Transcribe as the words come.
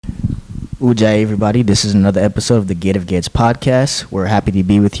Ujai, everybody. This is another episode of the Gate of Gates podcast. We're happy to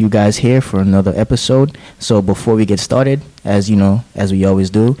be with you guys here for another episode. So before we get started, as you know, as we always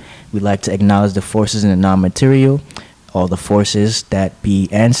do, we'd like to acknowledge the forces in the non-material, all the forces that be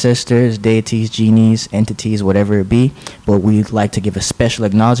ancestors, deities, genies, entities, whatever it be. But we'd like to give a special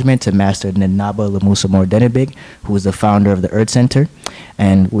acknowledgement to Master Nanaba Lamusa Mordenebig, who is the founder of the Earth Center.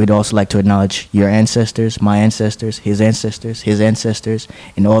 And we'd also like to acknowledge your ancestors, my ancestors, his ancestors,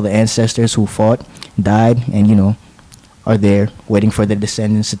 and all the ancestors who fought, died, and, are there waiting for their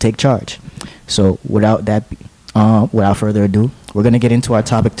descendants to take charge. So without further ado, we're going to get into our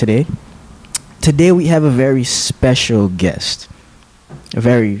topic today. Today we have a very special guest. A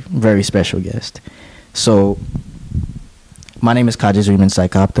very, very special guest. So, my name is Kajiz Riemann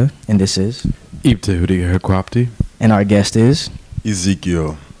Saikapta, and this is... Ibtehudi Herkwapti. And our guest is...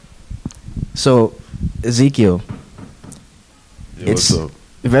 Ezekiel. So, Ezekiel, it's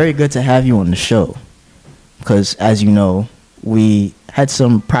very good to have you on the show. Because, as you know, we had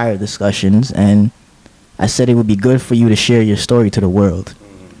some prior discussions, and I said it would be good for you to share your story to the world.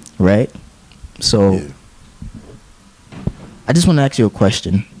 Right? So, yeah. I just want to ask you a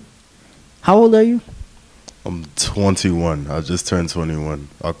question. How old are you? I'm 21. I just turned 21,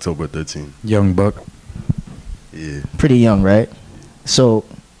 October 13th. Young buck. Yeah. Pretty young, right? So,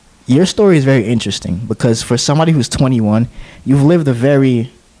 your story is very interesting because for somebody who's 21, you've lived a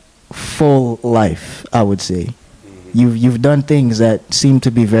very full life, I would say. Mm-hmm. You've done things that seem to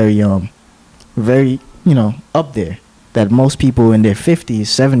be very, up there that most people in their 50s,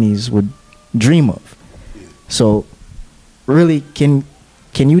 70s would dream of. So really, can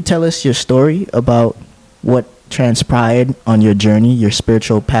you tell us your story about what transpired on your journey, your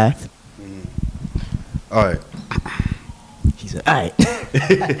spiritual path? All right. He said, all right.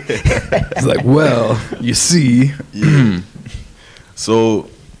 It's like, well, you see. Yeah. So,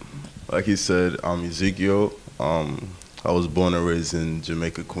 like he said, I'm Ezekiel. I was born and raised in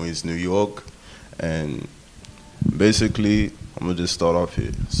Jamaica, Queens, New York. And basically, I'm going to just start off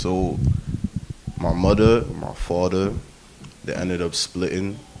here. So, my mother, my father, they ended up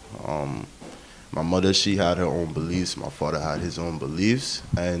splitting. My mother, she had her own beliefs. My father had his own beliefs.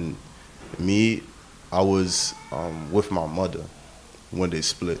 And me, I was with my mother when they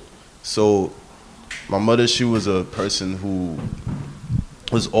split. So my mother, she was a person who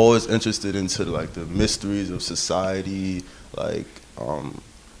was always interested into like the mysteries of society, like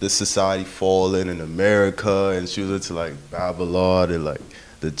the society falling in America, and she was into like Babylon and like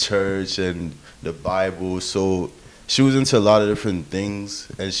the church and the Bible. So she was into a lot of different things,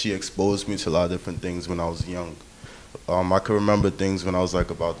 and she exposed me to a lot of different things when I was young. I can remember things when I was like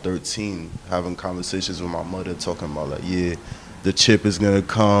about 13, having conversations with my mother, talking about like, yeah, the chip is gonna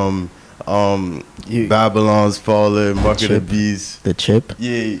come, Babylon's falling, mark of the beast. The chip?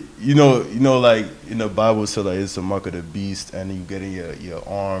 Yeah, you know, like in the Bible, so like it's the mark of the beast, and you get in your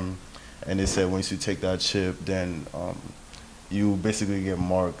arm, and they said once you take that chip, then you basically get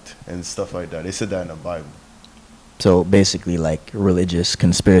marked and stuff like that. They said that in the Bible. So basically like religious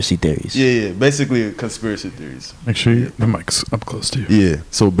conspiracy theories. Yeah, basically conspiracy theories. Make sure the mic's up close to you. Yeah,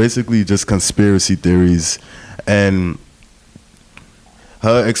 so basically just conspiracy theories. And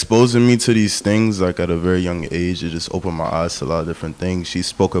her exposing me to these things like at a very young age, it just opened my eyes to a lot of different things. She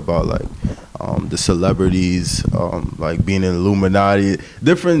spoke about like the celebrities, like being in Illuminati,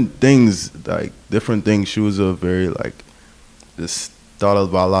 different things. She was a very like just thought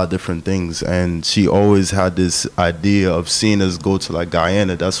about a lot of different things, and she always had this idea of seeing us go to like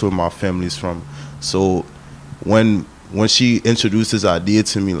Guyana. That's where my family's from. So when she introduced this idea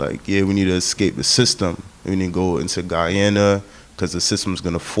to me, like, yeah, we need to escape the system, we need to go into Guyana because the system's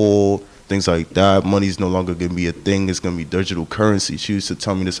gonna fall, things like that. Money's no longer gonna be a thing, it's gonna be digital currency. She used to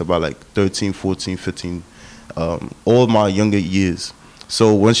tell me this about like 13, 14, 15, all my younger years.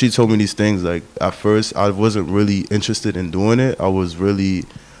 So when she told me these things, like at first I wasn't really interested in doing it. I was really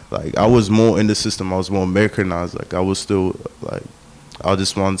like, I was more in the system. I was more Americanized. Like I was still like, I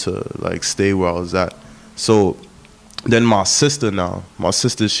just wanted to like stay where I was at. So then my sister,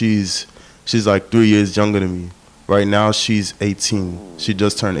 she's like 3 years younger than me. Right now she's 18. She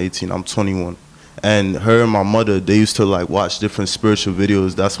just turned 18. I'm 21. And her and my mother, they used to like watch different spiritual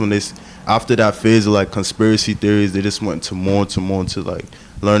videos. That's when after that phase of like conspiracy theories, they just went to more to like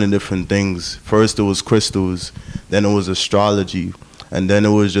learning different things. First it was crystals, then it was astrology, and then it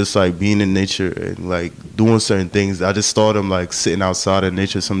was just like being in nature and like doing certain things. I just saw them like sitting outside in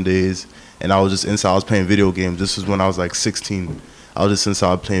nature some days, and I was just inside. I was playing video games. This was when I was like 16. I was just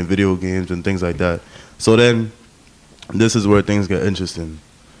inside playing video games and things like that. So then this is where things get interesting.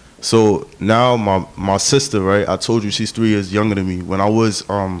 So now my sister, right, I told you she's 3 years younger than me. When I was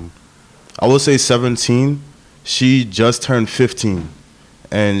I would say 17. She just turned 15,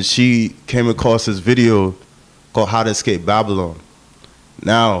 and she came across this video called "How to Escape Babylon."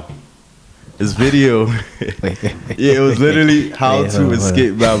 Now, this video, yeah, it was literally how to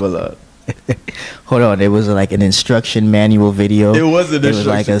escape Babylon. Hold on, it was like an instruction manual video. It was an It was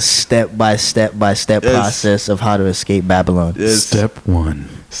like a step by step process of how to escape Babylon. Yes. Step 1.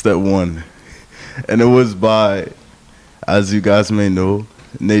 Step 1, and it was by, as you guys may know,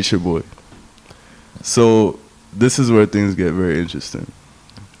 Nature Boy. So this is where things get very interesting.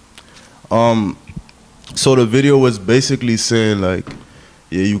 So the video was basically saying like,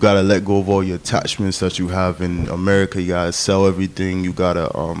 yeah, you gotta let go of all your attachments that you have in America. You gotta sell everything. You gotta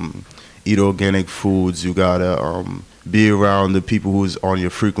eat organic foods. You gotta be around the people who's on your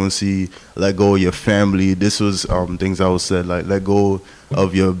frequency. Let go of your family. This was things I was said, like let go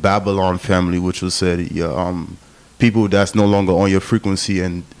of your Babylon family, which was said your people that's no longer on your frequency,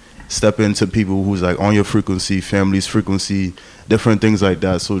 and step into people who's like on your frequency, family's frequency, different things like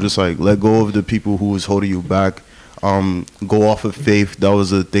that. So just like let go of the people who was holding you back. Go off of faith. That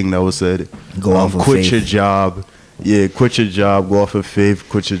was a thing that was said. Go off of quit faith. your job. Yeah, quit your job. Go off of faith.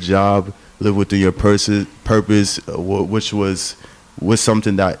 Quit your job. Live within your purpose, which was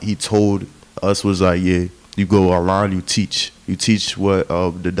something that he told us was like, yeah, you go online, you teach what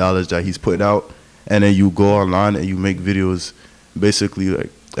the dollars that he's putting out, and then you go online and you make videos, basically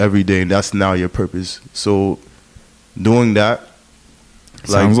like every day, and that's now your purpose. So doing that,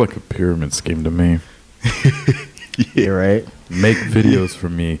 Sounds like a pyramid scheme to me. Yeah, right. Make videos for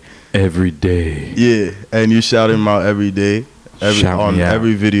me every day. yeah, and you shout him out every day. Shout me out.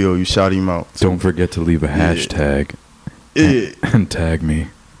 Every video, you shout him out. Don't forget to leave a hashtag Yeah, and tag me.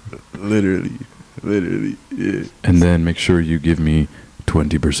 literally, yeah. And then make sure you give me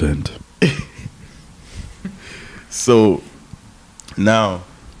 20%. So now,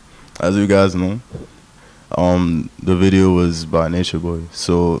 as you guys know, the video was by Nature Boy.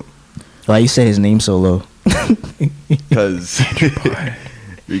 So Why you say his name so low? because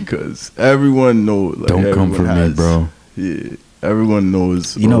everyone knows. Like, Don't come for everyone me, bro. Yeah, everyone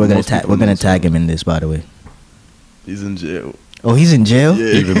knows. You know we're most gonna people we're gonna know. tag him in this, by the way. He's in jail. Oh, he's in jail?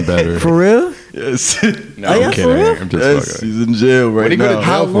 Yeah. Even better. For real? Yes. No, Oh, yeah, I'm for kidding. real? I'm just Yes, fucking. he's in jail right What are you gonna now. do?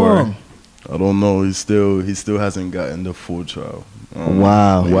 How Jail for? long? I don't know. He still hasn't gotten the full trial.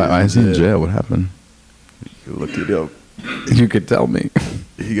 Wow. Why is he in jail? What happened? You can look it up. You could tell me.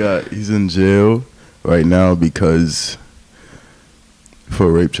 He's in jail right now because for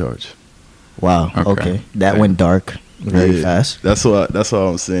a rape charge. Wow. Okay. Okay. That went dark very Yeah. fast. That's why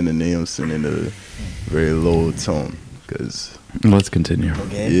I'm saying the name. I'm saying in a very low tone because. Let's continue.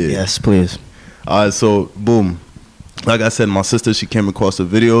 Okay. Yeah. Yes, please. All right, so boom. Like I said, my sister, she came across the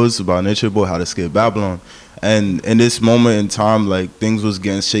videos about Nature Boy, How to Escape Babylon, and in this moment in time, like things was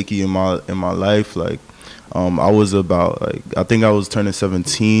getting shaky in my life. Like, I was about I think I was turning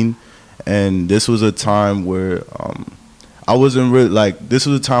 17, and this was a time where I wasn't really this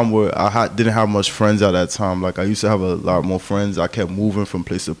was a time where I didn't have much friends at that time. Like I used to have a lot more friends. I kept moving from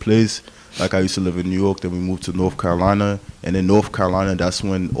place to place. Like I used to live in New York, then we moved to North Carolina, and in North Carolina, that's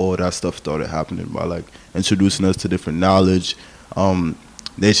when all that stuff started happening by like introducing us to different knowledge,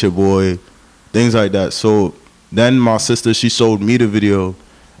 Nature Boy, things like that. So then my sister, she showed me the video,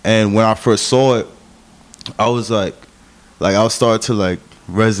 and when I first saw it, I was I started to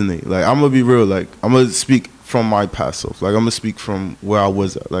resonate. Like I'm gonna be real, like I'm gonna speak from my past self. Like I'm gonna speak from where I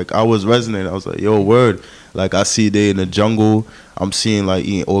was at. Like I was resonating. I was like, yo, word. Like I see they in the jungle. I'm seeing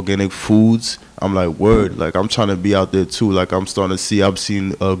eating organic foods. I'm like, word. Like I'm trying to be out there too. Like I'm starting to see. I've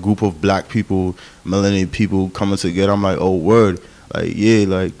seen a group of black people, melanated people coming together. I'm like, oh, word. Like yeah.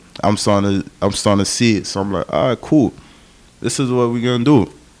 Like I'm starting to see it. So I'm like, all right, cool. This is what we're gonna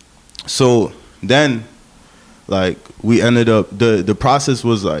do. So then, we ended up. The process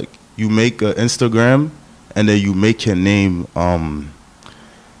was you make an Instagram, and then you make your name.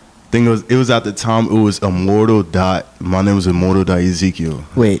 It was at the time it was immortal. My name was immortal. Ezekiel.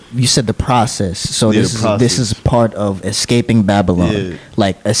 Wait, you said the process. So Yeah, this is part of escaping Babylon. Yeah.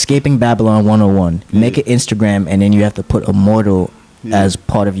 Like escaping Babylon 101. Make an Instagram and then you have to put immortal as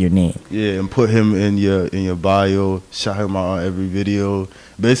part of your name. Yeah, and put him in your bio. Shout him out on every video.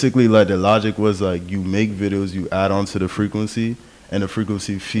 Basically, the logic was you make videos, you add on to the frequency, and the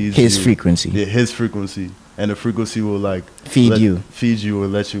frequency feeds His you. frequency. Yeah, his frequency. And the frequency will Feed you. Feed you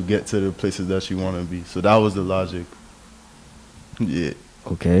and let you get to the places that you want to be. So that was the logic. Yeah.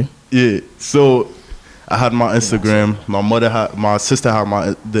 Okay. Yeah. So I had my Instagram. My sister had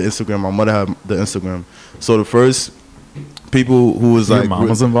the Instagram. My mother had the Instagram. So the first people who was Your mom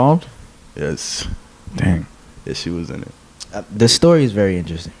was involved? yes. Dang. Yeah, she was in it. The story is very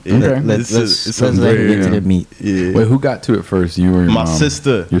interesting. Yeah, Okay. Let's it's a let him very, get to the meat. Yeah. Wait, who got to it first? You or your My mom?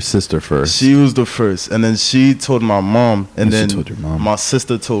 sister. Your sister first. She was the first, and then she told my mom, and She then told your mom. my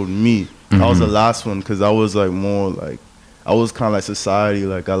sister told me. I was the last one because I was like more like I was kind of like society.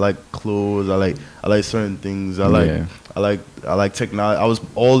 Like I like clothes. I like certain things. I like technology. I was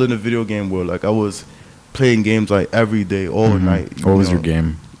all in the video game world. Like I was playing games like every day, all night. What was know. your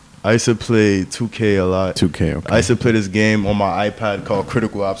game? I used to play 2K a lot. 2K. Okay. I used to play this game on my iPad called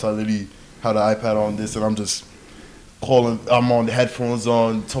Critical Ops. I literally had the iPad on this, and I'm just calling. I'm on the headphones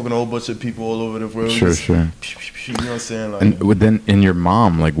on, talking to a whole bunch of people all over the world. Sure. You know what I'm saying? Like, And then, in your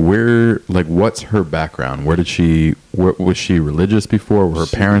mom, like, what's her background? Was she religious before? Were her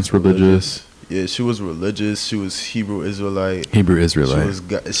She parents was religious? yeah, she was religious. She was Hebrew Israelite. Hebrew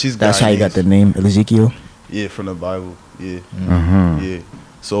Israelite. She's That's how you got the name Ezekiel. Yeah, from the Bible. Yeah, Uh-huh. yeah.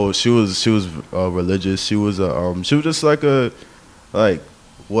 So she was religious. She was just like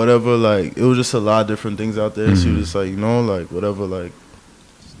whatever, like it was just a lot of different things out there. She was just like, like whatever, like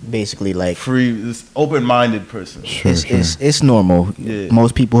Basically, like free, this open-minded person. Sure. it's normal. Yeah.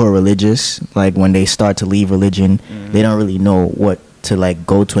 Most people who are religious, like when they start to leave religion, they don't really know what to like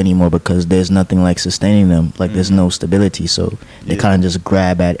go to anymore because there's nothing like sustaining them. Like there's no stability, so they Yeah. kind of just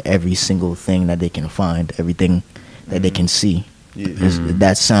grab at every single thing that they can find, everything that they can see. Yeah.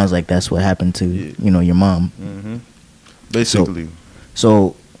 That sounds like that's what happened to your mom. Basically.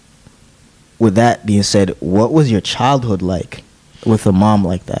 So, with that being said, what was your childhood like with a mom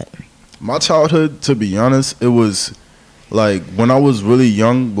like that? My childhood, to be honest, it was like when I was really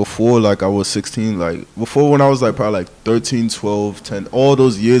young, before like I was 16, like before when I was like probably like 13, 12, 10, all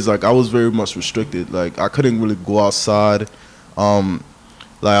those years, like I was very much restricted. Like I couldn't really go outside.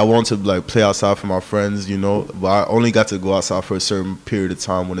 Like I wanted to like play outside for my friends, but I only got to go outside for a certain period of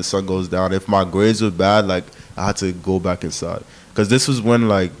time when the sun goes down. If my grades were bad, like I had to go back inside. Because this was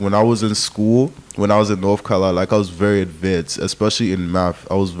when I was in school, when I was in North Carolina, like I was very advanced, especially in math.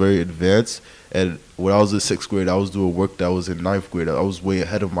 I was very advanced. And when I was in 6th grade, I was doing work that was in 9th grade. I was way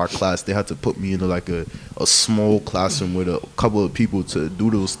ahead of my class. They had to put me into like a small classroom with a couple of people to do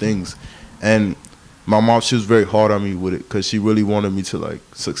those things. And my mom, she was very hard on me with it because she really wanted me to like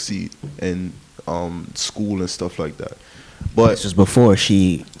succeed in school and stuff like that. But This was before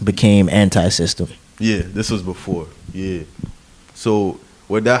she became anti-system. yeah, this was before. Yeah. So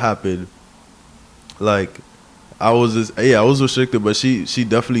when that happened, like I was restricted, but she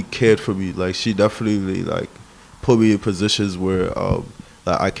definitely cared for me. Like she definitely like put me in positions where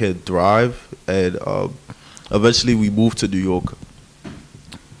like I can thrive. And eventually we moved to New York,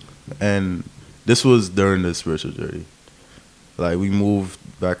 and this was during the spiritual journey. Like we moved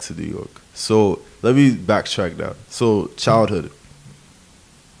back to New York. So let me backtrack now. So childhood.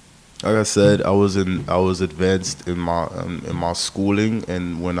 Like I said, I was advanced in my schooling,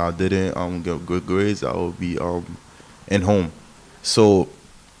 and when I didn't get good grades, I would be in home. So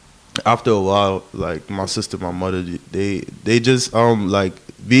after a while, like my sister, my mother, they just like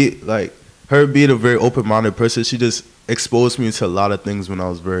her being a very open-minded person, she just exposed me to a lot of things when I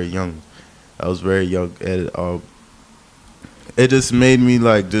was very young. And it just made me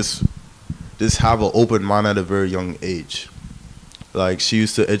like just have an open mind at a very young age. Like she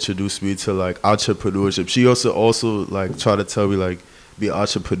used to introduce me to like entrepreneurship. She also like try to tell me like be an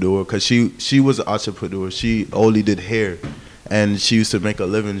entrepreneur, because she was an entrepreneur. She only did hair, and she used to make a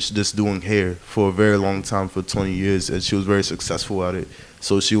living just doing hair for a very long time, for 20 years, and she was very successful at it.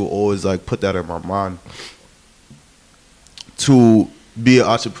 So she would always like put that in my mind to be an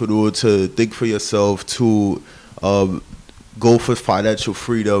entrepreneur, to think for yourself, to go for financial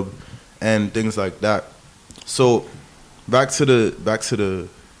freedom and things like that. So back to the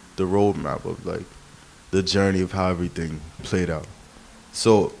roadmap of like the journey of how everything played out.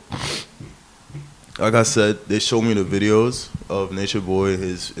 So like I said, they showed me the videos of Nature Boy and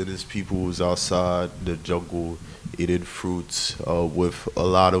his people who's outside the jungle eating fruits with a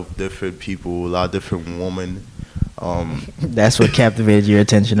lot of different people, a lot of different women. That's what captivated your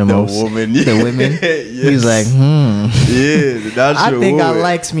attention the most. Woman, The women. Yes. He was like, Yeah, that's I think woman. I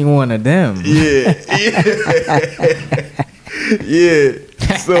likes me one of them. Yeah. Yeah.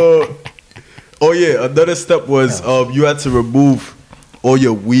 So, another step was you had to remove all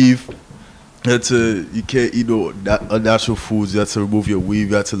your weave. You can't eat no unnatural foods. You had to remove your weave.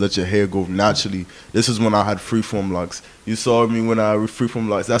 You had to let your hair go naturally. This is when I had freeform locks. You saw me when I had freeform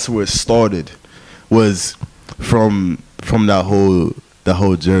locks. That's where it started. Was from that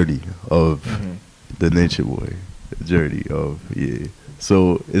whole journey of the Nature Boy journey of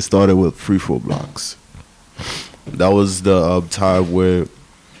So it started with freeform locks. That was the time where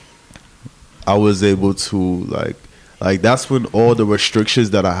I was able to like Like that's when all the restrictions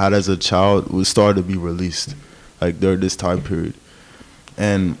that I had as a child would start to be released, like during this time period.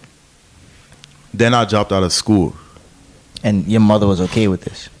 And then I dropped out of school. And your mother was okay with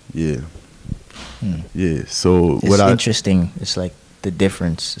this? Yeah. Yeah. So It's interesting. It's like the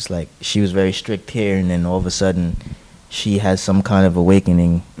difference. It's like she was very strict here, and then all of a sudden she has some kind of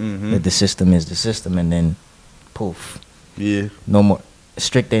awakening that the system is the system, and then poof. Yeah. No more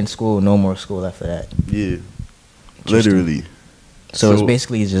strict in school, no more school after that. Yeah. Literally. So it's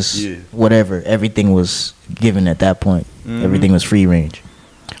basically just yeah. whatever. Everything was given at that point. Everything was free range.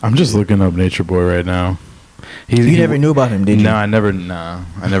 I'm just looking up Nature Boy right now. You never knew about him, did you? No, I never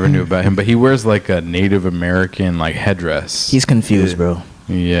knew about him. But he wears like a Native American like headdress. He's confused, bro.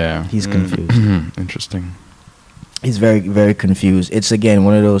 Yeah. He's confused. Interesting. He's very, very confused. It's, again,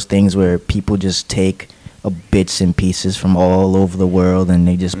 one of those things where people just take bits and pieces from all over the world and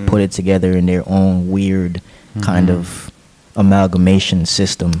they just put it together in their own weird kind of amalgamation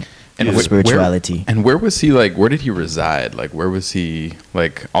system of spirituality. Where was he, like, where did he reside? Like, where was he,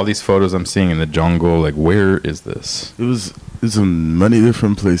 like, all these photos I'm seeing in the jungle, like, where is this? It was in many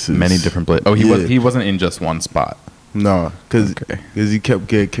different places. Many different places. Oh, he wasn't in just one spot. No, because he kept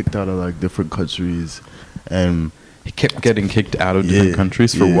getting kicked out of, like, different countries. And he kept getting kicked out of different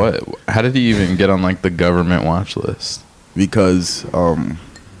countries for what? How did he even get on like the government watch list? Because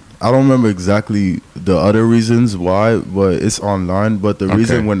I don't remember exactly the other reasons why, but it's online. But the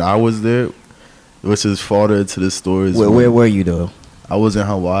reason when I was there, which is farther into the story, is where were you though? I was in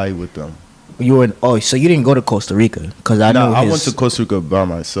Hawaii with them. You were in, so you didn't go to Costa Rica? Because I know I went to Costa Rica by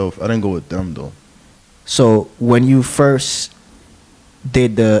myself. I didn't go with them though. So when you first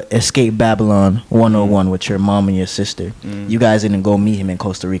did the Escape Babylon 101 with your mom and your sister, you guys didn't go meet him in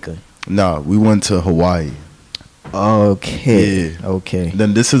Costa Rica? Nah, we went to Hawaii. Okay. Yeah. Okay.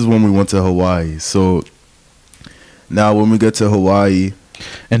 Then this is when we went to Hawaii. So now when we get to Hawaii.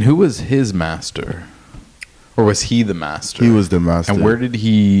 And who was his master? Or was he the master? He was the master. And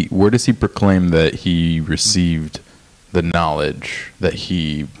where does he proclaim that he received the knowledge that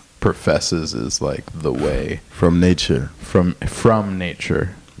he professes is like the way? From nature. From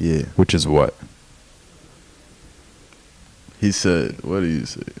nature. Yeah. Which is what? He said, what did he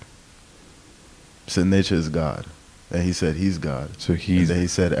say? He said nature is God. And he said he's God. So and then he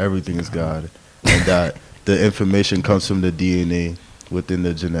said everything is God. And that the information comes from the DNA within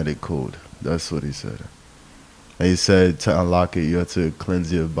the genetic code. That's what he said. And he said to unlock it, you have to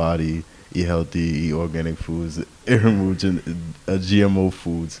cleanse your body, eat healthy, eat organic foods, remove GMO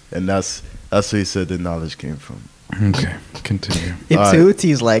foods. And that's where he said the knowledge came from. Okay, continue.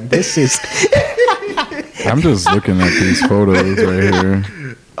 It's like, this is... I'm just looking at these photos right here.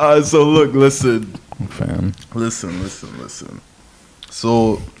 So look, listen. Fan. Listen.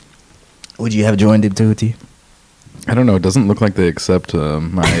 So... Would you have joined it, Tuti? I don't know. It doesn't look like they accept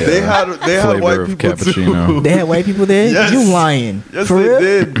my they had white flavor of people cappuccino. too. They had white people there? Yes. You lying. Yes, For they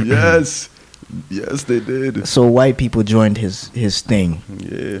real? did. Yes, they did. So white people joined his thing.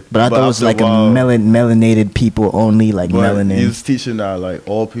 Yeah. But I thought it was like a melanated people only, like melanin. He was teaching that like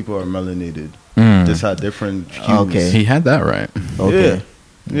all people are melanated. Just had different hues. Okay. He had that right. Okay.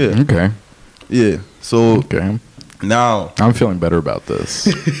 Yeah. Okay. Yeah. So Okay. now I'm feeling better about this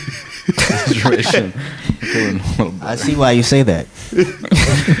situation. I see why you say that.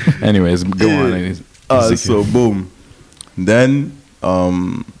 Anyways, go on. So boom. Then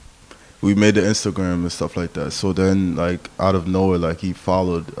we made the Instagram and stuff like that. So then like out of nowhere, like he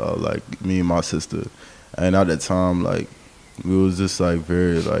followed like me and my sister. And at the time, like we was just like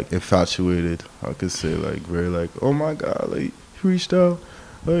very like infatuated. I could say like very like, oh my God, like he reached out.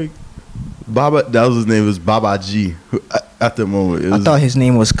 Like Baba, that was his name, was Baba G at the moment. I thought his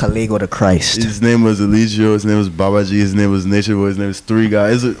name was Kalego the Christ. His name was Eligio, his name was Baba G, his name was Nature Boy, his name was Three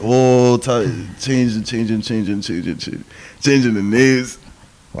Guys. It's all time changing the names.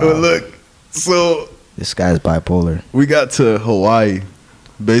 Wow. But look, so This guy's bipolar. we got to Hawaii.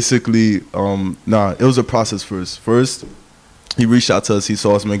 Basically, it was a process first. First, he reached out to us, he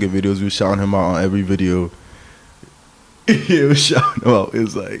saw us making videos, we were shouting him out on every video. He was shouting him out. It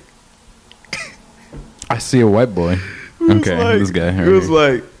was like, I see a white boy. Okay, like, this guy. It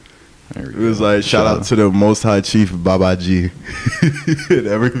was like shout out to the Most High Chief Baba G in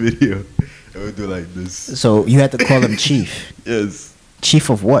every video. And we do like this. So you had to call him Chief. Yes, Chief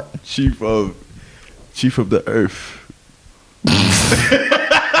of what? Chief of the Earth.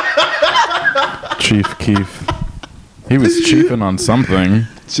 Chief Keef. He was chiefing on something.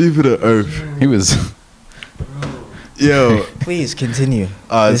 Chief of the Earth. He was. Yo. Please continue.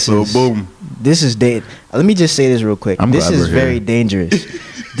 Boom. This is let me just say this real quick. I'm this glad is we're very here. dangerous.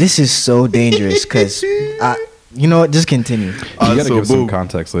 This is so dangerous because You know what? Just continue. You gotta so give some boom.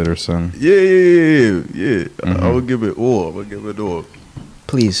 context later, son. Yeah. I will give it all.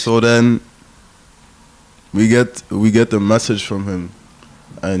 Please. So then we get the message from him,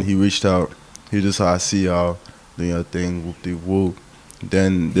 and he reached out. He just I see y'all doing your thing, whoop de whoop.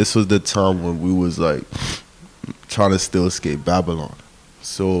 Then this was the time when we was like trying to still escape Babylon.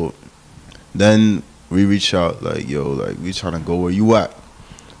 So then we reached out like, yo, like we trying to go where you at,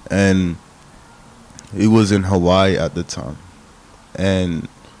 and he was in Hawaii at the time, and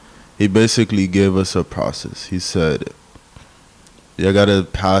he basically gave us a process. He said, you gotta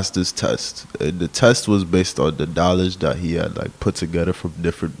pass this test. The test was based on the knowledge that he had like put together from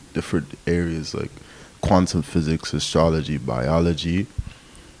different areas like quantum physics, astrology, biology,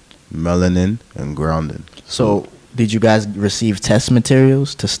 melanin, and grounding. So, did you guys receive test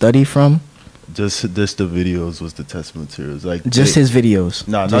materials to study from? Just the videos was the test materials. Like Just his videos.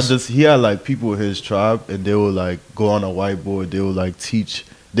 Nah, not just. He had like people in his tribe, and they would like go on a whiteboard. They would like teach.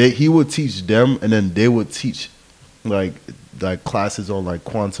 He would teach them, and then they would teach like classes on like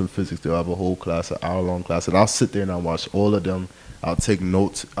quantum physics. They'll have a whole class, an hour-long class, and I'll sit there and I'll watch all of them. I'll take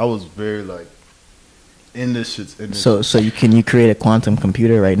notes. I was very like in this shit. So can you create a quantum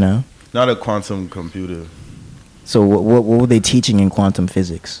computer right now? Not a quantum computer. So what were they teaching in quantum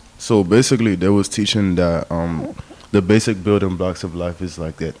physics? So basically, they was teaching that the basic building blocks of life is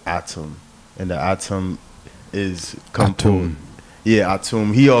like that atom, and the atom is composed. Yeah,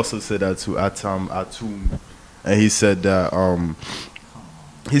 atom. He also said that too. Atom, and he said that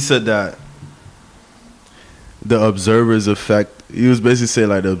the observer's effect. He was basically saying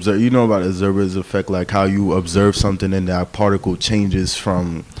like the observer. You know about the observer's effect, like how you observe something and that particle changes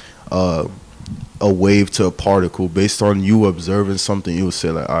from a wave to a particle based on you observing something. You would say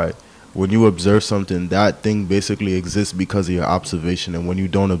like, all right, when you observe something, that thing basically exists because of your observation, and when you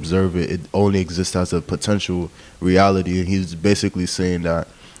don't observe it, it only exists as a potential reality. And he's basically saying that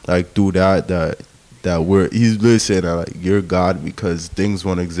like through he's really saying that like you're God because things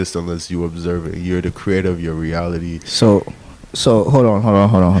won't exist unless you observe it. You're the creator of your reality. So hold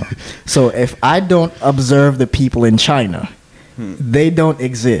on. So if I don't observe the people in China, they don't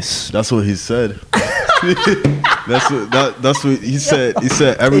exist. That's what he said. That's what he said. He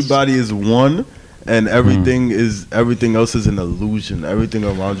said everybody is one, and everything else is an illusion. Everything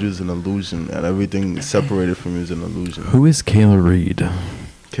around you is an illusion, and everything separated from you is an illusion. Who is Kayla Reed?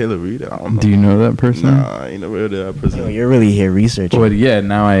 Kayla Reed? I don't know. Do you know that person? Nah, I ain't never heard of that person. Yo, you're really here researching. Well, yeah,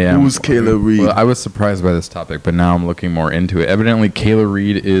 now I am. Who's Kayla Reed? Well, I was surprised by this topic, but now I'm looking more into it. Evidently, Kayla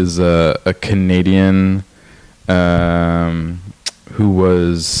Reed is a Canadian who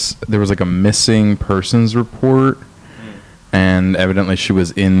was... There was like a missing persons report, and evidently she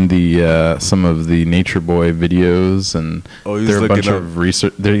was in the some of the Nature Boy videos, and there are a bunch of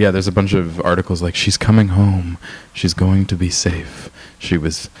research. There's a bunch of articles like, she's coming home, she's going to be safe. She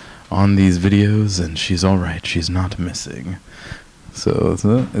was on these videos, and she's all right. She's not missing. So it's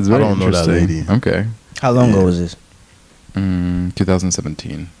very interesting. I don't know that lady. Okay. How long ago was this?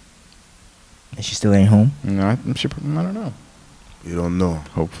 2017. And she still ain't home? No, I don't know. You don't know.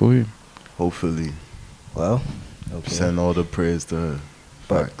 Hopefully. Well, okay. Send all the prayers to her.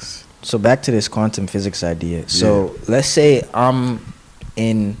 Facts. So back to this quantum physics idea. So let's say I'm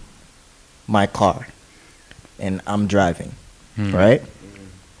in my car and I'm driving, right?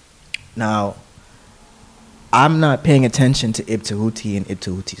 Now, I'm not paying attention to Ibtahuti and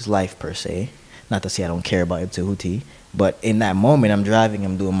Ibtahuti's life per se. Not to say I don't care about Ibtahuti, but in that moment, I'm driving,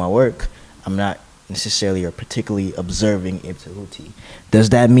 I'm doing my work. I'm not necessarily or particularly observing Ibtahuti. Does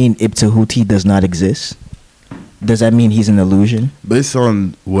that mean Ibtahuti does not exist? Does that mean he's an illusion? Based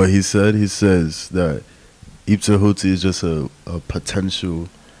on what he said, he says that Ibtahuti is just a potential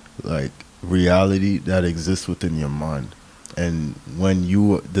like reality that exists within your mind. And when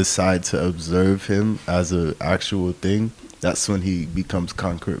you decide to observe him as an actual thing, that's when he becomes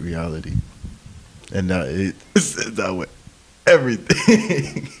concrete reality. And that is that way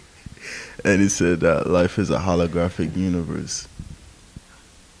everything. And he said that life is a holographic universe.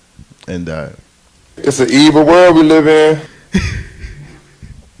 And that it's an evil world we live in.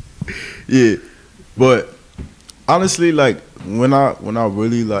 Yeah. But honestly, like when I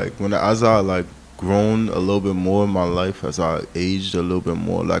really like as I like grown a little bit more in my life, as I aged a little bit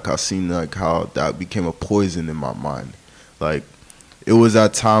more, like I seen like how that became a poison in my mind. Like it was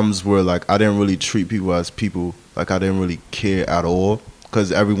at times where like I didn't really treat people as people, like I didn't really care at all,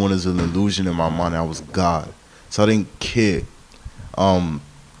 because everyone is an illusion in my mind. I was God, so I didn't care.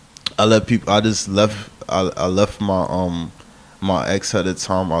 I let people. I just left. I left my ex at the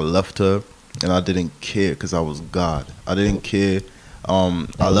time. I left her, and I didn't care because I was God. I didn't care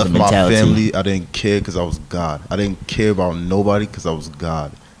I left my family. I didn't care because I was God. I didn't care about nobody because I was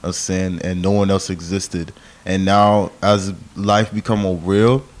God. I'm saying, and no one else existed. And now, as life become more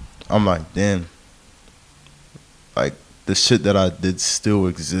real, I'm like, damn. Like, the shit that I did still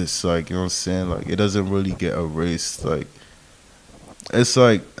exists. Like, you know what I'm saying? Like, it doesn't really get erased. Like, it's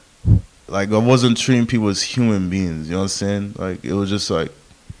like I wasn't treating people as human beings. You know what I'm saying? Like, it was just like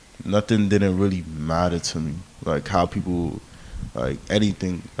nothing didn't really matter to me. Like, how people, like,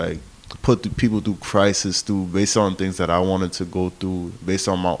 anything, like, put the people through crisis through based on things that I wanted to go through, based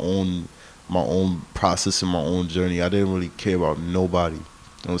on my own process and my own journey. I didn't really care about nobody. You know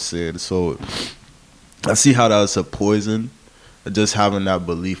what I'm saying? So I see how that's a poison. Just having that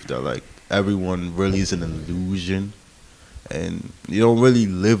belief that like everyone really is an illusion, and you don't really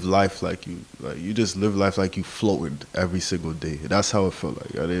live life like you just live life like you floating every single day. That's how it felt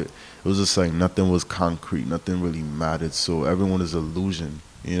like. It was just like nothing was concrete, nothing really mattered. So everyone is illusion,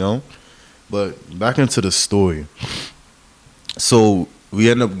 you know. But back into the story. So we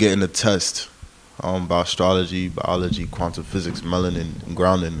end up getting a test about astrology, biology, quantum physics, melanin, and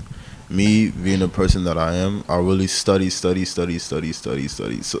grounding. Me being the person that I am, I really study. So even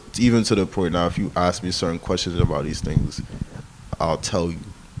to the point now, if you ask me certain questions about these things, I'll tell you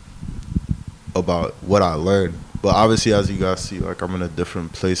about what I learned. But obviously, as you guys see, like I'm in a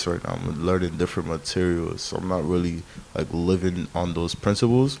different place right now. I'm learning different materials, so I'm not really like living on those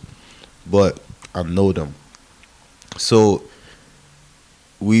principles, but I know them. So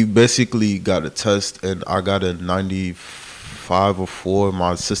we basically got a test, and I got a 95 or 4.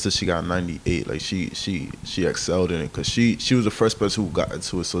 My sister, she got 98. Like she excelled in it because she was the first person who got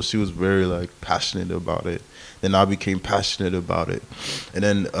into it, so she was very like passionate about it. Then I became passionate about it, and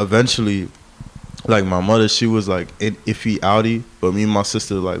then eventually, like my mother, she was like iffy outy, but me and my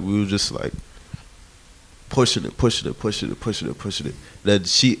sister, like we were just like pushing it.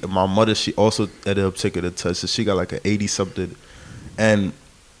 That my mother, she also ended up taking the test, so she got like an 80 something, and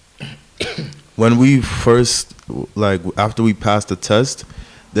when we first, like after we passed the test,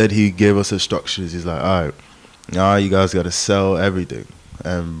 that he gave us instructions. He's like, all right, now you guys got to sell everything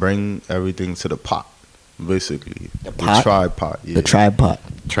and bring everything to the pot, basically. The tribe pot. Yeah. The tribe pot.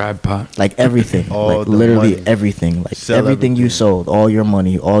 Like everything. Like literally money. Everything. Like everything you sold, all your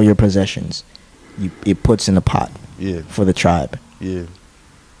money, all your possessions, it puts in a pot. Yeah. For the tribe. Yeah.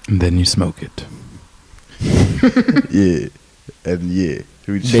 And then you smoke it. Yeah. And yeah.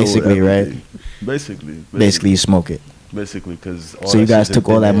 Basically, right? Basically, you smoke it. Basically, because so you guys took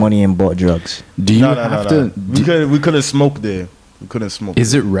all that money and bought drugs. Do you have to? We couldn't smoke there. We couldn't smoke.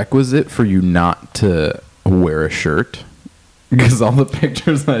 Is it requisite for you not to wear a shirt? Because all the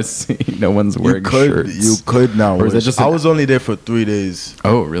pictures I see, no one's wearing shirts. You could now. Or is it just I was only there for 3 days.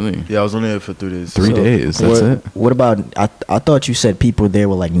 Oh, really? Yeah, I was only there for 3 days. 3 days. That's it. What about? I thought you said people there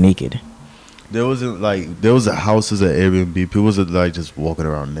were like naked. There wasn't like there was a houses at Airbnb. People was like just walking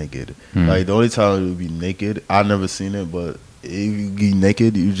around naked. Like the only time it would be naked, I never seen it. But if you be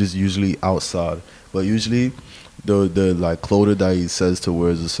naked, you just usually outside. But usually, the like clothing that he says to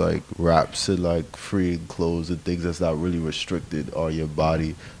wear is just like wraps and like free clothes and things that's not really restricted on your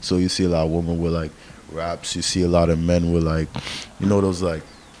body. So you see a lot of women with like wraps. You see a lot of men with like, you know, those like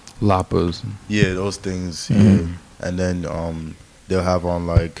lapas. Yeah, those things. Yeah, and then they'll have on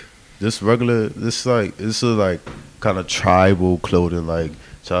like. This is like kind of tribal clothing, like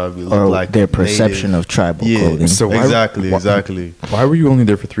try to look like their perception of tribal clothing. So exactly. Why were you only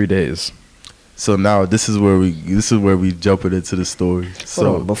there for 3 days? So now this is where we jump it into the story.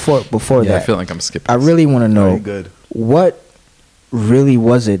 So before that, I feel like I'm skipping. I really want to know what really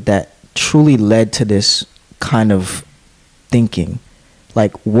was it that truly led to this kind of thinking.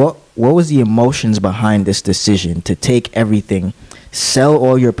 Like what was the emotions behind this decision to take everything, sell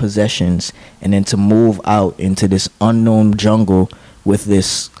all your possessions, and then to move out into this unknown jungle with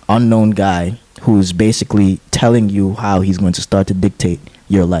this unknown guy who's basically telling you how he's going to start to dictate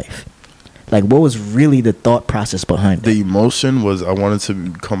your life? Like, what was really the thought process behind it? The emotion was I wanted to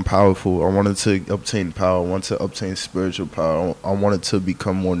become powerful. I wanted to obtain power. I wanted to obtain spiritual power. I wanted to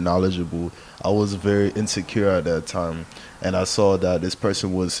become more knowledgeable. I was very insecure at that time. And I saw that this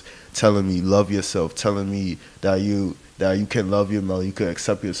person was telling me, love yourself, telling me that you can love your male, you can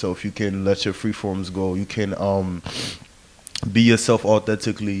accept yourself, you can let your free forms go, you can be yourself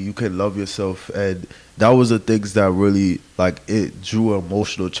authentically, you can love yourself. And that was the things that really, like, it drew an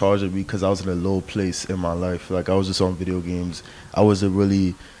emotional charge of me because I was in a low place in my life. Like, I was just on video games. I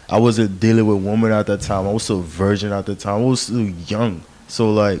wasn't dealing with women at that time. I was still a virgin at the time. I was still young.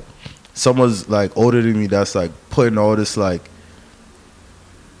 So, like, someone's, like, older than me that's, like, putting all this, like,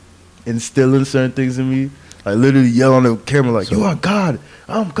 instilling certain things in me. I literally yell on the camera like, "You are God,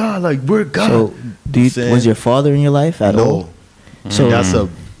 I'm God, like we're God." So, was your father in your life at all? So that's a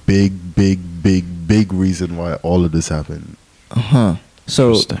big reason why all of this happened.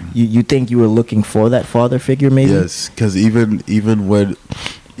 So you think you were looking for that father figure, maybe? Yes, because even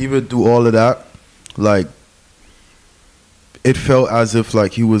through all of that, like, it felt as if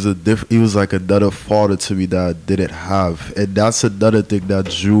like he was like another father to me that I didn't have, and that's another thing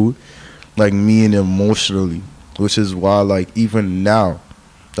that drew like me in emotionally, which is why like even now,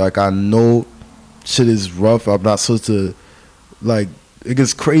 like I know shit is rough. I'm not supposed to, like, it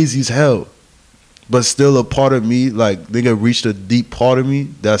gets crazy as hell, but still a part of me, like, nigga reached a deep part of me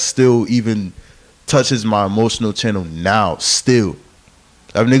that still even touches my emotional channel now. Still,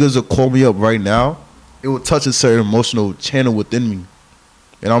 if niggas will call me up right now, it will touch a certain emotional channel within me,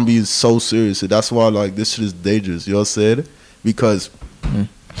 and I'm being so serious. And that's why like this shit is dangerous. You know what I'm saying? Because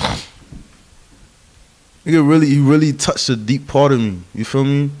he really touched a deep part of me. You feel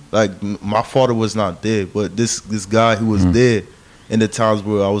me? Like, my father was not there, but this guy who was there in the times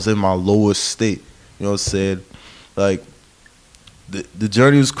where I was in my lowest state. You know what I'm saying? Like, the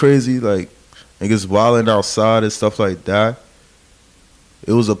journey was crazy. Like, niggas wilding outside and stuff like that.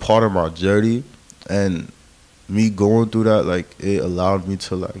 It was a part of my journey, and me going through that, like, it allowed me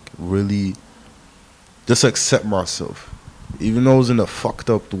to like really just accept myself, even though it was in a fucked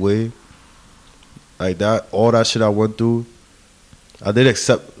up way. Like that, all that shit I went through, I did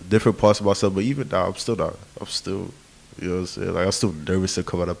accept different parts of myself, but even now, I'm still, you know what I'm saying? Like, I'm still nervous to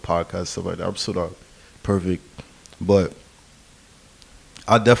come out of podcast, stuff like that. I'm still not perfect, but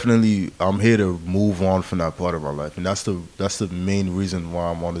I'm here to move on from that part of my life, and that's the main reason why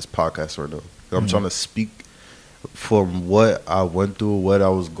I'm on this podcast right now. I'm trying to speak from what I went through, what I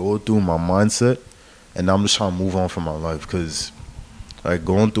was going through, my mindset, and I'm just trying to move on from my life, because like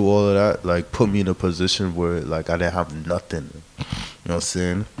going through all of that, like, put me in a position where like I didn't have nothing. You know what I'm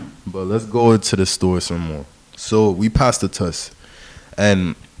saying? But let's go into the story some more. So we passed the test,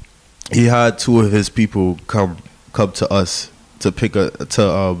 and he had two of his people come to us to pick up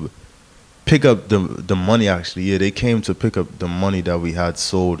the money. Actually, yeah, they came to pick up the money that we had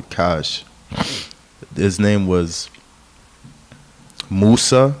sold cash. His name was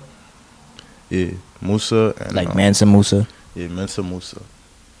Musa. Yeah, Musa. And, like Mansa Musa. Yeah, Mansa Musa.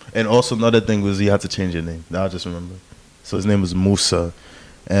 And also another thing was he had to change his name. Now I just remember. So his name was Musa,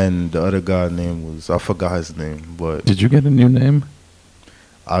 and the other guy's name was, I forgot his name, but did you get a new name?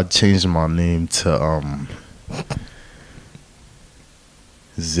 I changed my name to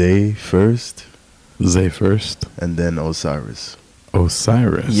Zay first, and then Osiris.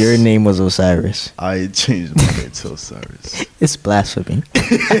 Your name was Osiris. I changed my name to Osiris. It's blasphemy.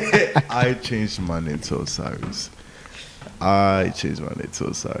 I changed my name to Osiris. I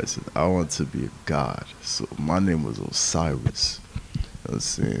want to be a god, so my name was Osiris. You know what I'm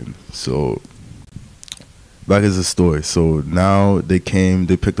saying? So back is the story. So now they came,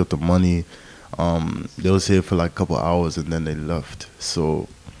 they picked up the money. They was here for like a couple hours, and then they left. So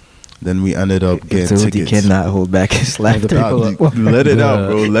then we ended up getting tickets. He cannot hold back his laughter. Let it out,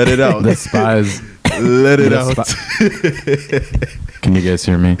 bro. Let it out. The spies. Let it out. Can you guys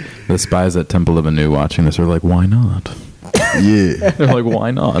hear me? The spies at Temple of Anu watching this are like, why not? Yeah. They're like,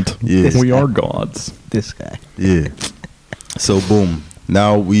 why not? Yeah. We are gods. This guy. Yeah. So boom.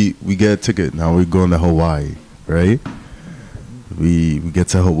 Now we get a ticket. Now we're going to Hawaii, right? We get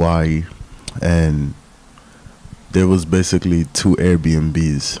to Hawaii, and there was basically 2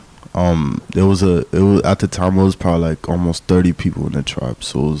 Airbnbs. It was at the time it was probably like almost 30 people in the tribe,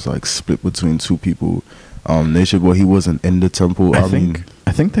 so it was like split between 2 people. Nation Boy, he wasn't in the temple. I think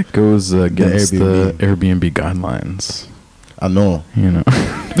that goes against the Airbnb guidelines. I know. You know.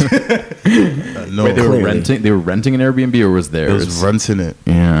 I know. Wait, they were renting an Airbnb, or was there? It was renting it.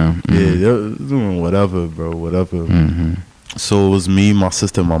 Yeah. Mm-hmm. Yeah, they were doing whatever, bro. Whatever. Mm-hmm. So it was me, my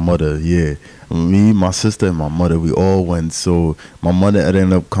sister, and my mother. Yeah. Me, my sister, and my mother, we all went. So my mother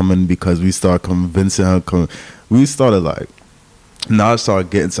ended up coming because we started convincing her. We started like, now it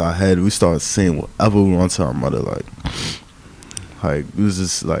started getting to our head. We started saying whatever we want to our mother. Like it was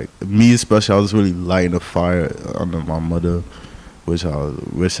just like, me especially, I was really lighting a fire under my mother, which I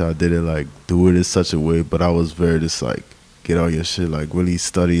wish I didn't like do it in such a way. But I was very just like, get all your shit, like really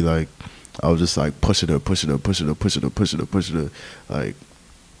study. Like I was just like pushing her. Like,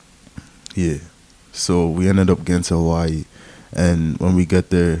 yeah. So we ended up getting to Hawaii, and when we get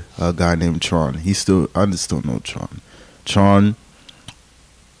there, a guy named Tron. I still know Tron. Tron,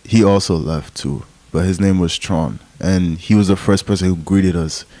 he also left too, but his name was Tron, and he was the first person who greeted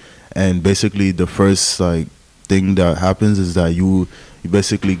us. And basically, the first like thing that happens is that you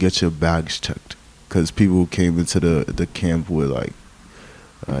basically get your bags checked. because people came into the camp with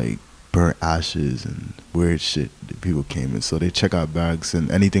like burnt ashes and weird shit that people came in. So they check our bags, and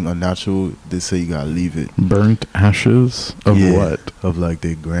anything unnatural, they say you gotta leave it. Burnt ashes of what? Of like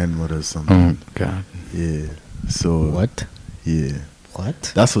their grandmother or something. Oh God. Yeah. So What? Yeah.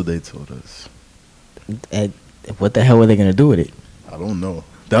 What? That's what they told us. And what the hell were they gonna do with it? I don't know.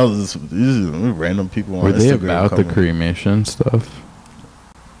 That was these random people on Were they Instagram about the cremation stuff?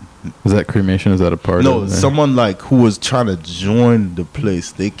 Is that cremation? Is that a part of it? No, someone like who was trying to join the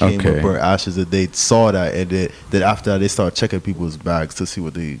place. They came with burnt ashes, and they saw that, and then after that, they started checking people's bags to see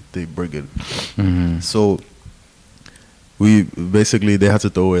what they bring in. Mm-hmm. So we basically, they had to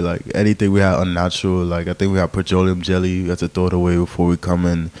throw away like anything we had unnatural. Like I think we had petroleum jelly. We had to throw it away before we come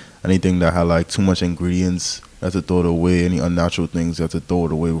in. Anything that had like too much ingredients, we had to throw it away. Any unnatural things, you had to throw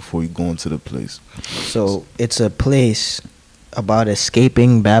it away before you go into the place. So it's a place about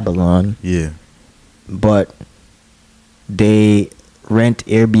escaping Babylon. Yeah. But they rent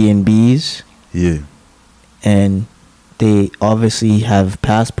Airbnbs. Yeah. And they obviously have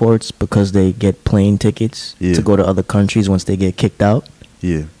passports because they get plane tickets to go to other countries once they get kicked out.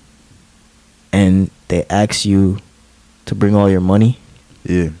 Yeah. And they ask you to bring all your money.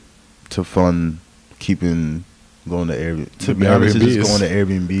 Yeah. To fund keeping going to Airbnb. To be honest, just going to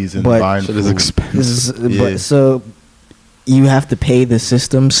Airbnbs and buying food. Expensive. But so you have to pay the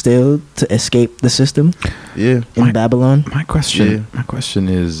system still to escape the system. Yeah. In Babylon. My question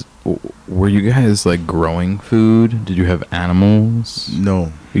is, were you guys like growing food? Did you have animals?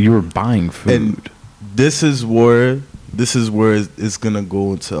 No. You were buying food. And this is where it's gonna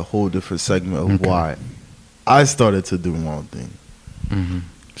go into a whole different segment of why I started to do my own thing. Mm-hmm.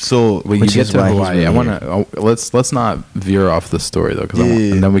 So when you get to Hawaii, I want to let's not veer off the story though,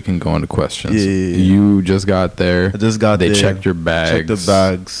 and then we can go into questions. Yeah. You just got there. I just got there. They checked your bags. Checked the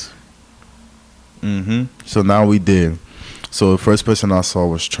bags. So now we did. So the first person I saw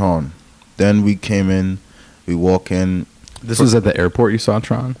was Tron. Then we came in. We walk in. This was at the airport. You saw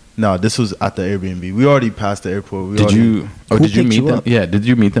Tron? No, this was at the Airbnb. We already passed the airport. Did you meet them? Yeah. Did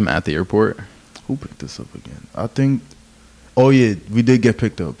you meet them at the airport? Who picked us up again? I think. Oh yeah, we did get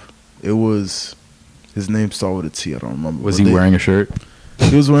picked up. It was his name started with a T. I don't remember. Was he wearing a shirt?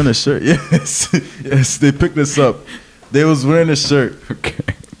 He was wearing a shirt. Yes, yes. They picked us up. They was wearing a shirt.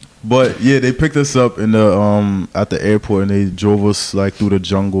 Okay. But yeah, they picked us up in the at the airport, and they drove us like through the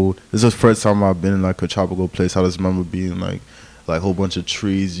jungle. This is the first time I've been in like a tropical place. I just remember being like a whole bunch of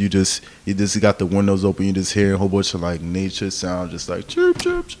trees. You just got the windows open. You just hear a whole bunch of like nature sound, just like chirp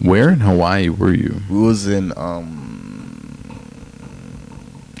chirp. Chirp. Where in Hawaii were you? We was in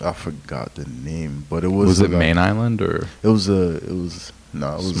I forgot the name, but it was. Was it main island or? It was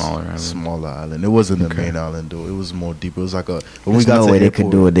smaller island. It wasn't the main island though. It was more deep. It was like a. When There's no way they could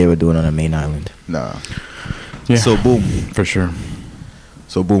do what they were doing on the main island. Nah. Yeah. So boom. For sure.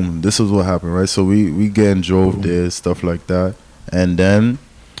 So boom. This is what happened, right? So we drove there, stuff like that, and then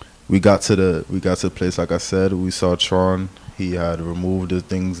we got to the place. Like I said, we saw Tron. He had removed the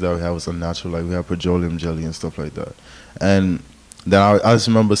things that we had was unnatural, like we had petroleum jelly and stuff like that, and. Then I just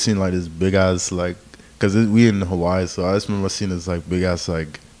remember seeing like this big ass like, cause we in Hawaii, so I just remember seeing this like big ass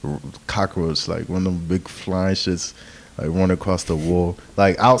like cockroach, like one of them big flying shits, like run across the wall,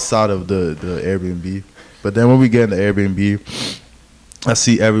 like outside of the Airbnb. But then when we get in the Airbnb, I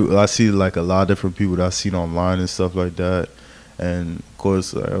see like a lot of different people that I've seen online and stuff like that. And of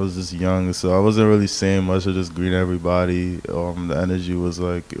course, I was just young, so I wasn't really saying much. I just greeting everybody. The energy was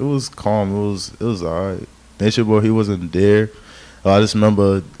like, it was calm. It was alright. Nature Boy, he wasn't there. I just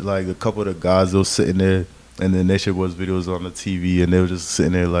remember like a couple of the guys, they were sitting there, and then Nature Boy's videos on the TV, and they were just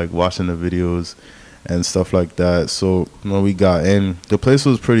sitting there like watching the videos and stuff like that. So when we got in, the place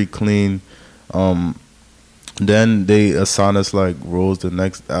was pretty clean. Then they assigned us like roles the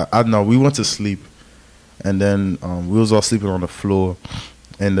next. I don't know. We went to sleep, and then we was all sleeping on the floor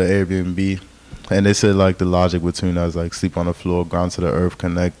in the Airbnb. And they said like the logic between us, like sleep on the floor, ground to the earth,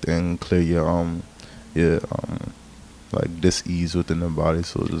 connect, and clear your like dis-ease within the body.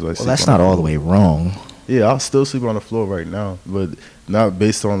 So just like, well, that's not all the way wrong. Yeah, I'll still sleep on the floor right now, but not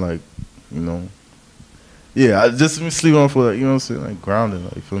based on like, you know. Yeah, I just sleep on the floor, like, you know what I'm saying, like grounding,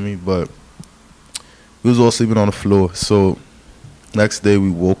 like, for me. But we was all sleeping on the floor. So next day we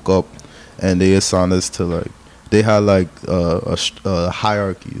woke up, and they assigned us to like, they had like a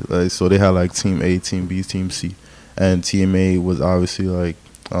hierarchy. Like, so they had like Team A, Team B, Team C, and Team A was obviously like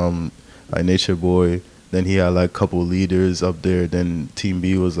Nature Boy. Then he had like a couple leaders up there. Then Team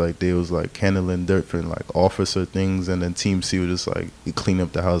B was like, they was like handling different like officer things, and then Team C was just like clean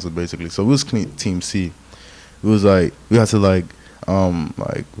up the house basically. So it was Team C. It was like we had to like,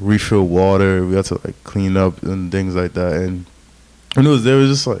 like refill water. We had to like clean up and things like that. And when it was there, it was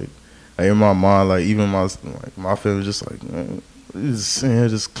just like in my mind, like even my family was just like, man, just sitting here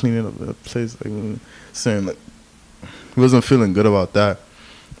just cleaning up the place, like saying like he wasn't feeling good about that.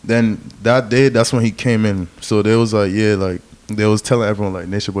 Then that day, that's when he came in. So they was like, yeah, like they was telling everyone like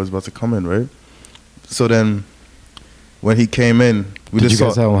Nature Boy's about to come in, right? So then when he came in, did you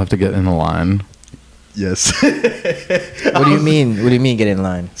guys all have to get in a line? Yes. What do you mean? What do you mean get in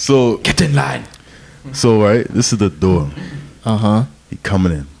line? So Get in line. So right, this is the door. He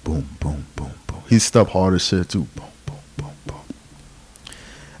coming in. Boom, boom, boom, boom. He stepped hard as shit too. Boom, boom, boom, boom.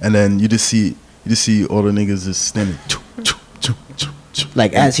 And then you just see all the niggas just standing.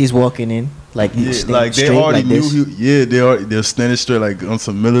 Like as he's walking in, like like they already knew they're standing straight like on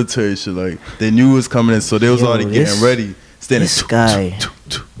some military shit. Like they knew it was coming in, so they was already getting ready. Standing. This guy.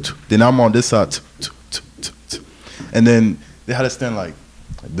 Then I'm on this side. And then they had to stand like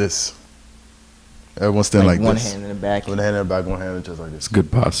this. Everyone standing like one this. Hand in the back. One hand in the back, one hand just like this. It's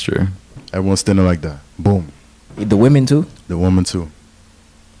good posture. Everyone standing like that. Boom. The women too? The woman too.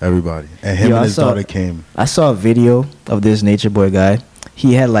 Everybody. And him and his daughter came. I saw a video of this Nature Boy guy.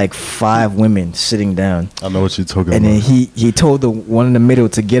 He had like 5 women sitting down. I know what you're talking about. And then he told the one in the middle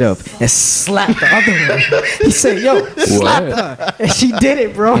to get up and slap the other one. He said, yo, slap her. And she did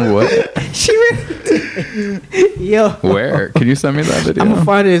it, bro. What? She really did it. Yo. Where? Can you send me that video? I'm going to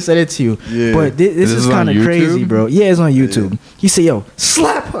find it and send it to you. Yeah. But this is kind of crazy, bro. Yeah, it's on YouTube. Yeah. He said, yo,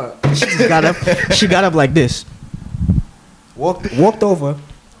 slap her. She just got up. She got up like this. Walked over.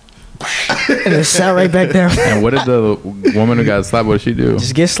 And then sat right back down. And what did the woman who got slapped, what did she do?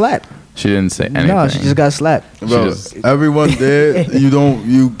 Just get slapped. She didn't say anything. No, she just got slapped. Bro, everyone there,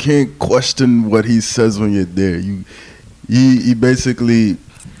 you can't question what he says when you're there. He basically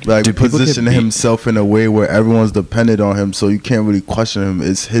like positioned himself in a way where everyone's dependent on him, so you can't really question him.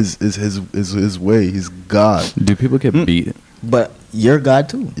 It's his way. He's God. Do people get beat? But you're God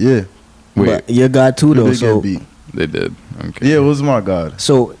too. Yeah. Wait. But you're God too, though. They So get beat. They did. Okay. Yeah, it was my God.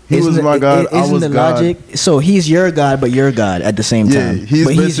 So he was my God. I was the God. logic? So he's your God, but you're God at the same time. Yeah, he's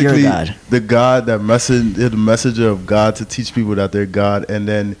but basically he's your God. the God that the messenger of God to teach people that they're God, and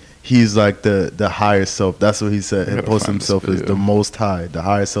then he's like the higher self. That's what he said. He posts himself as the Most High, the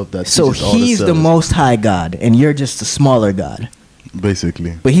higher self that. So teaches all he's the cells. Most High God, and you're just a smaller God.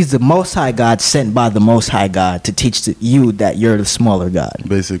 Basically. But he's the Most High God sent by the Most High God to teach you that you're the smaller God.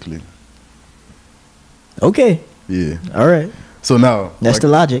 Basically. Okay. Yeah. All right. So now That's the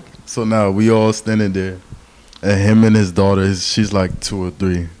logic. So now we all standing there, and him and his daughter, she's like 2 or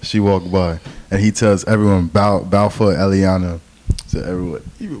 3. She walked by, and he tells everyone, bow for Eliana. To everyone,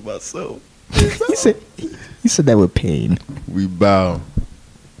 even myself. he said that with pain. We bow.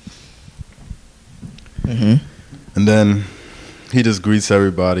 Mm-hmm. And then he just greets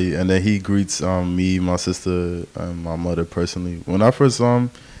everybody, and then he greets me, my sister, and my mother personally. When I first saw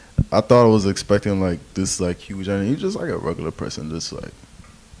him, I thought I was expecting like this like huge energy. He was just like a regular person, just like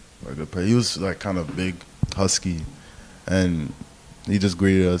regular person. He was like kind of big, husky, and he just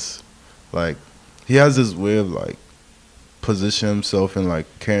greeted us. Like he has this way of like position himself and like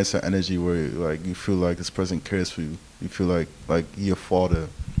carrying some energy where like you feel like this person cares for you. You feel like your father.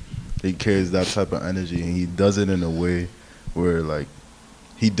 He carries that type of energy, and he does it in a way where like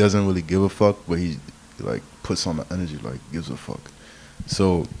he doesn't really give a fuck, but he like puts on the energy like gives a fuck.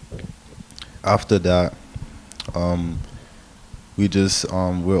 So after that, we just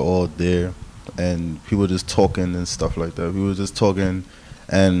we're all there, and people just talking and stuff like that. We were just talking,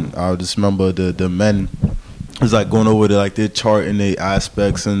 and I just remember the men was like going over their chart and their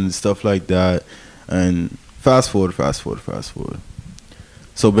aspects and stuff like that. And fast forward.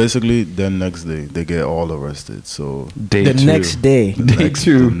 So basically, the next day they get all arrested. So the next day,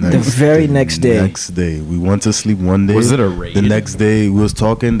 the very next day. Next day, we went to sleep one day. Was it a raid? The next day, we was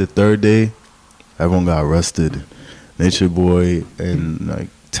talking. The third day, everyone got arrested. Nature Boy and like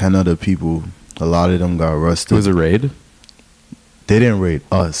 10 other people. A lot of them got arrested. It was a raid? They didn't raid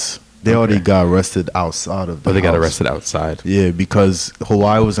us. They already got arrested outside of the But they got house. arrested outside. Yeah, because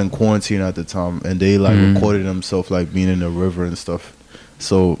Hawaii was in quarantine at the time, and they recorded themselves like being in the river and stuff.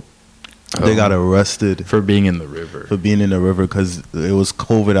 So they got arrested for being in the river. Because it was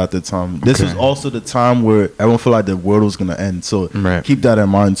COVID at the time. This was also the time where everyone felt like the world was gonna end. So keep that in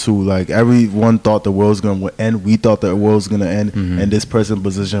mind too. Like everyone thought the world was gonna end. We thought the world was gonna end, and this person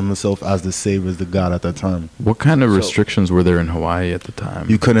positioned himself as the savior, as the God at that time. What kind of restrictions were there in Hawaii at the time?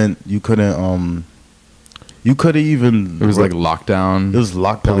 You couldn't even. It was like lockdown. It was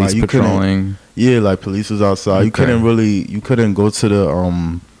lockdown. Police like, patrolling. Yeah, like police was outside. Okay. You couldn't go to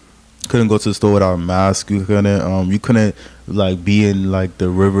the store without a mask. You couldn't like be in like the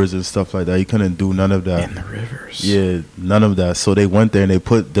rivers and stuff like that. He couldn't do none of that. In the rivers. Yeah, none of that. So they went there and they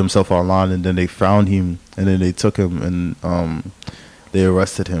put themselves online, and then they found him, and then they took him and they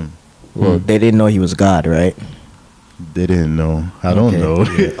arrested him. Well, they didn't know he was God, right? They didn't know. I don't know.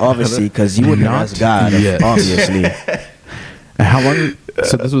 Yeah, obviously, because you wouldn't ask God. Yes. Obviously. How long?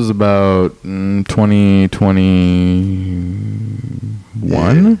 So this was about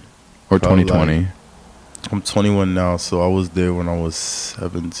 2021 or 2020. I'm 21 now, so I was there when I was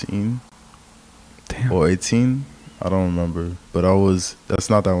 17. Damn. Or 18. I don't remember, but that's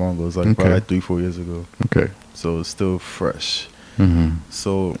not that long ago. It was like probably like 3-4 years ago. Okay. So it's still fresh. Mm-hmm.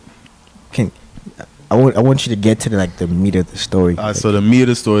 So I want you to get to the meat of the story. so the meat of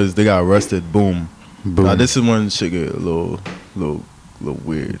the story is they got arrested. Boom. Boom. This is when shit get a little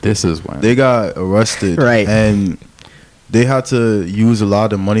weird. This is when They got arrested, Right. And they had to use a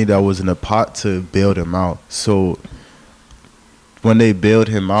lot of money that was in a pot to bail them out. So when they bailed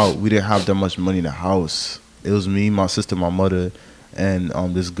him out, we didn't have that much money in the house. It was me, my sister, my mother, and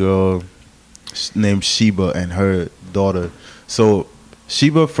this girl named Sheba and her daughter. So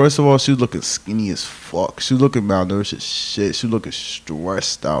Sheba, first of all, she was looking skinny as fuck. She was looking malnourished as shit. She was looking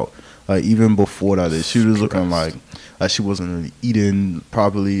stressed out. Like even before that, she was looking like she wasn't really eating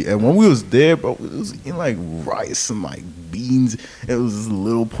properly. And when we was there, bro, we was eating like rice and like beans. It was this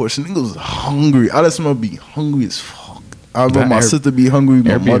little portion. Nigga was hungry. I just remember be hungry as fuck. I remember my sister be hungry.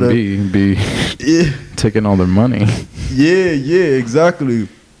 My mother be taking all their money. Yeah, exactly.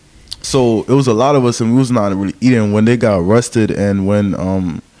 So it was a lot of us, and we was not really eating. When they got arrested, and when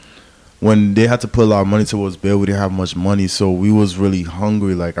they had to put a lot of money towards bail, we didn't have much money, so we was really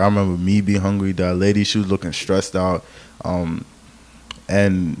hungry. Like I remember me being hungry. That lady, she was looking stressed out, and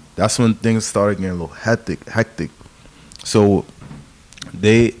that's when things started getting a little hectic. So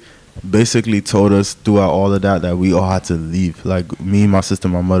they basically told us throughout all of that we all had to leave. Like me, my sister,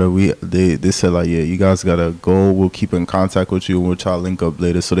 my mother, they said like, yeah, you guys gotta go. We'll keep in contact with you. We'll try to link up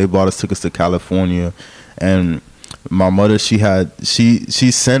later. So they took us to California, and my mother, she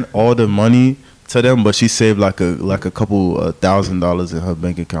sent all the money to them, but she saved like a couple $1,000 in her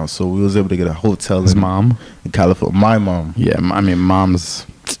bank account. So we was able to get a hotel. His mom in California. My mom. Yeah, I mean, mom's.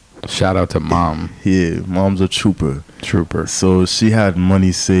 Shout out to mom. Yeah, mom's a trooper. So she had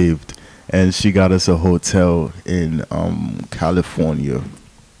money saved, and she got us a hotel in California.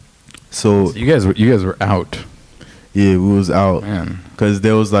 So you guys were out. Yeah, we was out, man, because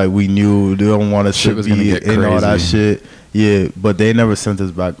there was like we knew they don't want us to be in all that shit. Yeah, but they never sent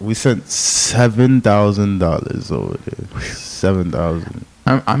us back. We sent $7,000 over there. $7,000.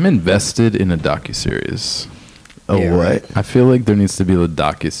 I'm invested in a docuseries. Oh, yeah, what? Right. I feel like there needs to be a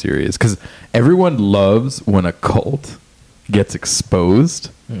docuseries because everyone loves when a cult gets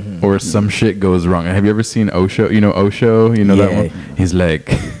exposed or some shit goes wrong. Have you ever seen Osho? You know Osho? You know that one? He's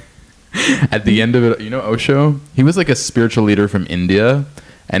like, at the end of it, you know Osho? He was like a spiritual leader from India,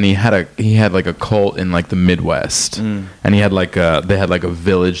 and he had like a cult in like the Midwest, and they had like a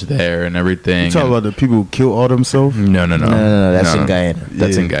village there and everything. You talking about the people who kill all themselves? No. That's in Guyana.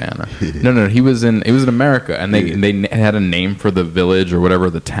 That's in Guyana. No. He was in America, and they had a name for the village or whatever,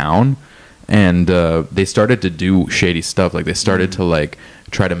 the town, and they started to do shady stuff. Like they started to like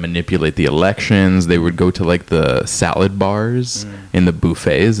try to manipulate the elections. They would go to like the salad bars in the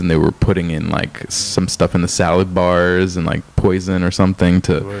buffets, and they were putting in like some stuff in the salad bars and like poison or something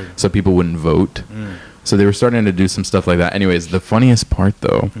so people wouldn't vote. So they were starting to do some stuff like that. Anyways, the funniest part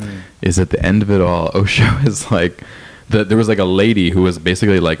though is at the end of it all, Osho is like there was like a lady who was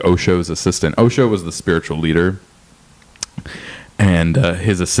basically like Osho's assistant. Osho was the spiritual leader, and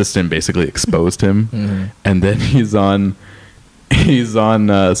his assistant basically exposed him, and then he's on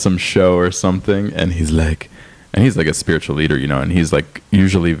some show or something, and he's like a spiritual leader, you know, and he's like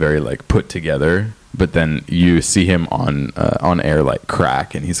usually very like put together, but then you see him on air like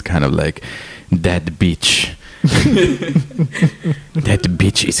crack, and he's kind of like, that bitch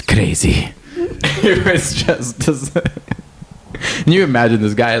is crazy. It was just and you imagine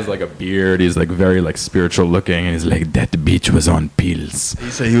this guy has like a beard, he's like very like spiritual looking, and he's like, that bitch was on pills.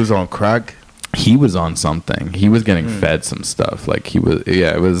 You say he was on crack? He was on something. He was getting fed some stuff. Like he was,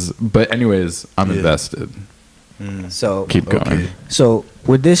 it was. But anyways, I'm invested. So keep going. Okay. So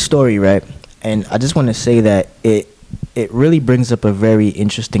with this story, right? And I just want to say that it really brings up a very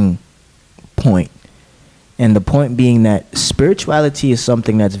interesting point. And the point being that spirituality is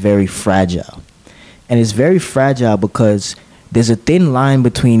something that's very fragile. And it's very fragile because there's a thin line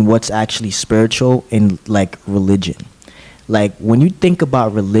between what's actually spiritual and like religion. Like when you think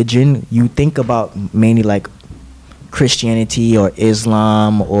about religion, you think about mainly like Christianity or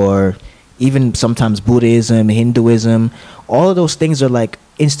Islam or even sometimes Buddhism, Hinduism, all of those things are like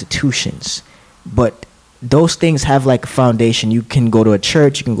institutions. But those things have like a foundation. You can go to a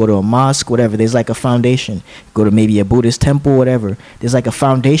church, you can go to a mosque, whatever. There's like a foundation. Go to maybe a Buddhist temple, whatever. There's like a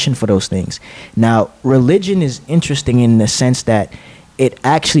foundation for those things. Now, religion is interesting in the sense that it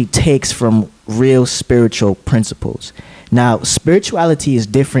actually takes from real spiritual principles. Now, spirituality is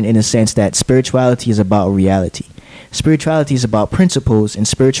different in the sense that spirituality is about reality. Spirituality is about principles, and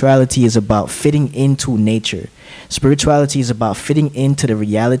spirituality is about fitting into nature. Spirituality is about fitting into the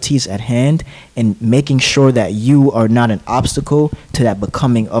realities at hand and making sure that you are not an obstacle to that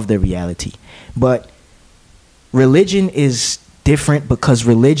becoming of the reality. But religion is different because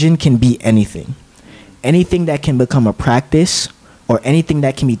religion can be anything. Anything that can become a practice or anything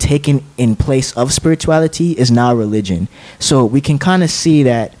that can be taken in place of spirituality is now religion. So we can kind of see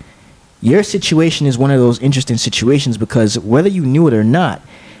that your situation is one of those interesting situations because whether you knew it or not,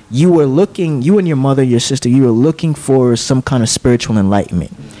 you and your mother, your sister, you were looking for some kind of spiritual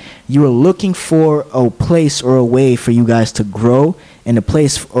enlightenment. You were looking for a place or a way for you guys to grow and a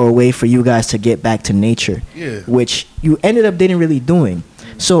place or a way for you guys to get back to nature, which you ended up didn't really doing.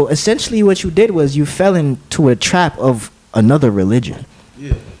 So essentially what you did was you fell into a trap of another religion.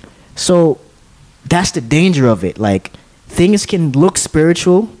 So that's the danger of it. Like, things can look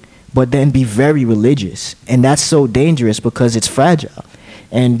spiritual but then be very religious, and that's so dangerous because it's fragile.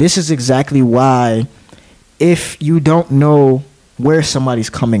 And this is exactly why, if you don't know where somebody's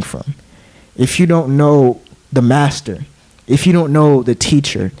coming from, if you don't know the master, if you don't know the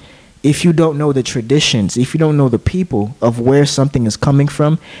teacher, if you don't know the traditions, if you don't know the people of where something is coming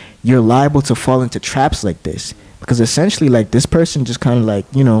from, you're liable to fall into traps like this. Because essentially, like, this person just kind of like,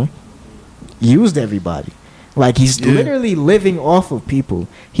 you know, used everybody. Like, he's literally living off of people.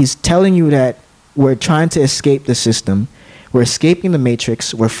 He's telling you that we're trying to escape the system. We're escaping the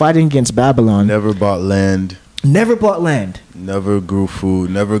matrix. We're fighting against Babylon. Never bought land. Never bought land. Never grew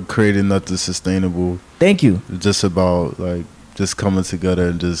food. Never created nothing sustainable. Thank you. It's just about, like, just coming together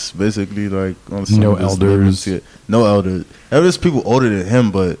and just basically, like, on some no elders. No elders. There's people older than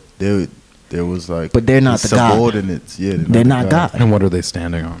him, but there was, like... But they're not the God. Subordinates. Yeah, they're not God. And what are they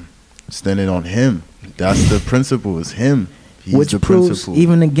standing on? Standing on him. That's the principle. It's him. He's which the proves, principle.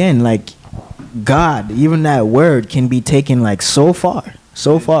 even again, like, God, even that word can be taken, like, so far.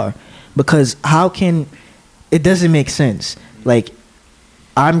 Because how can... It doesn't make sense. Like,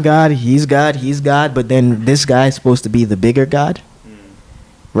 I'm God, he's God, but then this guy is supposed to be the bigger God.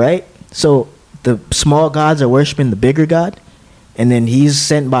 Right? So the small gods are worshiping the bigger God, and then he's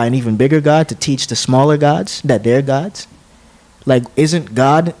sent by an even bigger God to teach the smaller gods that they're gods. Like, isn't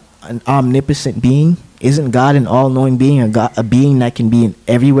God an omnipotent being? Isn't God an all-knowing being, a being that can be in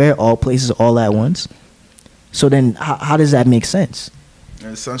everywhere, all places, all at once? So then how does that make sense?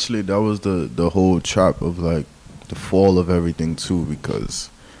 And essentially, that was the whole trap of, like, the fall of everything, too, because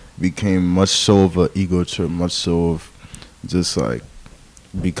it became much so of an ego trip, much so of just, like,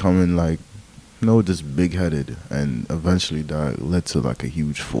 becoming, like, you know, just big-headed, and eventually that led to, like, a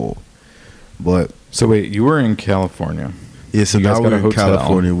huge fall. But... So, wait, you were in California. Yeah, so now we're in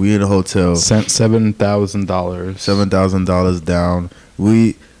California. We in a hotel. Sent $7,000. $7,000 down.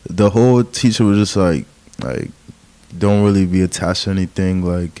 The whole teacher was just like, don't really be attached to anything.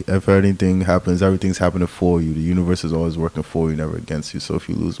 Like, if anything happens, everything's happening for you. The universe is always working for you, never against you. So if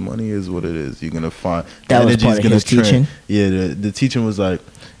you lose money, is what it is. You're gonna find that was part of his teaching. Yeah, the teaching was like,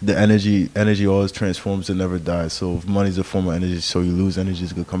 the energy always transforms and never dies. So if money's a form of energy, so you lose energy,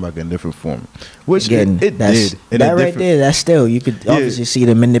 it's gonna come back in a different form. Which again, it did. That right there, that's still, you could obviously see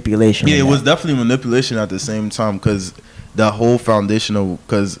the manipulation. Yeah, it was definitely manipulation at the same time, because that whole foundational,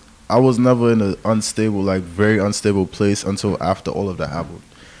 because I was never in an unstable, like, very unstable place until after all of that happened.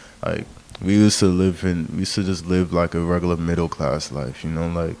 Like, we used to just live like a regular middle class life, you know,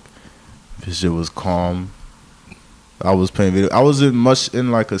 like, this shit was calm. I was playing video. I wasn't much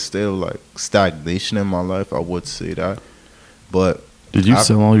in, like, a state of, like, stagnation in my life, I would say that. But did you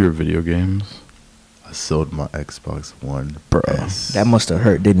sell all your video games? I sold my Xbox One. Bro, that must have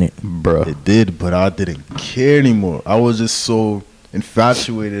hurt, didn't it? Bro, it did, but I didn't care anymore. I was just so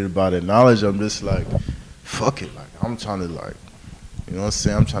infatuated by the knowledge. I'm just like, fuck it. Like, I'm trying to, like, you know what I'm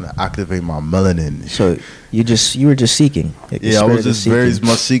saying? I'm trying to activate my melanin. So you were just seeking. Like, yeah, I was just very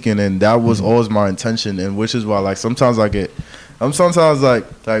much seeking, and that was always my intention. And which is why, like, sometimes like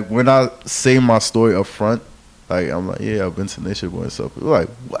when I say my story up front, like, I'm like, yeah, I've been to Nature Boy and stuff. People are like,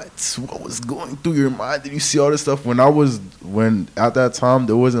 what was going through your mind? Did you see all this stuff? When at that time,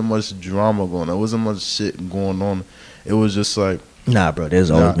 there wasn't much drama going on. There wasn't much shit going on. It was just like, nah, bro, there's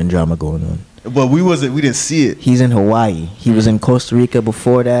always been drama going on. But we didn't see it. He's in Hawaii. He was in Costa Rica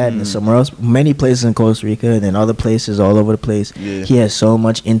before that, and somewhere else. Many places in Costa Rica, and then other places all over the place. Yeah. He had so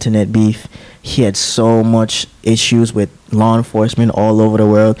much internet beef. He had so much issues with law enforcement all over the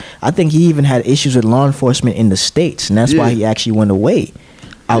world. I think he even had issues with law enforcement in the States, and that's why he actually went away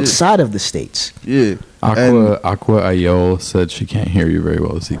outside of the States. Yeah. Aqua Ayol said she can't hear you very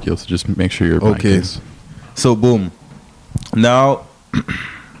well, Ezekiel, so just make sure you're okay. So, boom. Now,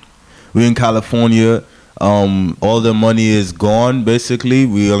 we're in California. All the money is gone, basically.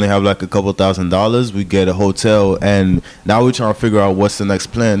 We only have like a couple $1,000s. We get a hotel, and now we're trying to figure out what's the next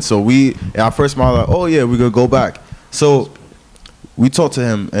plan. So our first mind, like, oh yeah, we're gonna go back. So we talked to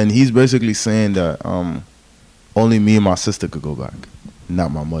him, and he's basically saying that only me and my sister could go back,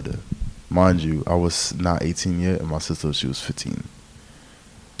 not my mother. Mind you, I was not 18 yet, and my sister, she was 15.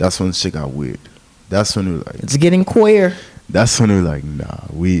 That's when shit got weird. That's when we were like, it's getting queer. That's when we were like, nah.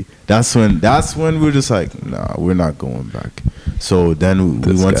 That's when we were just like, nah, we're not going back. So then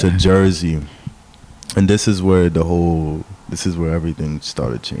we went to Jersey, and this is where everything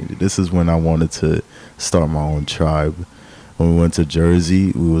started changing. This is when I wanted to start my own tribe. When we went to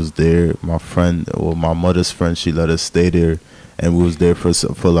Jersey, we was there. My mother's friend, she let us stay there, and we was there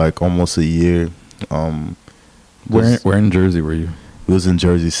for like almost a year. Where in Jersey were you? It was in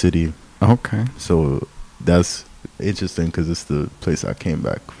Jersey City. Okay. So that's interesting because it's the place I came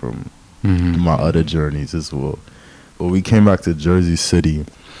back from my other journeys as well. But we came back to Jersey City,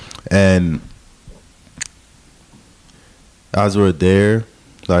 and as we're there,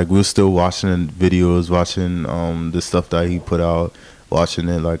 like, we were still watching videos, watching the stuff that he put out, watching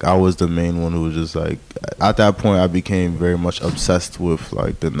it. Like, I was the main one who was just like, at that point I became very much obsessed with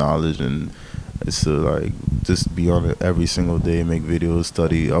like the knowledge, and it's to like just be on it every single day, make videos,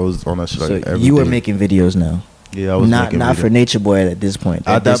 study. I was on that shit like every day. You were making videos now. Yeah, I was not for Nature Boy at this point.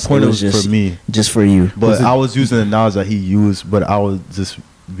 At that point, it was just for me, just for you. But I was using the knowledge that he used, but I was just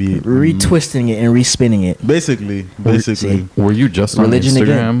retwisting it and respinning it. Basically. Were you just on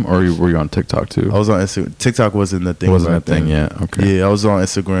Instagram, or were you on TikTok too? I was on Instagram. TikTok wasn't the thing. Wasn't a thing yet. Okay. Yeah, I was on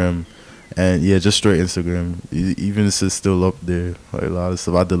Instagram, and yeah, just straight Instagram. Even this is still up there. Like, a lot of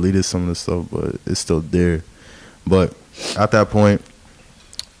stuff. I deleted some of the stuff, but it's still there. But at that point,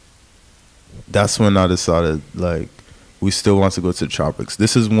 that's when I decided, like, we still want to go to the tropics.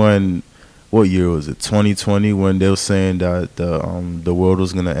 This is when, what year was it? 2020, when they were saying that the world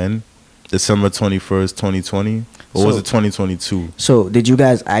was gonna end. December 21st, 2020, or was it 2022? So did you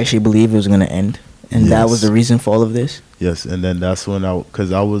guys actually believe it was gonna end, and that was the reason for all of this? Yes, and then that's when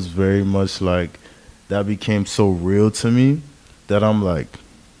because I was very much like, that became so real to me that I'm like,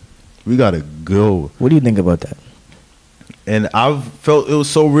 we gotta go. What do you think about that? And I felt it was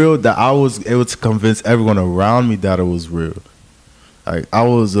so real that I was able to convince everyone around me that it was real. Like, I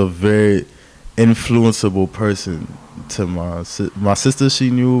was a very influenceable person to my sister. She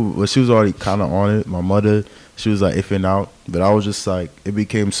knew, but she was already kind of on it. My mother, she was like iffing out, but I was just like, it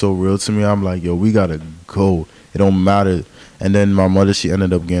became so real to me. I'm like, yo, we gotta go. It don't matter. And then my mother, she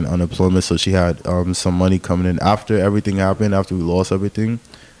ended up getting unemployment, so she had some money coming in after everything happened. After we lost everything,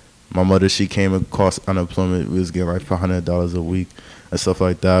 my mother, she came across unemployment. We was getting like $500 a week and stuff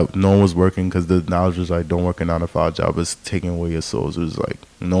like that. No one was working because the knowledge was like, don't work a 9-to-5 job. It's taking away your souls. It was like,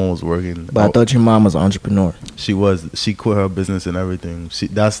 no one was working. But I thought your mom was an entrepreneur. She was. She quit her business and everything.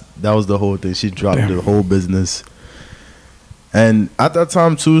 That was the whole thing. She dropped the whole business. And at that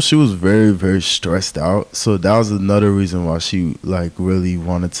time too, she was very, very stressed out. So that was another reason why she like really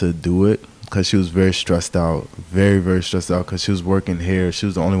wanted to do it. Because she was very stressed out, very, very stressed out, because she was working here. She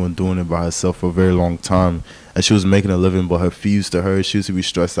was the only one doing it by herself for a very long time. And she was making a living, but her fee used to hurt. She used to be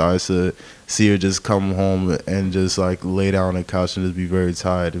stressed out. I used to see her just come home and just like lay down on the couch and just be very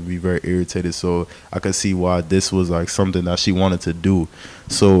tired and be very irritated. So I could see why this was like something that she wanted to do.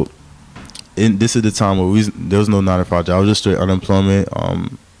 So this is the time where there was no 9-to-5 job. I was just straight unemployment.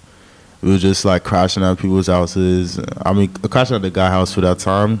 We were just like crashing at people's houses. I mean, crashing at the guy house for that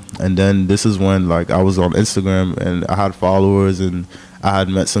time. And then this is when like I was on Instagram and I had followers and I had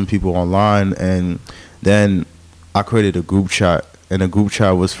met some people online. And then I created a group chat, and the group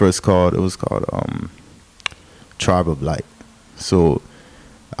chat was called Tribe of Light. So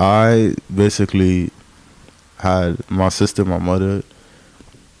I basically had my sister, my mother.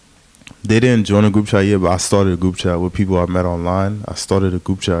 They didn't join a group chat yet, but I started a group chat with people I met online. I started a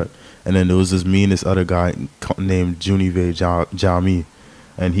group chat. And then there was this me and this other guy named Junive Jami,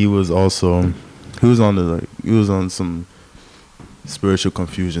 and he was on some spiritual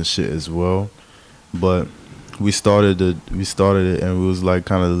confusion shit as well. But we started it, and we was like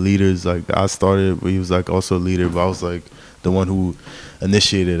kind of leaders. Like I started, but he was like also a leader. But I was like the one who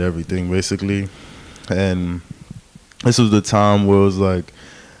initiated everything, basically. And this was the time where it was like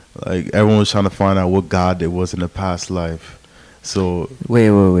everyone was trying to find out what God there was in the past life. So wait.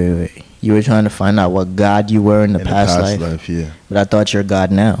 You were trying to find out what God you were in the past life? Yeah. But I thought you're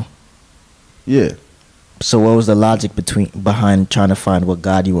God now. Yeah. So what was the logic behind trying to find what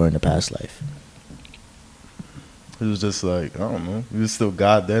God you were in the past life? It was just like, I don't know. We was still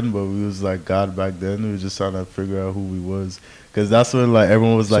God then, but we was like God back then. We was just trying to figure out who we was. Because that's when like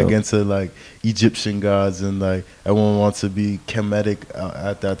everyone was like into like Egyptian gods, and like everyone wants to be Kemetic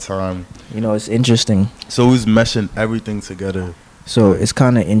at that time. You know, it's interesting. So we was meshing everything together. So it's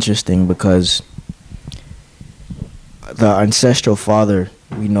kind of interesting because the ancestral father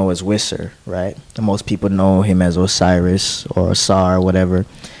we know as Wisser, right? And most people know him as Osiris or Osar or whatever.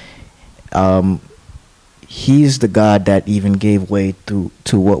 He's the god that even gave way to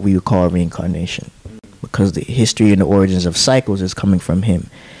what we would call reincarnation, because the history and the origins of cycles is coming from him.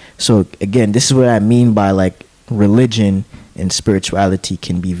 So again, this is what I mean by like religion and spirituality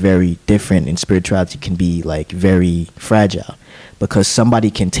can be very different, and spirituality can be like very fragile, because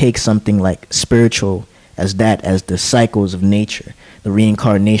somebody can take something like spiritual as the cycles of nature, the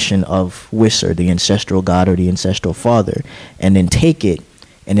reincarnation of Wisser, the ancestral god or the ancestral father, and then take it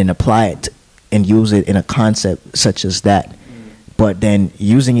and then apply it and use it in a concept such as that. But then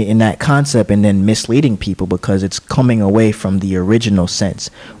using it in that concept and then misleading people because it's coming away from the original sense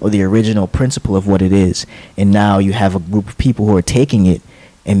or the original principle of what it is. And now you have a group of people who are taking it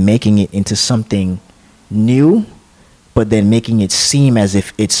and making it into something new, but then making it seem as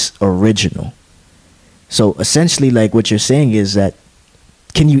if it's original. So essentially, like what you're saying is that,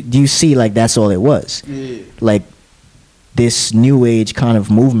 do you see like that's all it was? Yeah. Like this new age kind of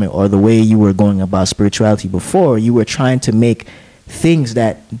movement, or the way you were going about spirituality before, you were trying to make things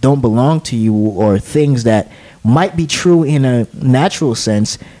that don't belong to you, or things that might be true in a natural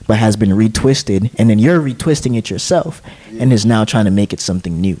sense but has been retwisted, and then you're retwisting it yourself, and is now trying to make it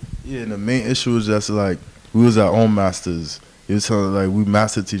something new. Yeah, and the main issue was just like we was our own masters. It was like we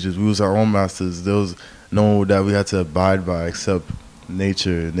master teachers. We was our own masters. There was no one that we had to abide by except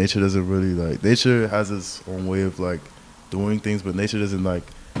nature. Nature doesn't really like. Nature has its own way of like doing things, but nature doesn't like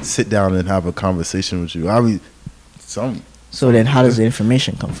sit down and have a conversation with you. So then how does the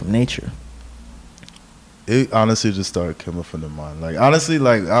information come from nature? It honestly just started coming from the mind. Like honestly,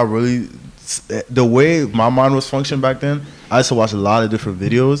 like the way my mind was functioning back then, I used to watch a lot of different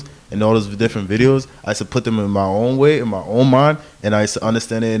videos, and all those different videos, I used to put them in my own way, in my own mind, and I used to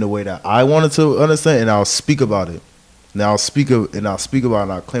understand it in the way that I wanted to understand, and I'll speak about it. And I'll speak about it, and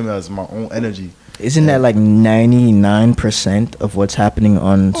I'll claim it as my own energy. Isn't that like 99% of what's happening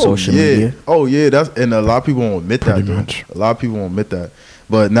on social media? Oh yeah, and a lot of people won't admit that. A lot of people won't admit that.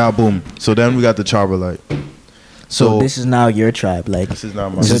 But now, boom. So then we got the Charberlite. So this is now your tribe, like. This is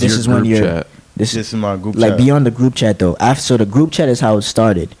not my. So this is when you're. This is my group chat. Like beyond the group chat though. So the group chat is how it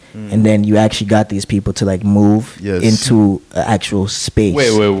started, and then you actually got these people to like move into an actual space. Wait,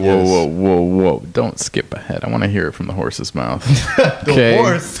 whoa! Don't skip ahead. I want to hear it from the horse's mouth. The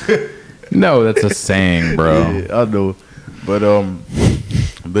horse. No, that's a saying, bro. Yeah, I know, but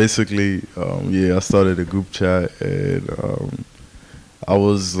basically, I started a group chat, and I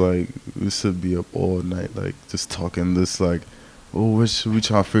was like, we should be up all night, like just talking this like. Oh, we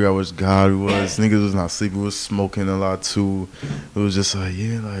trying to figure out which God it was. Niggas was not sleeping. We was smoking a lot too. It was just like,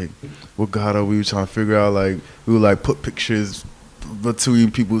 like, what God are we? We were trying to figure out, like, we would like put pictures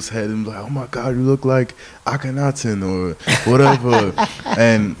between people's head and like, oh my God, you look like Akhenaten or whatever.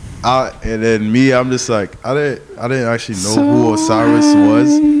 and then me, I'm just like, I didn't actually know who Osiris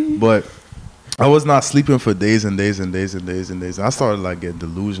was, but I was not sleeping for days and days and days and days and days. And I started like getting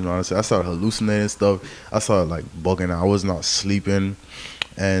delusional. Honestly, I started hallucinating stuff. I started like bugging out. I was not sleeping,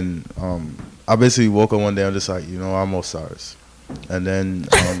 and I basically woke up one day. I'm just like, I'm Osiris. And then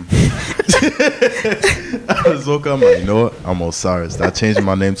I just woke up. I'm like, you know what? I'm Osiris. I changed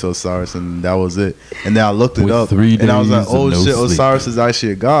my name to Osiris, and that was it. And then I looked it up, and I was like, oh shit, Osiris is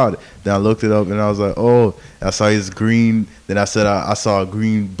actually a god. Then I looked it up, and I was like, oh, I saw his green. Then I said I saw a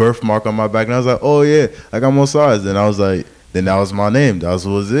green birthmark on my back, and I was like, oh yeah, like I'm Osiris. Then I was like, then that was my name. That was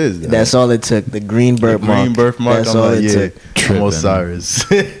what it is. That's all it took. The green birthmark. Green birthmark. That's all it took. I'm Osiris.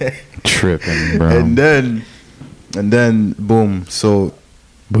 Tripping, bro. And then, boom. So,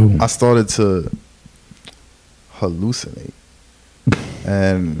 I started to hallucinate,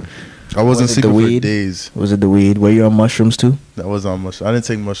 and I wasn't sleeping for days. Was it the weed? Were you on mushrooms too? That was on mushrooms. I didn't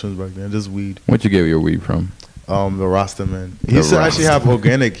take mushrooms back then. Just weed. Where'd you get your weed from? The Rasta man. He used to actually have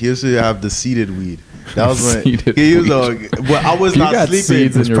organic. He used to have the seeded weed. That was when he used to. But I was not sleeping.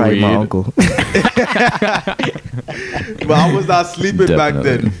 Seeds in your probably weed. my uncle. But I was not sleeping back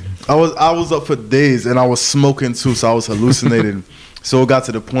then. I was up for days and I was smoking too, so I was hallucinating. So it got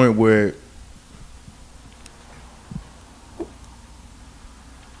to the point where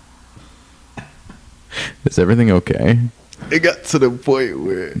is everything okay? It got to the point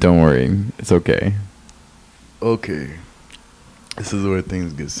where don't worry, it's okay. Okay. This is where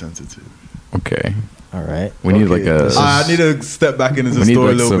things get sensitive. Okay. All right. We need like a. I need to step back into the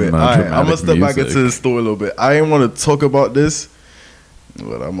story a little bit. All right, I'm gonna step back into the story a little bit. I didn't want to talk about this,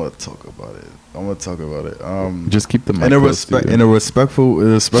 but I'm gonna talk about it. Just keep the mic in a respectful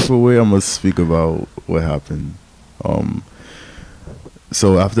way. I'm gonna speak about what happened.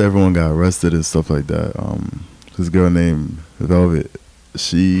 So after everyone got arrested and stuff like that, this girl named Velvet,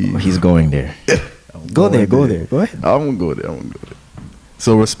 he's going there. Go there. Go ahead. I'm gonna go there.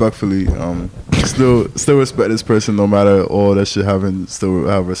 So respectfully, still respect this person no matter all that shit happened. Still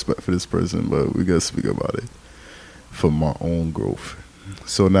have respect for this person, but we gotta speak about it for my own growth.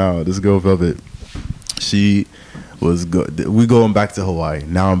 So now this girl Velvet, she was good. We going back to Hawaii.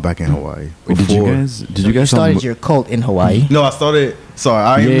 Now I'm back in Hawaii. Wait, did you guys started your cult in Hawaii? No, I started. Sorry,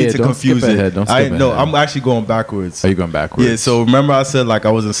 I didn't mean to confuse it. No, I'm actually going backwards. Are you going backwards? Yeah. So remember, I said like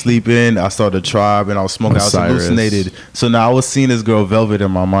I wasn't sleeping. I started a tribe and I was smoking. I was hallucinated. So now I was seeing this girl Velvet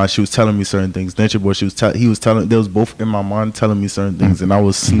in my mind. She was telling me certain things. Nature Boy, he was telling. They was both in my mind telling me certain things, and I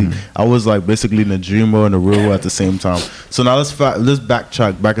was sleep. I was like basically in the dream world and the real world at the same time. So now let's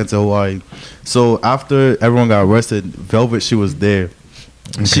backtrack back into Hawaii. So after everyone got arrested, Velvet, she was there.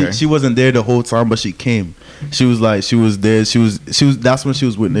 Okay. She wasn't there the whole time, but she came. She was there. She was. That's when she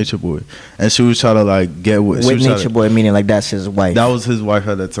was with Nature Boy, and she was trying to like get with Nature Boy, meaning like that's his wife. That was his wife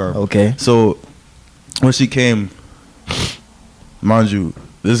at that time. Okay. So when she came, mind you,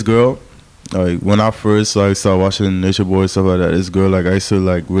 this girl, like when I first like started watching Nature Boy and stuff like that, this girl, like I used to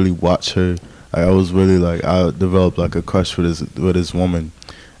like really watch her. Like, I was really like I developed like a crush for this woman,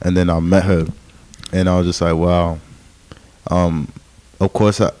 and then I met her, and I was just like, wow. Of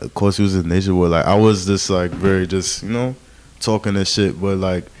course, he was in Nature Boy. Like I was just like very just talking this shit, but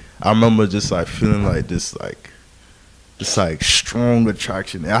like I remember just like feeling like this like strong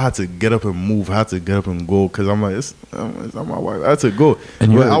attraction. I had to get up and move. I had to get up and go because I'm like, it's not my wife. I had to go.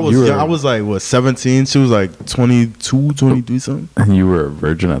 And I was like what 17. She was like 22, 23 something. And you were a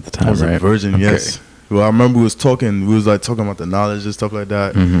virgin at the time, right? I was a virgin, okay. Yes. Well, I remember we was talking about the knowledge and stuff like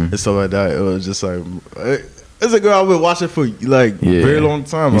that, and stuff like that. It was just like. It's a girl I've been watching for like very long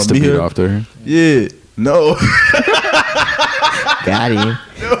time. You used to beat after her? Yeah. No. Got him.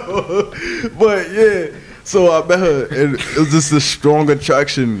 No. But yeah. So I met her and it was just a strong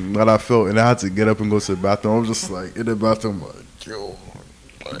attraction that I felt, and I had to get up and go to the bathroom. I was just like in the bathroom like, yo.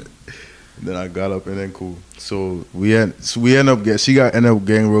 And then I got up and then cool. So she ended up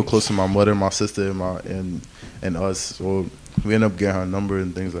getting real close to my mother, my sister, and us. So we ended up getting her number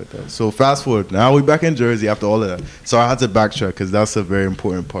and things like that. So fast forward, now we back in Jersey after all of that. So I had to backtrack because that's a very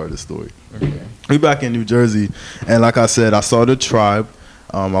important part of the story. Okay. We back in New Jersey, and like I said, I saw the tribe.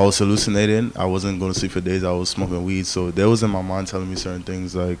 I was hallucinating. I wasn't going to sleep for days. I was smoking weed. So there was in my mind telling me certain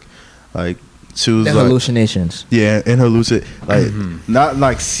things like she was like hallucinations. Yeah, and not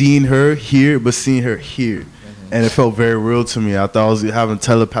like seeing her here, but seeing her here. And it felt very real to me. I thought I was having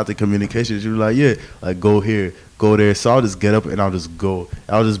telepathic communication. She was like, yeah, like go here, go there. So I'll just get up and I'll just go.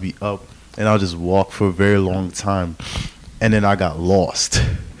 I'll just be up and I'll just walk for a very long time. And then I got lost.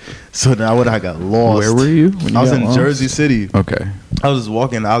 So now when I got lost. Where were you? I was in Jersey City. Okay. I was just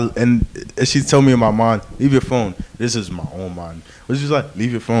walking and she told me in my mind, leave your phone. This is my own mind. But she was like,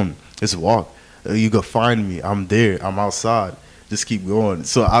 leave your phone. Just walk. You can find me. I'm there. I'm outside. Just keep going.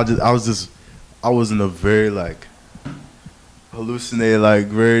 So I was in a very like hallucinated, like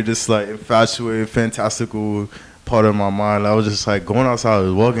very just like infatuated, fantastical part of my mind. I was just like going outside, I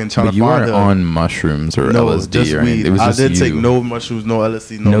was walking, trying to find her. You weren't on mushrooms or LSD just or anything? It was I didn't take no mushrooms, no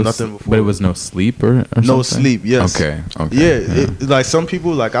LSD, nothing before. But it was no sleep or no something? sleep, yes. Okay. Yeah, like some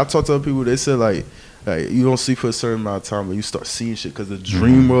people, like I talked to other people, they said like you don't sleep for a certain amount of time, but you start seeing shit because the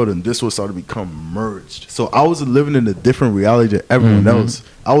dream world and this world started to become merged. So I was living in a different reality than everyone else.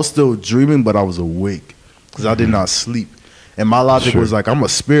 I was still dreaming, but I was awake because I did not sleep. And my logic was like, I'm a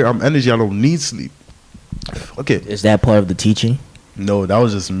spirit, I'm energy, I don't need sleep. Okay. Is that part of the teaching? No, that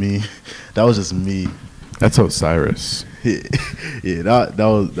was just me. That's Osiris. Yeah, that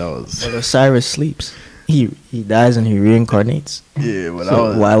was. But Osiris sleeps. He dies and he reincarnates. Yeah, but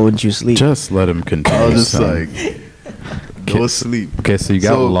so why wouldn't you sleep? Just let him continue. I was just like, It was sleep. Okay, so you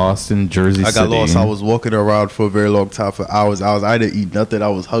got lost in Jersey City. I got lost. I was walking around for a very long time, for hours. I didn't eat nothing. I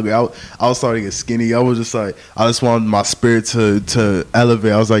was hungry. I was starting to get skinny. I was just like, I just wanted my spirit to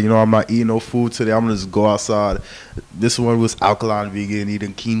elevate. I was like, I'm not eating no food today. I'm gonna just go outside. This one was alkaline vegan,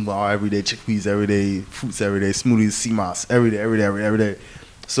 eating quinoa every day, chickpeas every day, fruits every day, smoothies, sea moss every day.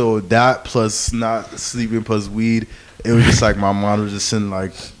 So that plus not sleeping plus weed, it was just like my mind was just in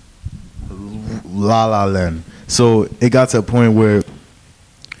like la land. So it got to a point where,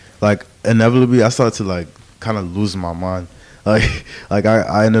 like, inevitably I started to like kind of lose my mind. Like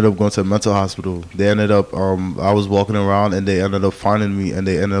I ended up going to a mental hospital. They ended up I was walking around and they ended up finding me and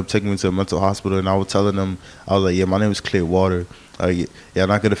they ended up taking me to a mental hospital. And I was telling them, I was like, yeah, my name is Clearwater. Like, yeah, I'm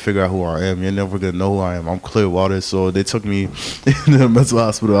not gonna figure out who I am. You're never gonna know who I am. I'm Clearwater. So they took me in the mental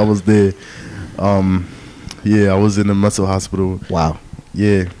hospital. I was there. Yeah, I was in the mental hospital. Wow.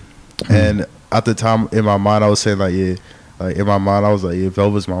 Yeah. And at the time, in my mind, I was saying like, yeah, like in my mind, I was like, yeah,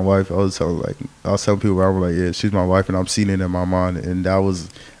 Velva's my wife. I was telling people around, like, yeah, she's my wife, and I'm seeing it in my mind, and I was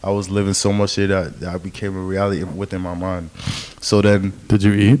living so much shit that became a reality within my mind. So then, did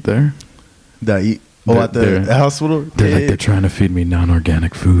you eat there? Did I eat? At the hospital? They're trying to feed me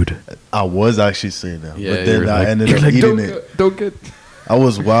non-organic food. I was actually saying that, yeah, but then I ended up eating it. Don't get. I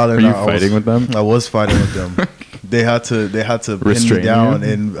was wild. Are you fighting with them? I was fighting with them. They had to pin me down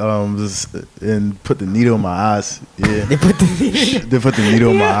and put the needle in my eyes. Yeah, they put the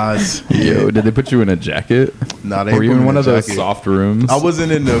needle in my eyes. Yeah. Yo, did they put you in a jacket? Nah, they were you in one of those jacket. soft rooms? I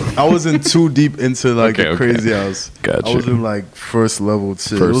wasn't too deep into like the crazy house. Gotcha. I was in like first level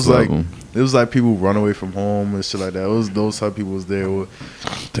shit. It was like people run away from home and shit like that. It was those type of people was there.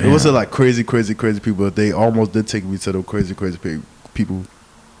 It wasn't like crazy people, but they almost did take me to the crazy people.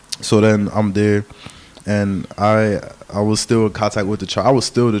 So then I'm there. And I was still in contact with the tribe. I was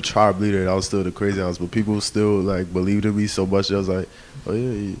still the tribe leader. I was still the crazy house, but people still like believed in me so much. I was like, oh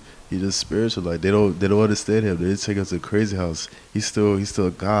yeah, he just spiritual. Like they don't understand him. They didn't take us to the crazy house. He's still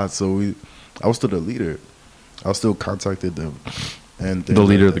God. So I was still the leader. I still contacted them. And the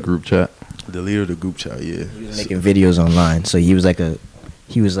leader of the group chat. The leader of the group chat. Yeah. He was making videos online, so he was like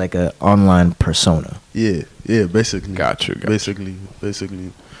a online persona. Yeah. Basically. Gotcha. Basically.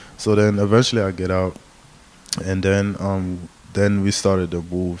 So then eventually I get out. And then we started the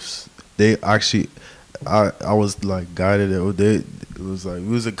moves. They actually, I was like guided. It was like we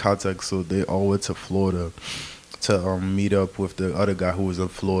was in contact, so they all went to Florida to meet up with the other guy who was in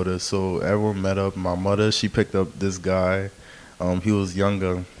Florida. So everyone met up. My mother, she picked up this guy. He was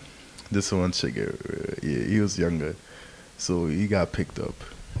younger. This one chick, yeah, he was younger. So he got picked up.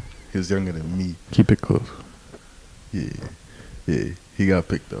 He was younger than me. Keep it close. Yeah. He got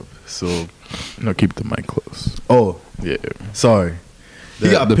picked up. So no, keep the mic close. Oh, yeah. Sorry. He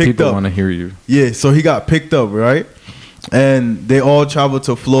got the picked people up. Want to hear you. Yeah. So he got picked up, right? And they all traveled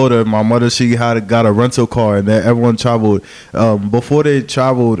to Florida. My mother, she got a rental car, and then everyone traveled. Before they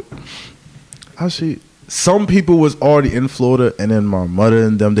traveled, actually, some people was already in Florida, and then my mother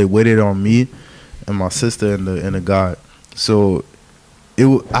and them, they waited on me and my sister and the guy. So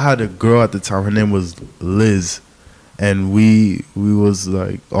I had a girl at the time. Her name was Liz. And we was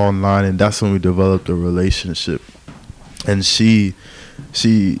like online, and that's when we developed a relationship. And she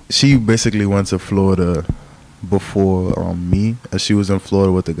basically went to Florida before me, and she was in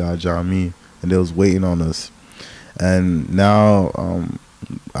Florida with the guy John Me, and they was waiting on us. And now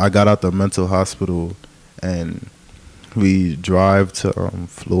I got out the mental hospital, and we drive to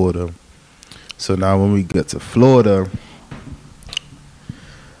Florida. So now when we get to Florida,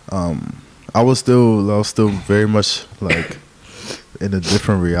 I was still very much like in a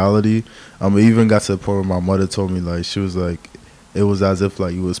different reality. It even got to the point where my mother told me, like, she was like, it was as if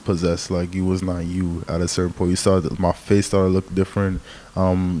like you was possessed, like you was not you. At a certain point, my face started to look different.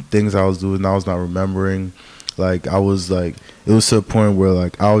 Things I was doing, I was not remembering. Like I was like, it was to a point where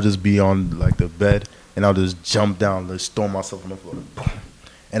like I would just be on like the bed and I'll just jump down, just throw myself on the floor,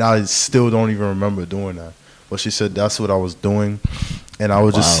 and I still don't even remember doing that. But she said that's what I was doing, and I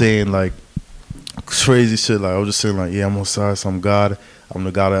was just saying like crazy shit. Like I was just saying like, yeah, I'm Osiris, I'm God, I'm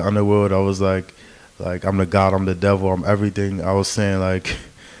the God of the underworld. I was like I'm the God, I'm the devil, I'm everything. I was saying like,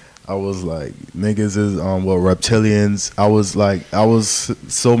 I was like, niggas is reptilians. I was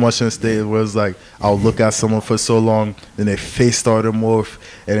so much in a state where it's like I'll look at someone for so long, then their face started to morph,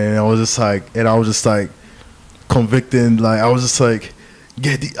 and then I was just like convicting. Like I was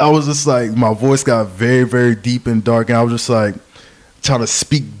just like my voice got very, very deep and dark, and I was just like trying to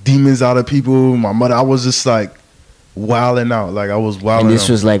speak demons out of people. My mother, I was just like wilding out. Like I was wilding out. And this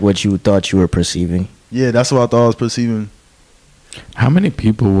was like what you thought you were perceiving? Yeah, that's what I thought I was perceiving. How many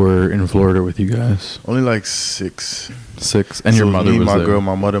people were in Florida with you guys? Only like 6. 6. And so your mother me, was my there. girl,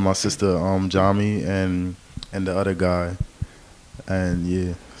 my mother, my sister, Jami, and the other guy, and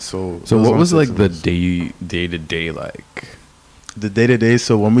yeah. So what was like the day to day like? The day to day.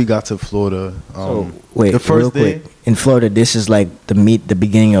 So when we got to Florida, so wait, the first real day quick, in Florida, this is like the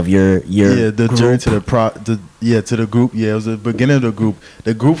beginning of your the group. journey to to the group. Yeah, it was the beginning of the group.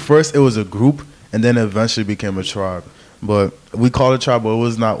 The group first, it was a group, and then eventually became a tribe. But we called it tribe, but it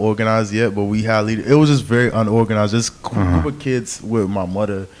was not organized yet. But we had leaders. It was just very unorganized. Just group of kids with my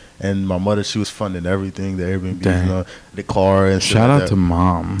mother. And my mother, she was funding everything, the Airbnb, the car, and shit. Shout out to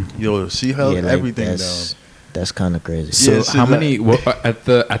mom. Yo, she held everything down. That's kind of crazy. So Yeah, how many at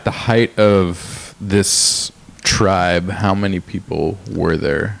the height of this tribe? How many people were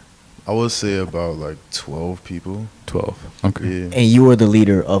there? I would say about like 12 people. 12. Okay. Yeah. And you were the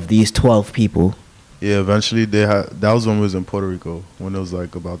leader of these 12 people. Yeah. Eventually, that was when we was in Puerto Rico, when it was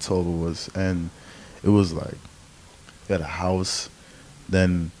like about 12 of us, and it was like we had a house.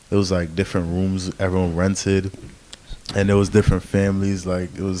 Then it was like different rooms everyone rented, and there was different families.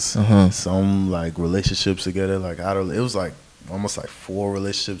 Like it was some like relationships together. Like it was like almost like 4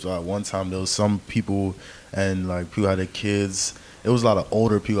 relationships at one time. There was some people, and like people had their kids. It was a lot of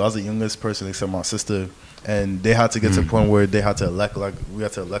older people. I was the youngest person except my sister, and they had to get to the point where they had to elect we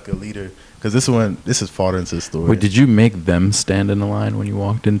had to elect a leader. Because this is farther into the story. Wait, did you make them stand in a line when you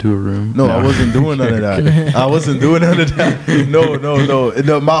walked into a room? No, I wasn't doing none of that. I wasn't doing none of that.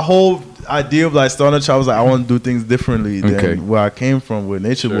 No. My whole idea of like starting a tribe was like I want to do things differently than where I came from with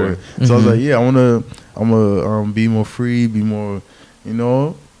Nature Boy. So I was like, yeah, I'm gonna be more free, be more,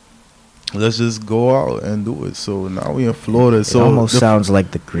 let's just go out and do it. So now we in Florida. So it almost sounds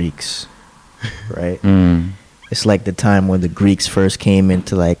like the Greeks, right? It's like the time when the Greeks first came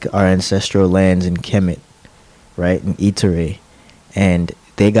into like our ancestral lands in Kemet, right, in E28, and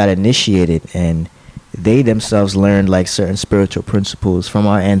they got initiated, and they themselves learned like certain spiritual principles from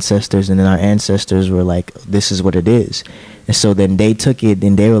our ancestors, and then our ancestors were like, this is what it is. And so then they took it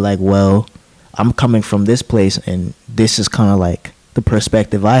and they were like, well, I'm coming from this place, and this is kind of like the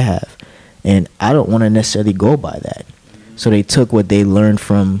perspective I have, and I don't want to necessarily go by that. So they took what they learned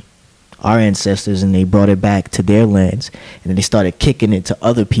from our ancestors and they brought it back to their lands, and then they started kicking it to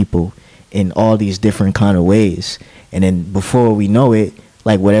other people in all these different kind of ways. And then before we know it,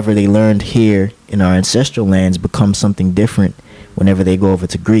 like whatever they learned here in our ancestral lands becomes something different whenever they go over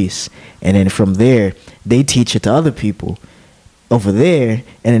to Greece. And then from there, they teach it to other people over there,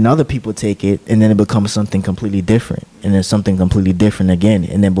 and then other people take it, and then it becomes something completely different, and then something completely different again.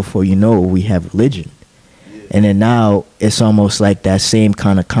 And then before you know it, we have religion. And then now it's almost like that same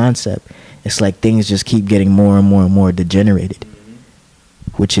kind of concept. It's like things just keep getting more and more and more degenerated,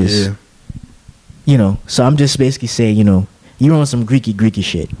 which is, so I'm just basically saying, you're on some Greeky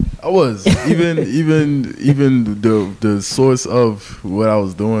shit. I was even the source of what I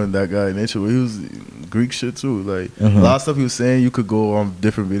was doing. That guy Nature, he was Greek shit too. Like a lot of stuff he was saying, you could go on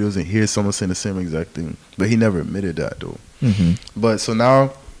different videos and hear someone saying the same exact thing, but he never admitted that though. But so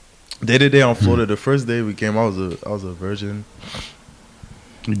now, day to day on Florida, the first day we came, I was a virgin.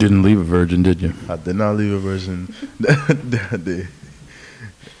 You didn't leave a virgin, did you? I did not leave a virgin that day.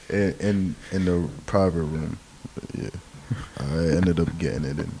 In the private room, yeah. I ended up getting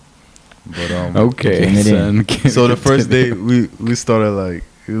it in. But okay. So the first day we started like,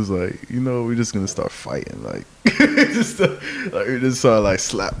 it was like, we're just gonna start fighting, like we just started like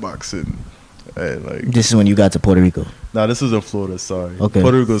slap boxing. And like, this is when you got to Puerto Rico. Nah, this was in Florida. Sorry, okay.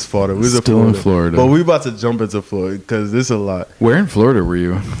 Puerto Rico's Florida. We was still in Florida, but we about to jump into Florida because there's a lot. Where in Florida were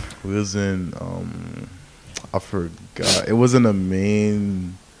you? We was in I forgot. It wasn't a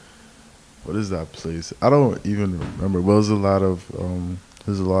main. What is that place? I don't even remember. But there's a lot of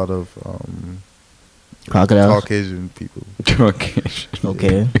crocodiles, Caucasian people. Caucasian.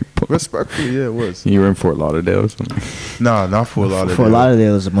 Okay. Respectfully, yeah, it was. You were in Fort Lauderdale or something? Nah, not Fort Lauderdale. Fort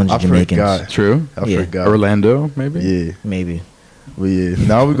Lauderdale was a bunch of Jamaicans. Forgot. True? I forgot. Orlando, maybe? Yeah. Maybe. But yeah,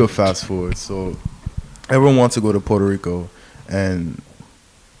 now we go fast forward. So everyone wants to go to Puerto Rico, and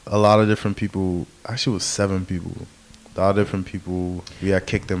a lot of different people, actually it was 7 people. A lot of different people, we had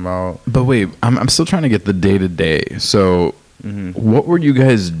kicked them out. But wait, I'm still trying to get the day to day. So what were you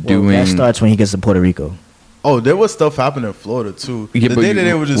guys doing? That starts when he gets to Puerto Rico. Oh, there was stuff happening in Florida too. Yeah, the but day to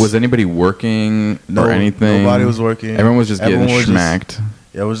day was just. Was anybody working or anything? Nobody was working. Everyone was just getting smacked.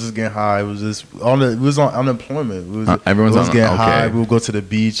 Yeah, it was just getting high. It was just it was on unemployment. Everyone's getting high. We would go to the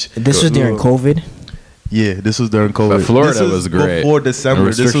beach. This was during COVID. Yeah, this was during COVID. But Florida was great. Before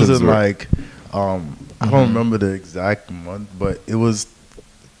December. This was in like I don't remember the exact month, but it was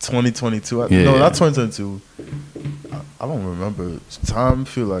 2022. No, not 2022. I don't remember. Time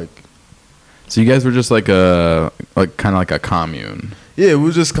feel like So you guys were just like kind of like a commune. Yeah, we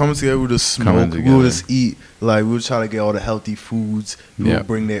would just come together. We would just smoke. We would just eat. Like, we would try to get all the healthy foods. We would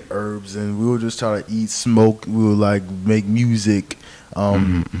bring their herbs, and we would just try to eat, smoke. We would like make music.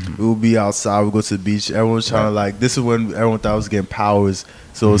 We would be outside. We go to the beach. Everyone was trying to like. This is when everyone thought I was getting powers.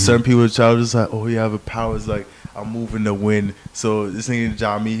 So certain people would try to just like, oh, you have a powers like I'm moving the wind. So this nigga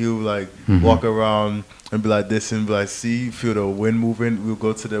Johnny, he would like walk around and be like this and be like, see, feel the wind moving. We'll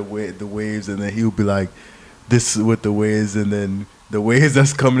go to the waves, and then he would be like, this is with the waves, and then the waves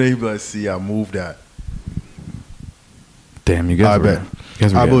that's coming in, he'd be like, see, I moved that. Damn, you guys were.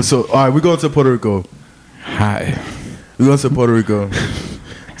 All right, so all right, we going to Puerto Rico. Hi. We going to Puerto Rico.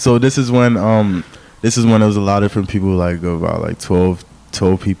 So this is when there was a lot of different people, like about like 12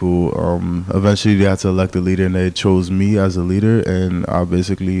 people. Eventually they had to elect a leader, and they chose me as a leader, and I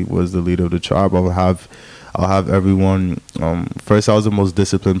basically was the leader of the tribe. I'll have everyone. First, I was the most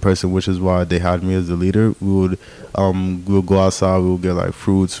disciplined person, which is why they had me as the leader. We would go outside. We would get like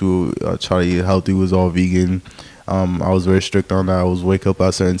fruits. We would try to eat healthy. It was all vegan. I was very strict on that. I was wake up at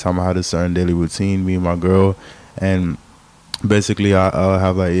a certain time. I had a certain daily routine. Me and my girl, and basically I'll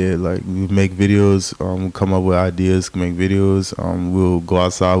have we make videos. Come up with ideas. Make videos. We'll go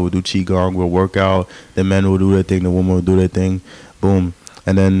outside. We'll do qigong. We'll work out. The men will do their thing. The women will do their thing. Boom,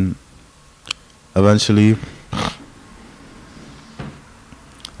 and then. Eventually,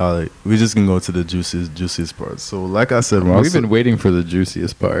 we just can go to the juiciest part. So, like I said, we've been waiting for the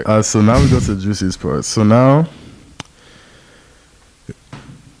juiciest part. So now we go to the juiciest part. So now,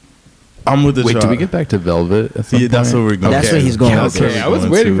 I'm with the tribe. Wait, do we get back to Velvet? Yeah, that's where we're going. That's where he's going. Okay, I was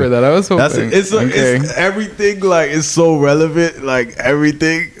waiting for that. I was hoping. It's everything. Like, it's so relevant. Like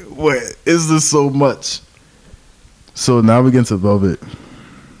everything. Wait, is there so much? So now we get to Velvet.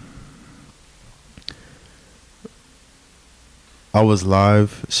 I was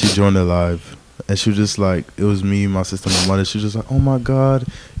live. She joined the live, and she was just like, it was me, my sister, my mother. She was just like, oh my God,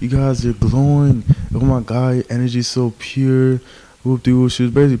 you guys are glowing. Oh my God, your energy's so pure. Whoop-de-whoop. She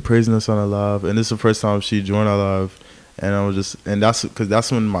was basically praising us on the live, and this is the first time she joined our live, and I was just, and that's because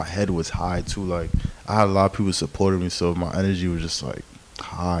that's when my head was high too. Like, I had a lot of people supporting me, so my energy was just like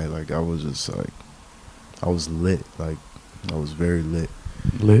high. Like, I was just like, I was lit. Like, I was very lit.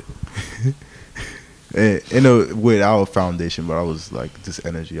 With our foundation, but I was like just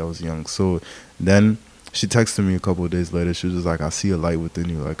energy. I was young. So then she texted me a couple of days later. She was just like, I see a light within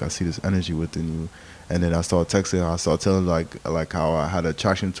you. Like, I see this energy within you. And then I started texting her. I started telling her like how I had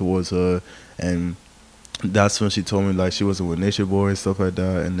attraction towards her. And that's when she told me like she wasn't with Nature Boy and stuff like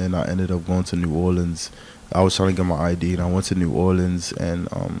that. And then I ended up going to New Orleans. I was trying to get my ID, and I went to New Orleans, and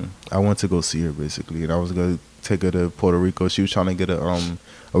I went to go see her basically. And I was gonna take her to Puerto Rico. She was trying to get a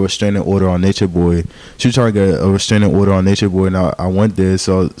restraining order on Nature Boy. She was trying to get a restraining order on Nature Boy, and I went there.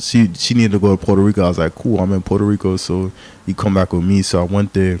 So she needed to go to Puerto Rico. I was like, cool, I'm in Puerto Rico, so you come back with me. So I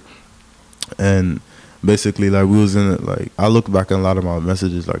went there, and basically like we was in it. Like, I look back at a lot of my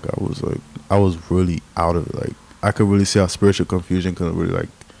messages, like I was really out of it. Like, I could really see how spiritual confusion could really like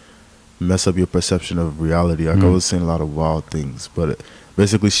mess up your perception of reality. Like, I was seeing a lot of wild things, but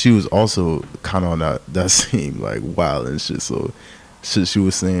basically she was also kind of on that same like wild and shit. So she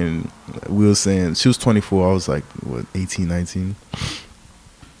was saying, we were saying, she was 24, I was like, what, 18, 19?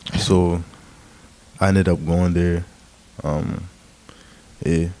 So I ended up going there. Yeah,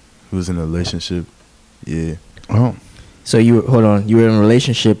 he was in a relationship. Yeah. Oh. So you were in a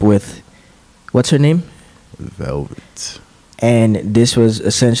relationship with, what's her name? Velvet. And this was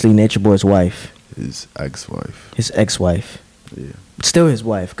essentially Nature Boy's wife. His ex-wife. His ex-wife. Yeah. Still his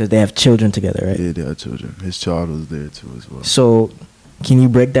wife, because they have children together, right? Yeah, they have children. His child was there too as well. So, can you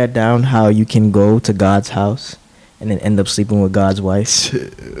break that down? How you can go to God's house and then end up sleeping with God's wife?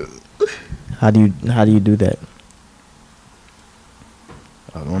 How do you do that?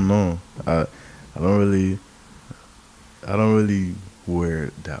 I don't know. I don't really wear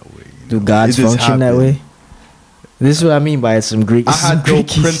it that way. Do gods function that way? This is what I mean by some Greek. I had no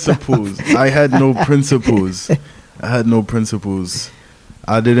principles. I had no principles.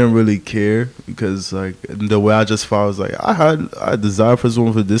 I didn't really care because like the way I just felt was like I desired for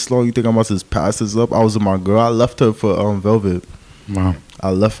someone for this long. You think I'm about to just pass this up? I was with my girl. I left her for Velvet. Wow. I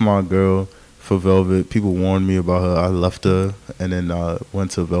left my girl for Velvet. People warned me about her. I left her and then I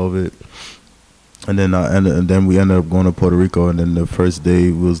went to Velvet. And then we ended up going to Puerto Rico. And then the first day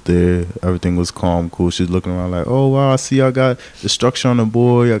we was there, everything was calm, cool. She's looking around like, oh wow, I see I got the structure on the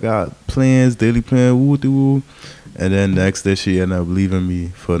board. I got plans, daily plan, woo-doo. And then the next day she ended up leaving me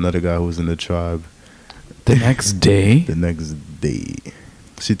for another guy who was in the tribe. The next day? The next day.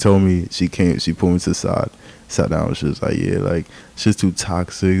 She told me, she pulled me to the side. sat down. She was like, yeah, like she's too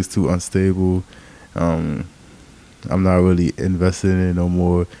toxic, it's too unstable. I'm not really invested in it no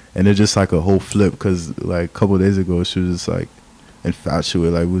more. And it's just like a whole flip, because like a couple of days ago she was just like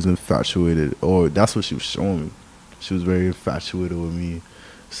infatuated, like was infatuated, or that's what she was showing me. She was very infatuated with me,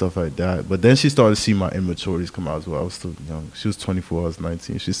 stuff like that. But then she started to see my immaturities come out as well. I was still young. She was 24, I was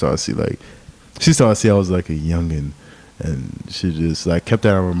 19. She started to see I was like a youngin', and she just like kept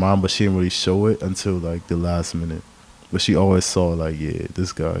that in her mind, but she didn't really show it until like the last minute. But she always saw like, yeah,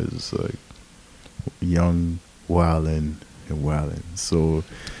 this guy is like young, wildin'. So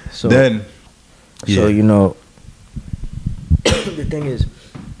then, yeah. So you know, the thing is,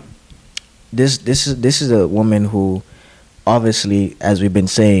 this is a woman who, obviously, as we've been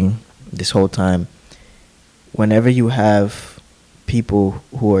saying this whole time, whenever you have people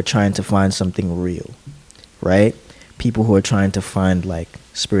who are trying to find something real, right? People who are trying to find like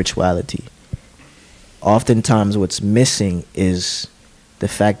spirituality, oftentimes what's missing is the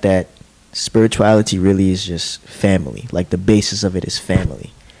fact that spirituality really is just family. Like the basis of it is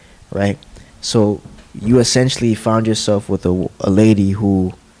family, right? So you essentially found yourself with a lady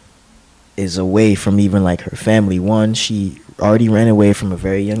who is away from even like her family. One, she already ran away from a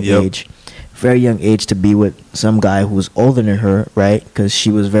very young age to be with some guy who was older than her, right? Because she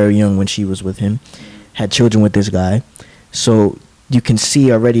was very young when she was with him, had children with this guy. So you can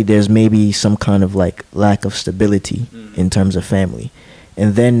see already there's maybe some kind of like lack of stability in terms of family.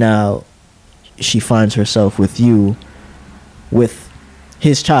 And then now she finds herself with you, with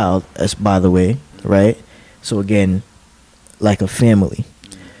his child, as by the way, right? So again, like a family.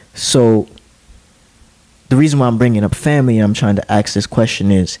 So the reason why I'm bringing up family and I'm trying to ask this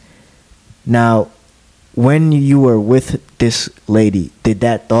question is, now, when you were with this lady, did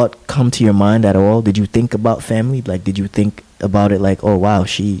that thought come to your mind at all? Did you think about family? Like, did you think about it like, oh, wow,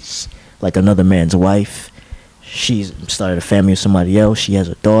 she's like another man's wife. She's started a family with somebody else. She has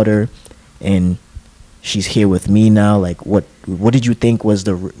a daughter, and she's here with me now. Like, what did you think was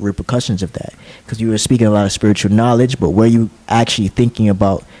the repercussions of that? Because you were speaking a lot of spiritual knowledge, but were you actually thinking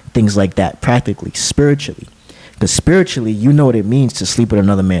about things like that practically, spiritually? Because spiritually, you know what it means to sleep with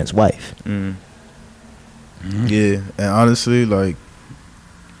another man's wife. Yeah, and honestly, like,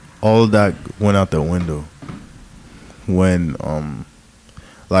 all of that went out the window when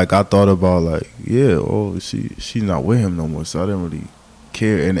like I thought about like, yeah, oh, she's not with him no more, so I didn't really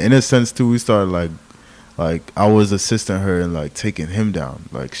care. And in a sense too, we started like I was assisting her in like taking him down.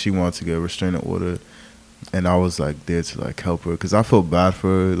 Like she wanted to get a restraining order, and I was like there to like help her, because I felt bad for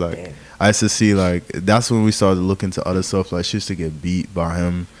her. Like, damn. I used to see like, that's when we started looking to other stuff. Like she used to get beat by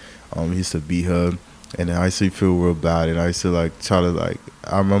him. He used to beat her, and then I used to feel real bad. And I used to like try to like,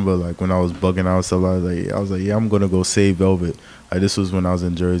 I remember like when I was bugging out stuff, I was like, yeah, I'm gonna go save Velvet. Like this was when I was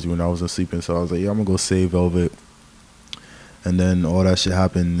in Jersey, when I wasn't sleeping. So I was like, yeah, I'm gonna go save Velvet. And then all that shit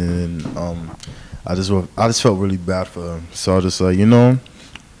happened, and I just felt really bad for her. So I was just like,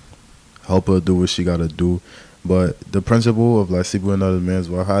 help her do what she gotta do. But the principle of like sleeping with another man's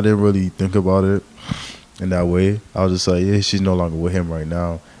wife, I didn't really think about it in that way. I was just like, yeah, she's no longer with him right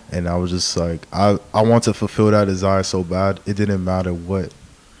now. And I was just like, I want to fulfill that desire so bad. It didn't matter what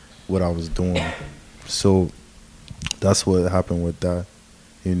I was doing. So that's what happened with that,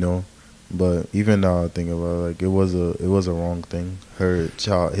 But even now I think about it, like it was a wrong thing.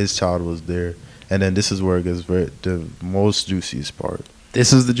 His child was there. And then this is where it gets the most juiciest part.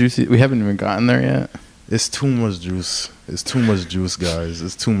 This is the juicy. We haven't even gotten there yet. It's too much juice. It's too much juice, guys.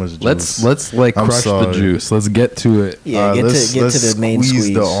 It's too much juice. Let's like crush the juice. Let's get to it. Yeah, get to the main squeeze.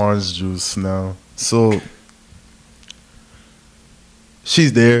 Squeeze the orange juice now. So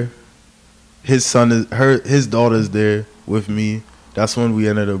she's there. His daughter's there with me. That's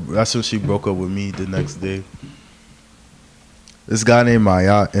when she broke up with me the next day. This guy named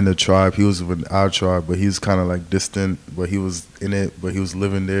Mayat in the tribe, he was with our tribe, but he was kind of like distant, but he was in it, but he was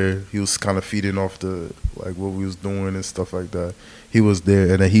living there. He was kind of feeding off the, like what we was doing and stuff like that. He was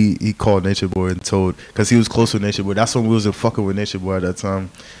there, and then he called Nature Boy and told, because he was close with Nature Boy. That's when we wasn't fucking with Nature Boy at that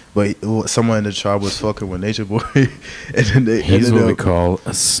time. But someone in the tribe was fucking with Nature Boy. And then he's what we call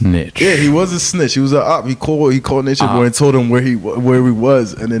a snitch. Yeah, he was a snitch. He was an op. He called Nature Boy and told him where he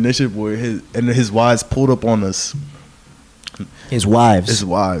was. And then Nature Boy, his wives pulled up on us. His wives,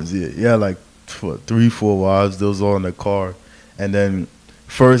 yeah, like 3-4 wives. They was all in the car, and then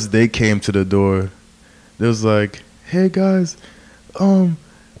first they came to the door. They was like, "Hey guys, they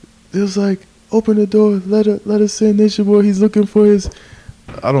was like, open the door, let us in. Nature Boy, he's looking for his."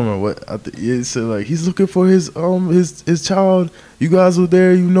 I don't know what. It said like he's looking for his child. You guys were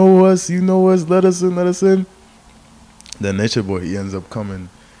there. You know us. Let us in. Then Nature Boy, he ends up coming.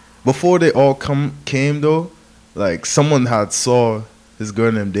 Before they all came though. like someone had saw this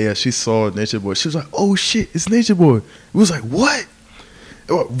girl named Dea. She saw Nature Boy. She was like, "Oh shit, it's Nature Boy." It was like, "What?"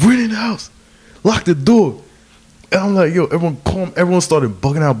 Run in the house, lock the door. And I'm like, yo, everyone calm. Everyone started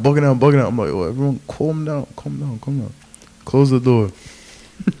bugging out. I'm like, yo, everyone calm down. Close the door.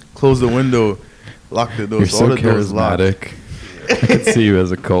 Close the window. Lock the door. You're so all the doors charismatic. I could see you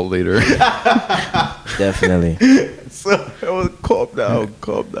as a cult leader. Definitely. So everyone calm down.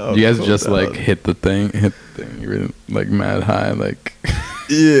 You guys just like hit the thing. You were like mad high, like.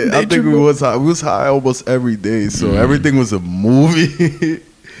 Yeah, I think we was high. We was high almost every day, so everything was a movie.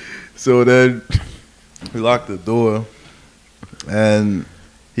 So then we locked the door, and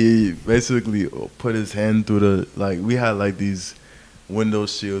he basically put his hand through the, like, we had like these window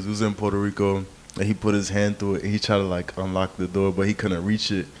shields. It was in Puerto Rico, and he put his hand through it, and he tried to like unlock the door, but he couldn't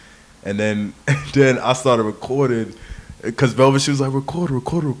reach it. And then I started recording, because Velvet, she was like, record,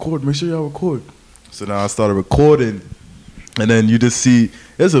 make sure y'all record. So now I started recording. And then you just see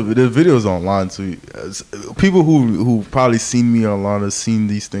there's videos online too. People who probably seen me online have seen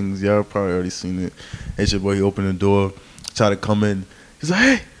these things. Y'all probably already seen it. It's your boy. He opened the door, tried to come in. He's like,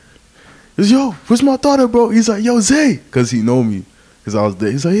 "Hey, yo, where's my daughter, bro?" He's like, "Yo, Zay," because he know me, because I was there.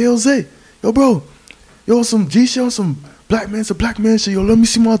 He's like, "Yo, Zay, yo, bro, yo, some G shit, some black man shit. Yo, let me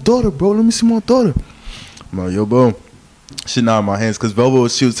see my daughter, bro. Let me see my daughter." I'm like, "Yo, bro." Shit not in my hands, because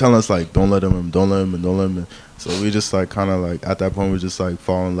Velvet, she was telling us like, don't let him in. So we just like kind of like at that point we just like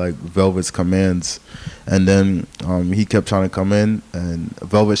following like Velvet's commands, and then he kept trying to come in, and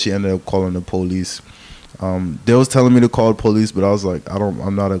Velvet, she ended up calling the police. They was telling me to call the police, but I was like,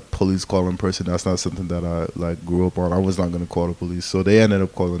 I'm not a police calling person. That's not something that I like grew up on. I was not gonna call the police, so they ended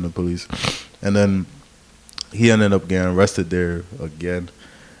up calling the police, and then he ended up getting arrested there again,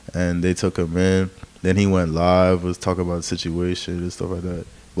 and they took him in. Then he went live, was talking about the situation and stuff like that.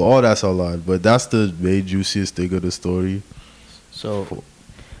 But all that's a lot. But that's the main juiciest thing of the story. So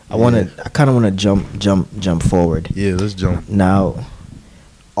I kind of want to jump forward. Yeah, let's jump. Now,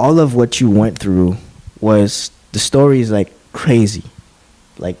 all of what you went through was, the story is like crazy.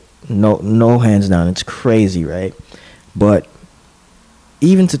 Like no hands down, it's crazy, right? But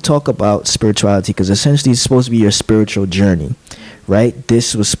even to talk about spirituality, because essentially it's supposed to be your spiritual journey, right?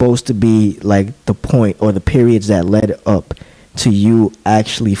 This was supposed to be like the point or the periods that led up to you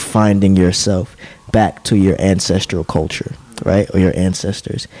actually finding yourself back to your ancestral culture, right? Or your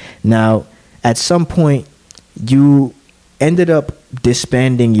ancestors. Now, at some point, you ended up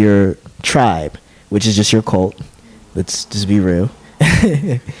disbanding your tribe, which is just your cult. Let's just be real.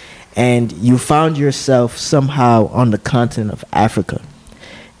 And you found yourself somehow on the continent of Africa.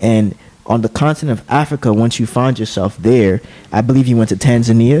 And on the continent of Africa, once you found yourself there, I believe you went to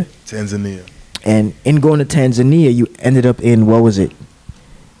Tanzania. And in going to Tanzania, you ended up in, what was it?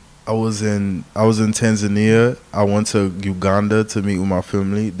 I was in Tanzania. I went to Uganda to meet with my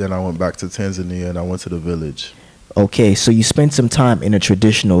family. Then I went back to Tanzania, and I went to the village. Okay, so you spent some time in a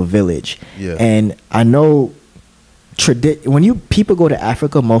traditional village. Yeah. And I know when people go to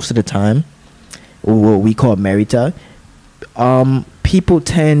Africa most of the time, what we call Merita, people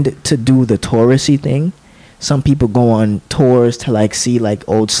tend to do the touristy thing. Some people go on tours to like see like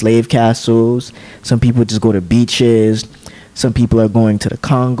old slave castles. Some people just go to beaches. Some people are going to the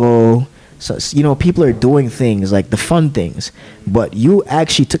Congo. So, people are doing things like the fun things. But you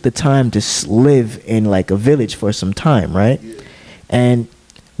actually took the time to live in like a village for some time, right? Yeah. And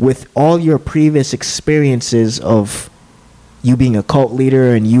with all your previous experiences of you being a cult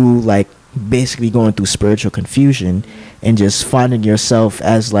leader and you like basically going through spiritual confusion and just finding yourself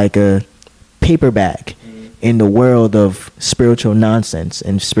as like a paper bag in the world of spiritual nonsense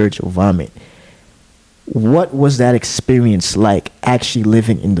and spiritual vomit, what was that experience like actually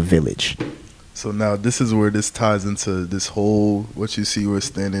living in the village? So now this is where this ties into this whole, what you see we're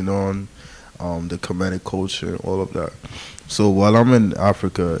standing on, the Kemetic culture, all of that. So while I'm in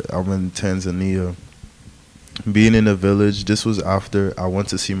Africa, I'm in Tanzania, being in the village, this was after I went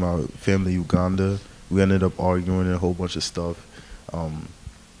to see my family Uganda. We ended up arguing and a whole bunch of stuff.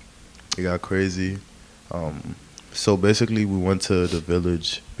 It got crazy. So basically we went to the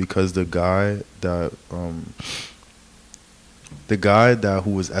village because the guy that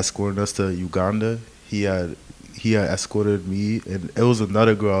who was escorting us to Uganda, he had escorted me, and it was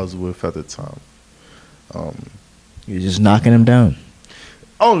another girl I was with at the time. You're just knocking him down.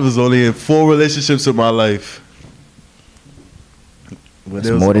 I was only in 4 relationships in my life. That's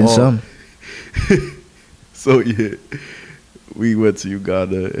more than some. So yeah, we went to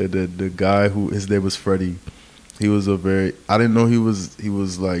Uganda, and then the guy his name was Freddie. He was I didn't know he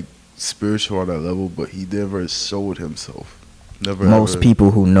was like spiritual on that level, but he never showed himself. Never. Most ever.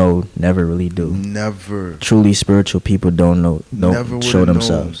 people who know never really do. Never. Truly spiritual people don't know. Never Don't show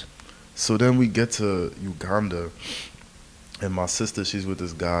themselves. known. So then we get to Uganda, and my sister, she's with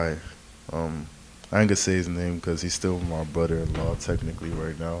this guy. I ain't gonna say his name because he's still my brother-in-law technically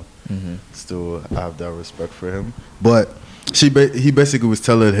right now. Mm-hmm. Still have that respect for him. But he basically was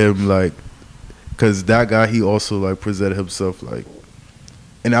telling him like, because that guy, he also like presented himself like,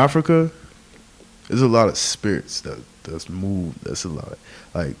 in Africa, there's a lot of spirits that's moved. That's a lot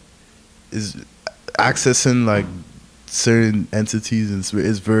like is accessing like certain entities and spirit.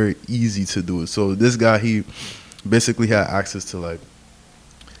 It's very easy to do it. So this guy, he basically had access to like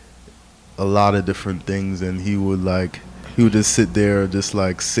a lot of different things, and he would just sit there, just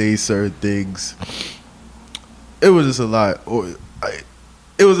like say certain things. It was just a lot,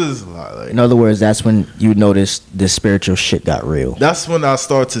 it was just a lot. Like, in other words, that's when you noticed the spiritual shit got real. That's when I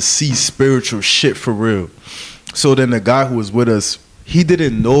started to see spiritual shit for real. So then the guy who was with us, he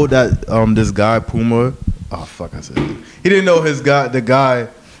didn't know that this guy Puma. Oh fuck! I said it. He didn't know the guy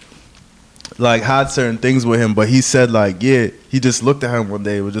like had certain things with him, but he said like, yeah. He just looked at him one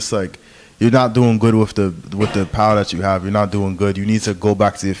day. It was just like, you're not doing good with the power that you have. You're not doing good. You need to go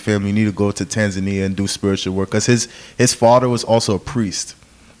back to your family. You need to go to Tanzania and do spiritual work. Because his father was also a priest.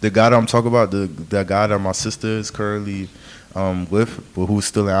 The guy that I'm talking about, the guy that my sister is currently with, but who's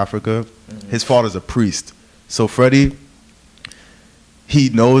still in Africa, his father's a priest. So Freddie, he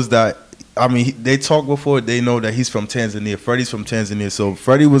knows that. I mean, they talked before. They know that he's from Tanzania. Freddie's from Tanzania. So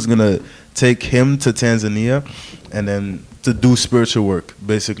Freddie was going to take him to Tanzania and then to do spiritual work,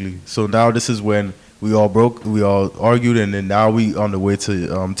 basically. So now this is when we all argued, and then now we on the way to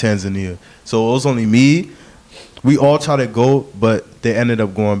Tanzania. So it was only me. We all tried to go, but they ended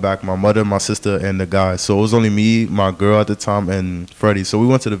up going back. My mother, my sister, and the guy. So it was only me, my girl at the time, and Freddie. So we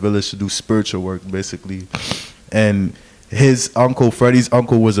went to the village to do spiritual work, basically. And his uncle, Freddie's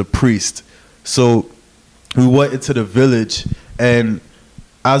uncle, was a priest. So we went into the village, and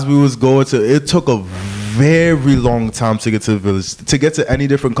as we was going it took a very long time to get to the village. To get to any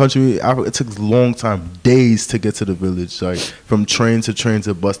different country, it took a long time, days to get to the village. Like from train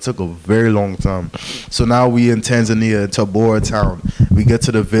to bus, it took a very long time. So now we in Tanzania, Tabora town. We get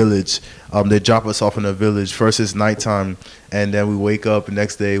to the village. They drop us off in the village. First it's nighttime, and then we wake up the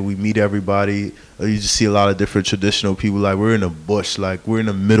next day. We meet everybody. You just see a lot of different traditional people. Like we're in a bush, like we're in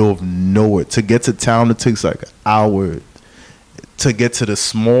the middle of nowhere. To get to town, it takes like an hour. To get to the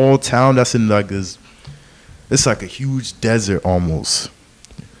small town that's in like this, it's like a huge desert almost.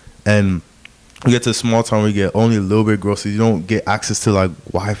 And we get to a small town, we get only a little bit of groceries. You don't get access to like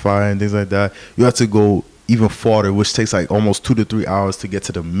Wi-Fi and things like that. You have to go even farther, which takes like almost 2 to 3 hours to get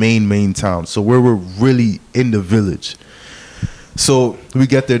to the main town. So where we're really in the village. So we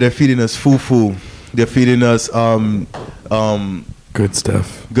get there, they're feeding us fufu. They're feeding us good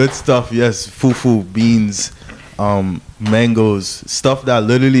stuff. Good stuff, yes. Fufu, beans, mangoes, stuff that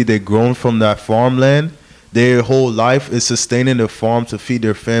literally they grown from that farmland. Their whole life is sustaining the farm to feed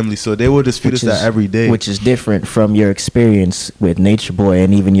their family. So they would just feed us that every day. Which is different from your experience with Nature Boy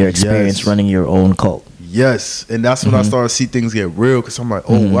and even your experience running your own cult. Yes, and that's when I started to see things get real, because I'm like,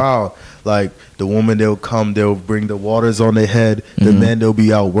 oh, wow. Like, the woman, they'll come, they'll bring the waters on their head. The men, they'll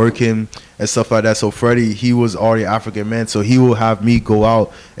be out working and stuff like that. So Freddie, he was already an African man, so he will have me go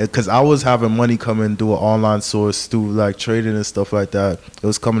out. Because I was having money coming through an online source, through, like, trading and stuff like that. It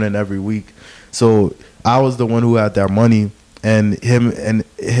was coming in every week. So I was the one who had that money, and him and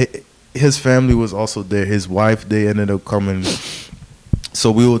his family was also there. His wife, they ended up coming. So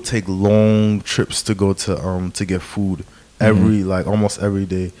we would take long trips to go to get food like almost every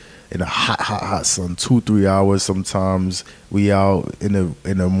day in the hot sun, 2-3 hours sometimes. We out in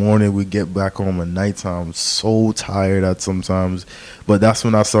the morning, we get back home at nighttime, so tired at sometimes. But that's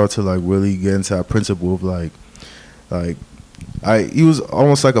when I started to like really get into that principle of he was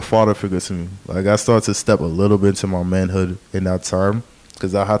almost like a father figure to me. Like I started to step a little bit into my manhood in that time,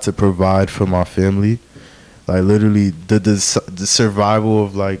 because I had to provide for my family. Like literally the survival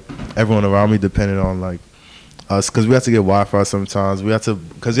of like everyone around me depended on like us, because we had to get Wi-Fi sometimes. We had to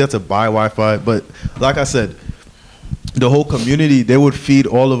buy Wi-Fi. But like I said, the whole community, they would feed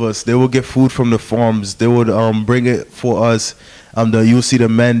all of us. They would get food from the farms. They would bring it for us. You'll see the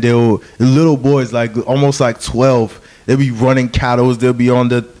men, the little boys, like almost like 12. They'll be running cattle. They'll be on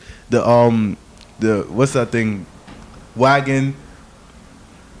the what's that thing, wagon.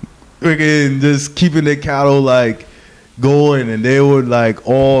 Freaking just keeping the cattle like going, and they would like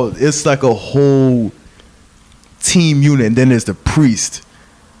it's like a whole team unit. And then there's the priest.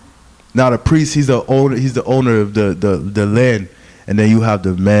 Now the priest, he's the owner of the land, And then you have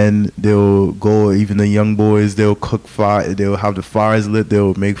the men, they'll go, even the young boys, they'll cook fire, they'll have the fires lit,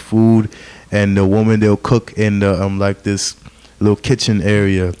 they'll make food, and the woman, they'll cook in the like this little kitchen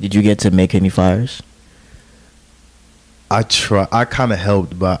area. Did you get to make any fires? I kind of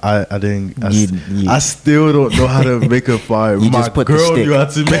helped, but I didn't. I still don't know how to make a fire. My girl knew how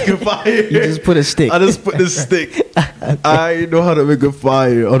to make a fire. You just put a stick. I just put the stick. I didn't know how to make a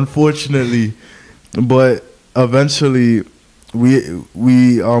fire, unfortunately. But eventually,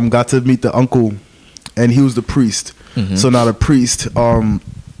 we got to meet the uncle, and he was the priest. Mm-hmm. So now the priest,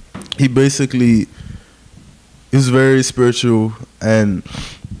 he basically is very spiritual, and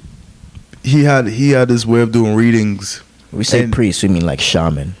he had this way of doing readings. We say priest, we mean like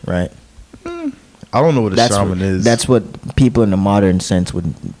shaman, right? I don't know what a shaman is. That's what people in the modern sense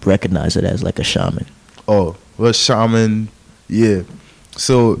would recognize it as, like a shaman. Oh, well, shaman, yeah.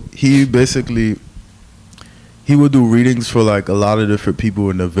 So he basically, he would do readings for like a lot of different people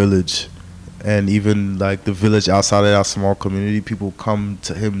in the village, and even like the village outside of that small community, people come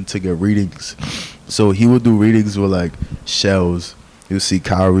to him to get readings. So he would do readings with like shells. You'll see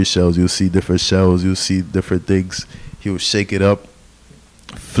cowrie shells, you'll see different shells, you'll see different things. He would shake it up,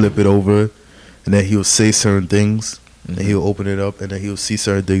 flip it over, and then he'll say certain things, and then he'll open it up, and then he'll see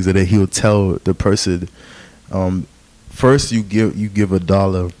certain things, and then he'll tell the person, first you give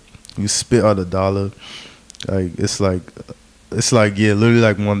 $1, you spit out $1, like it's like literally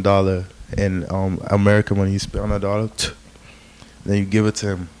like $1 in American money. You spit on $1, then you give it to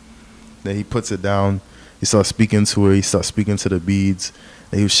him, then he puts it down, he starts speaking to her, he starts speaking to the beads,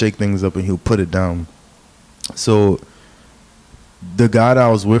 and he'll shake things up and he'll put it down. So the guy that I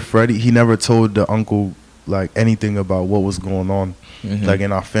was with, Freddie, he never told the uncle like anything about what was going on, like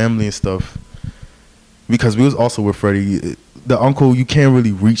in our family and stuff, because we was also with Freddie. The uncle, you can't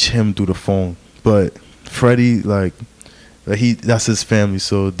really reach him through the phone, but Freddie, like that's his family,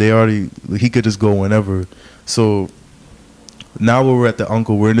 so he could just go whenever. So now we're at the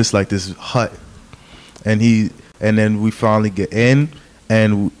uncle, we're in this hut, and then we finally get in,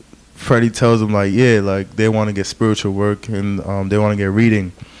 and Freddie tells him like, yeah, like they want to get spiritual work, and they want to get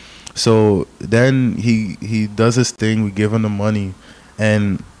reading. So then he does his thing. We give him the money,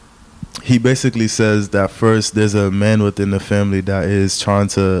 and he basically says that first there's a man within the family that is trying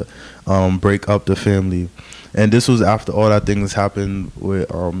to break up the family, and this was after all that things happened with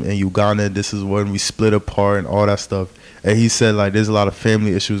in Uganda. This is when we split apart and all that stuff. And he said like there's a lot of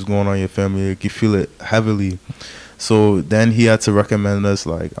family issues going on in your family. Like, you feel it heavily. So then he had to recommend us,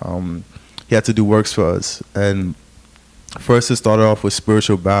 like, he had to do works for us. And first it started off with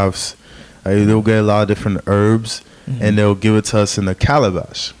spiritual baths. They'll get a lot of different herbs, and they'll give it to us in a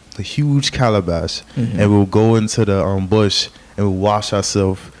calabash, a huge calabash. And we'll go into the bush, and we'll wash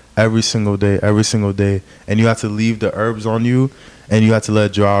ourselves every single day. And you have to leave the herbs on you, and you have to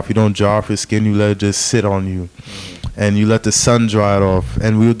let it dry off. You don't dry off your skin, you let it just sit on you. And you let the sun dry it off.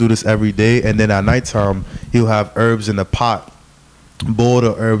 And we'll do this every day. And then at nighttime, he'll have herbs in a pot, boil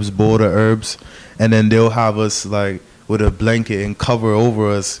the herbs. And then they'll have us like with a blanket and cover over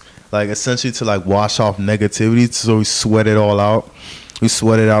us, like essentially to like wash off negativity. So we sweat it all out. We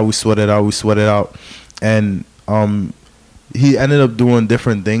sweat it out. And he ended up doing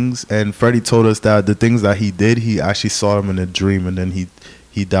different things. And Freddie told us that the things that he did, he actually saw them in a dream. And then he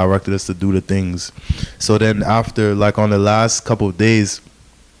directed us to do the things. So then after, like on the last couple of days,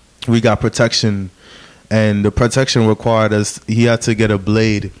 we got protection, and the protection required us, he had to get a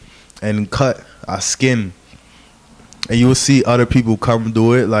blade and cut our skin. And you will see other people come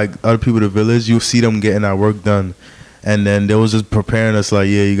do it, like other people in the village, you'll see them getting our work done. And then they was just preparing us like,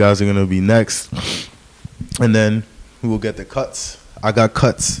 yeah, you guys are going to be next. And then we will get the cuts. I got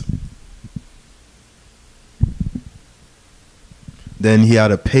cuts. Then he had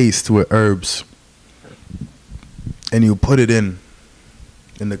a paste with herbs, and you put it in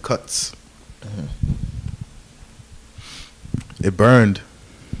the cuts. It burned,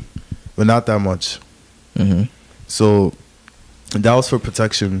 but not that much. So that was for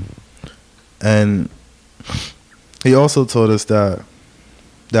protection. And he also told us that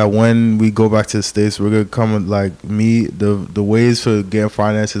when we go back to the States, we're gonna come with, like me, the ways for getting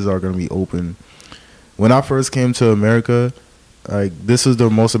finances are gonna be open. When I first came to America, like this was the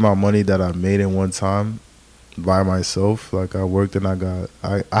most amount of money that I made in one time by myself. Like I worked and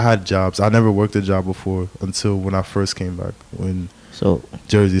I had jobs. I never worked a job before until when I first came back in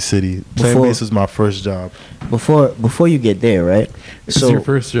Jersey City. Plant-based was my first job. Before you get there, right? This is your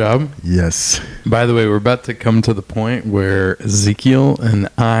first job? Yes. By the way, we're about to come to the point where Ezekiel and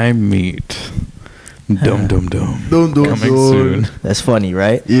I meet. Dum. Coming soon. That's funny,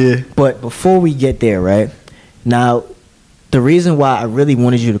 right? Yeah. But before we get there, right? Now, the reason why I really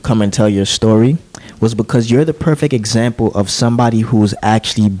wanted you to come and tell your story was because you're the perfect example of somebody who's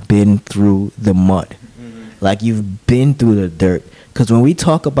actually been through the mud. Like, you've been through the dirt. Because when we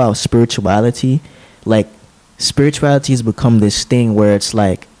talk about spirituality, like, spirituality has become this thing where it's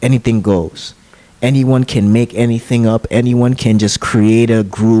like anything goes. Anyone can make anything up. Anyone can just create a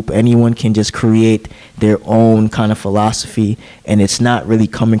group. Anyone can just create their own kind of philosophy. And it's not really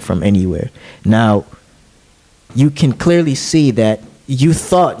coming from anywhere. Now, you can clearly see that you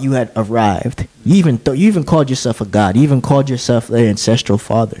thought you had arrived. You even called yourself a god. You even called yourself their ancestral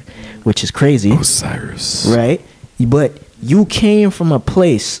father, which is crazy. Osiris. Right? But you came from a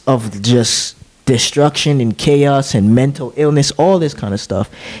place of just destruction and chaos and mental illness, all this kind of stuff.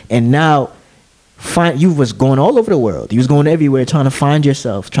 And now you was going all over the world. You was going everywhere trying to find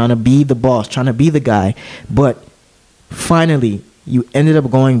yourself, trying to be the boss, trying to be the guy. But finally, you ended up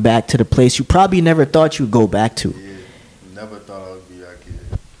going back to the place you probably never thought you'd go back to. Yeah, never thought I would be back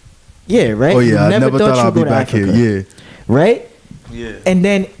here. Yeah, right? Oh, yeah, I never thought I'd be back here, yeah. Right? Yeah. And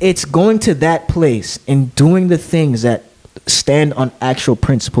then it's going to that place and doing the things that stand on actual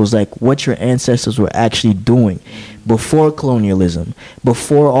principles, like what your ancestors were actually doing before colonialism,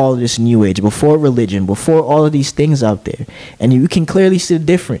 before all this new age, before religion, before all of these things out there. And you can clearly see the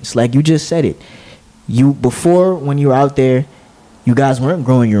difference. Like you just said it. Before, when you were out there, you guys weren't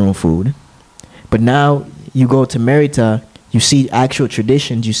growing your own food. But now you go to Merita, you see actual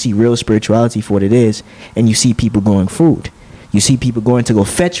traditions, you see real spirituality for what it is, and you see people growing food. You see people going to go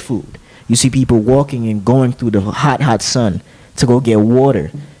fetch food. You see people walking and going through the hot sun to go get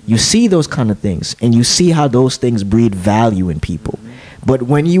water. You see those kind of things, and you see how those things breed value in people. But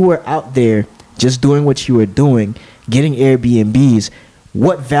when you were out there just doing what you were doing, getting Airbnbs,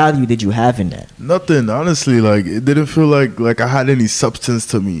 what value did you have in that? Nothing, honestly. Like, it didn't feel like I had any substance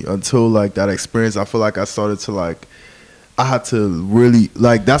to me until like that experience. I feel like I started to I had to really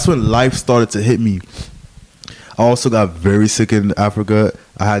that's when life started to hit me. I also got very sick in Africa.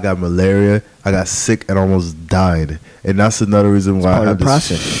 I had got malaria. I got sick and almost died. And that's another reason why I have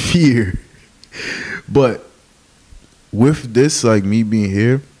this fear. But with this, me being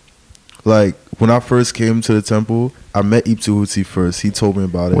here, when I first came to the temple, I met E28 first. He told me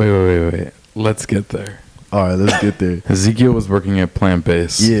about it. Wait. Let's get there. All right, let's get there. Ezekiel was working at Plant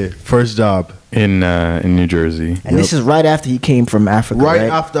Base. Yeah, first job. In New Jersey. And this is right after he came from Africa, right?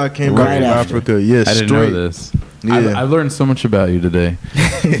 After I came from Africa, yeah, I didn't know this. Yeah. I learned so much about you today.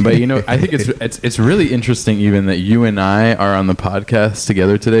 But I think it's really interesting even that you and I are on the podcast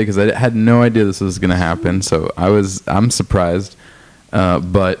together today, because I had no idea this was going to happen. So I'm surprised.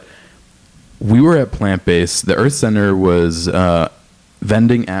 But we were at Plant Base. The Earth Center was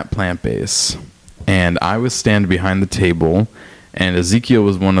vending at Plant Base, and I was standing behind the table, and Ezekiel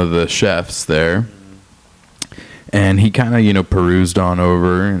was one of the chefs there. And he kind of, perused on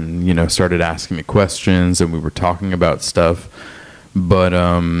over and, started asking me questions, and we were talking about stuff. But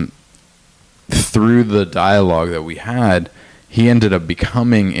through the dialogue that we had, he ended up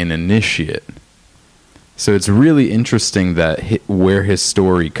becoming an initiate. So it's really interesting that where his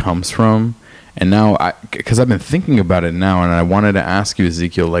story comes from. And now, because I've been thinking about it now, and I wanted to ask you,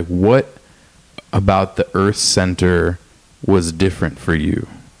 Ezekiel, what about the Earth Center was different for you?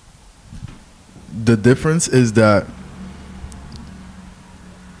 The difference is that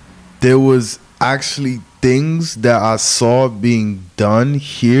there was actually things that I saw being done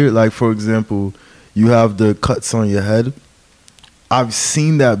here. Like, for example, you have the cuts on your head. I've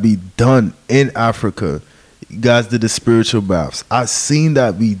seen that be done in Africa. You guys did the spiritual baths. I've seen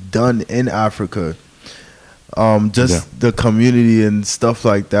that be done in Africa. The community and stuff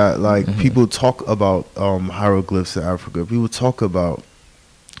like that. People talk about hieroglyphs in Africa. People talk about,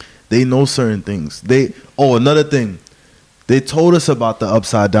 they know certain things. Another thing, they told us about the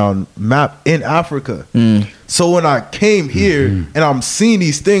upside down map in Africa. So when I came here and I'm seeing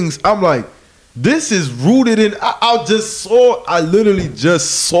these things, I'm like, this is rooted in, I literally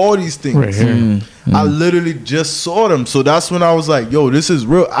just saw these things. Right here. I literally just saw them. So that's when I was like, yo, this is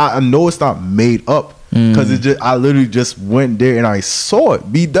real. I know it's not made up, because I literally just went there and I saw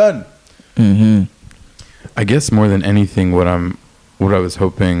it be done. I guess more than anything, what I was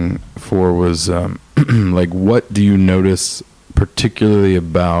hoping for was what do you notice particularly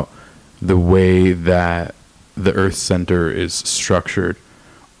about the way that the Earth Center is structured?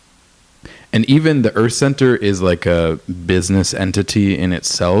 And even the Earth Center is like a business entity in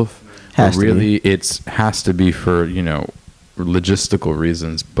itself. It has to be for, logistical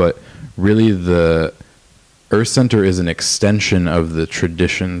reasons. But really the Earth Center is an extension of the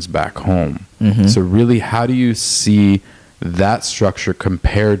traditions back home. So really, how do you see that structure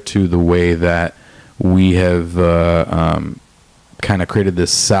compared to the way that we have kind of created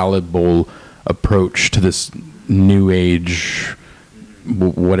this salad bowl approach to this new age,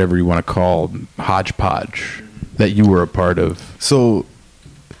 whatever you want to call, hodgepodge that you were a part of. So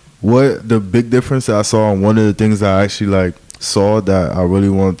what the big difference that I saw, and one of the things I actually like saw that I really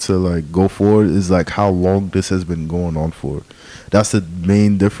want to like go forward is like how long this has been going on for. That's the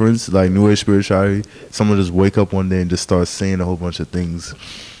main difference. Like New Age spirituality, someone just wake up one day and just start saying a whole bunch of things.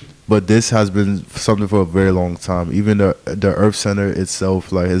 But this has been something for a very long time. Even the Earth Center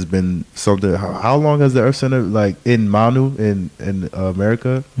itself, like, has been something. How long has the Earth Center, like, in Manu in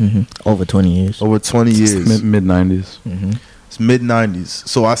America? Over 20 years. Over 20 years. Mid 90s. It's mid 90s.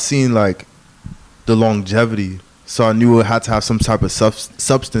 So I seen like the longevity. So I knew it had to have some type of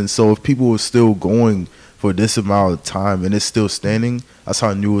substance. So if people were still going for this amount of time and it's still standing, that's how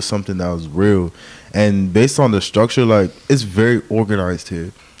I knew it was something that was real. And based on the structure, like, it's very organized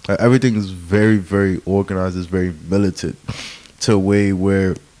here. Like, everything is very, very organized. It's very militant to a way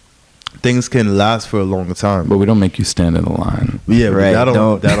where things can last for a long time. But we don't make you stand in a line. Yeah, right. That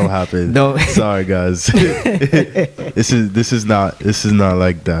don't happen. No. Sorry, guys. This is not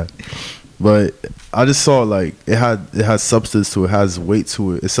like that. But I just saw, like, it has substance to it, it has weight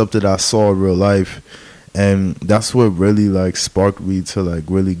to it. It's something I saw in real life, and that's what really, like, sparked me to, like,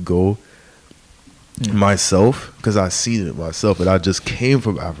 really go myself, because I seen it myself, and I just came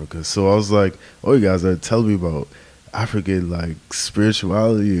from Africa. So I was like, oh, you guys are telling me about African, like,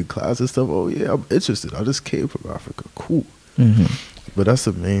 spirituality and class and stuff. Oh yeah, I'm interested. I just came from Africa. Cool. But that's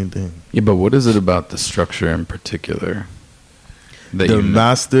the main thing. Yeah, but what is it about the structure in particular? The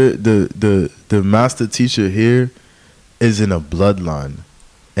master teacher here is in a bloodline,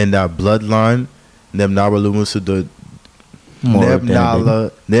 and that bloodline, Nebnaba Lemusa, Nebnaba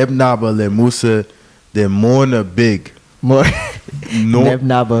Lemusa, they're more than a big. More.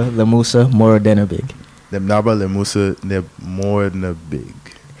 Nebnaba Lemusa, more than a big. Nebnaba Lemusa, they're more than a big.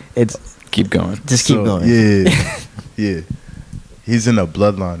 It's keep going. Just keep going. Yeah, yeah. He's in a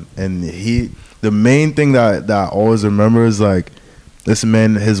bloodline, and the main thing that I always remember is, like, this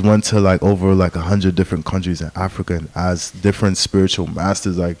man has went to, like, over, like, 100 different countries in Africa, and as different spiritual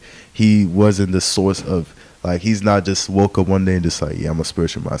masters. Like, he wasn't the source of, like, he's not just woke up one day and just like, yeah, I'm a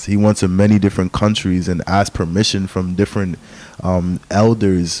spiritual master. He went to many different countries and asked permission from different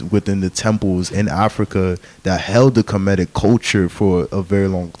elders within the temples in Africa that held the Kemetic culture for a very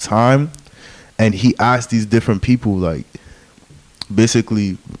long time. And he asked these different people, like,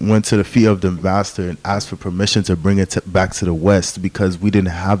 basically went to the feet of the master and asked for permission to bring it back to the West, because we didn't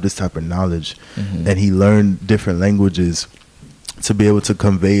have this type of knowledge. And he learned different languages to be able to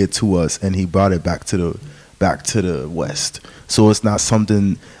convey it to us, and he brought it back to the West. So it's not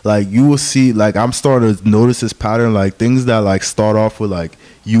something, like, you will see, like, I'm starting to notice this pattern, like, things that, like, start off with, like,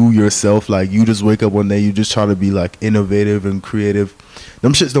 you yourself, like, you just wake up one day, you just try to be, like, innovative and creative.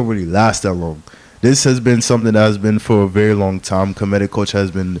 Them shits don't really last that long. This has been something that has been for a very long time. Kemetic culture has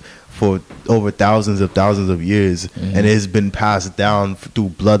been for over thousands of years, and it has been passed down through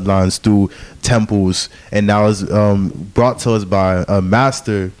bloodlines, through temples, and now is brought to us by a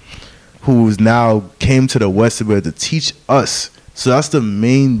master who's now came to the West to be able to teach us. So that's the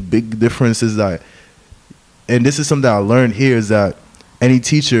main big difference, is that, and this is something I learned here, is that any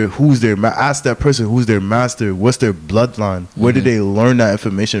teacher who's their ask that person who's their master, what's their bloodline, where did they learn that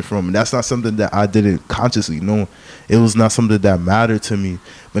information from? And that's not something that I didn't consciously know. It was not something that mattered to me.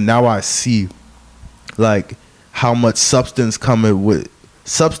 But now I see, like, how much substance comes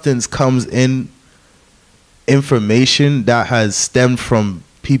in information that has stemmed from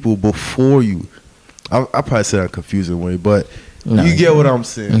people before you. I probably said that in a confusing way, but you get what I'm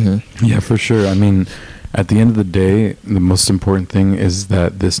saying. Yeah, for sure. I mean, at the end of the day, the most important thing is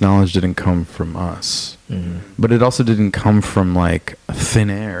that this knowledge didn't come from us, but it also didn't come from, like, thin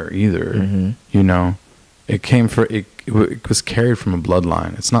air either. You know, it came it was carried from a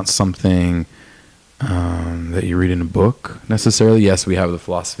bloodline. It's not something that you read in a book necessarily. Yes, we have the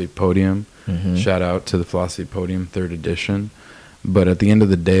Philosophy Podium. Shout out to the Philosophy Podium, 3rd edition. But at the end of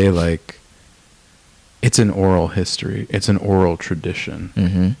the day, like, it's an oral history. It's an oral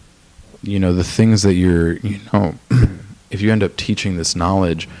tradition. You know, the things that if you end up teaching this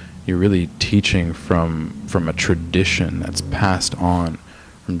knowledge, you're really teaching from a tradition that's passed on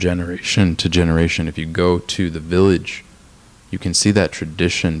from generation to generation. If you go to the village, you can see that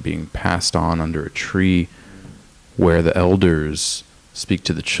tradition being passed on under a tree where the elders speak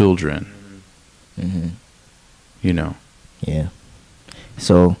to the children. You know? Yeah.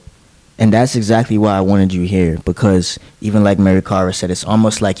 So, and that's exactly why I wanted you here, because even like Mary Cara said, it's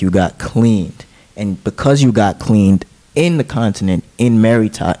almost like you got cleaned. And because you got cleaned, in the continent, in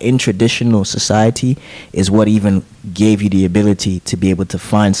Merita, in traditional society, is what even gave you the ability to be able to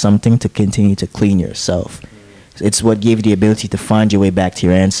find something to continue to clean yourself. It's what gave you the ability to find your way back to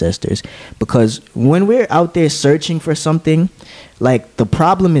your ancestors. Because when we're out there searching for something, like, the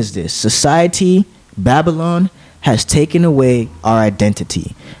problem is this: society, Babylon, has taken away our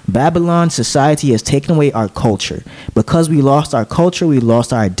identity. Babylon society has taken away our culture. Because we lost our culture, we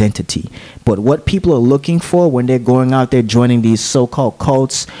lost our identity. But what people are looking for when they're going out there joining these so-called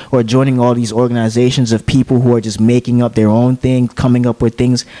cults or joining all these organizations of people who are just making up their own thing, coming up with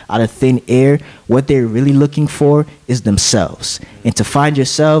things out of thin air, what they're really looking for is themselves. And to find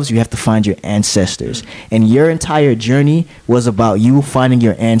yourselves, you have to find your ancestors. And your entire journey was about you finding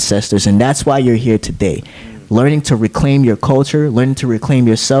your ancestors. And that's why you're here today. Learning to reclaim your culture, learning to reclaim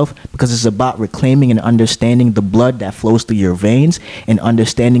yourself, because it's about reclaiming and understanding the blood that flows through your veins and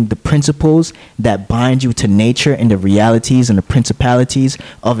understanding the principles that bind you to nature and the realities and the principalities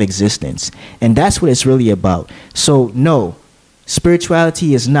of existence. And that's what it's really about. So, no,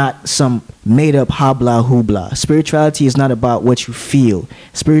 spirituality is not some made-up habla hoobla. Spirituality is not about what you feel.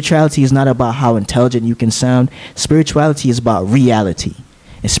 Spirituality is not about how intelligent you can sound. Spirituality is about reality.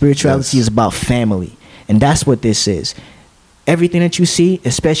 And spirituality is about family. And that's what this is. Everything that you see,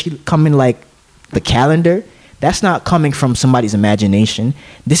 especially coming like the calendar, that's not coming from somebody's imagination.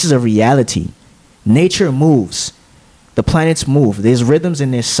 This is a reality. Nature moves. The planets move. There's rhythms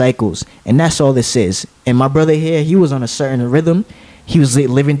and there's cycles. And that's all this is. And my brother here, he was on a certain rhythm. He was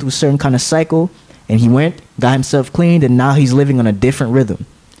living through a certain kind of cycle. And he went, got himself cleaned, and now he's living on a different rhythm.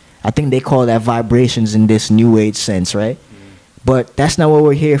 I think they call that vibrations in this new age sense, right? But that's not what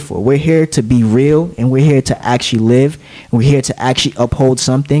we're here for. We're here to be real, and we're here to actually live, and we're here to actually uphold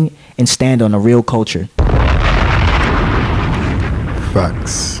something and stand on a real culture.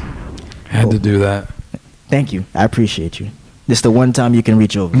 Facts. Had to do that. Thank you. I appreciate you. This is the one time you can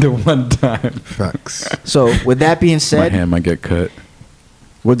reach over. The one time. Facts. So with that being said, my hand might get cut.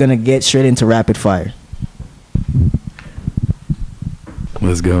 We're going to get straight into rapid fire.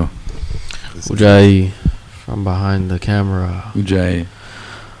 Let's go. Ujai from behind the camera. Ujai.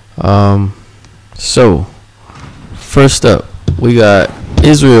 So, first up, we got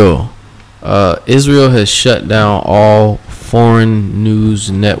Israel. Israel has shut down all foreign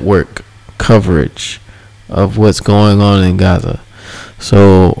news network coverage of what's going on in Gaza.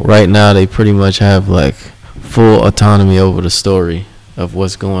 So right now they pretty much have like full autonomy over the story of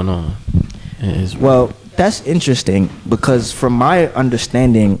what's going on in Israel. Well, that's interesting because from my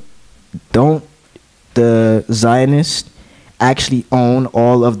understanding, don't the Zionists actually own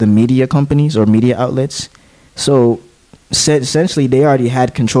all of the media companies or media outlets? So essentially they already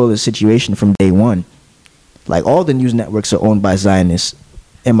had control of the situation from day one. Like all the news networks are owned by Zionists.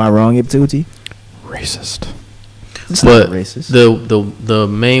 Am I wrong, Ibtuti? Racist. It's but not racist. The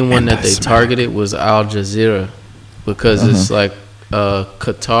main one that they targeted was Al Jazeera because it's like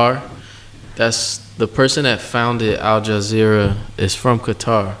Qatar. That's the person that founded Al Jazeera is from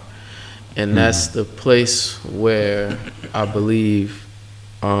Qatar, and that's the place where I believe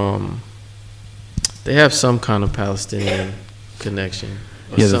they have some kind of Palestinian connection.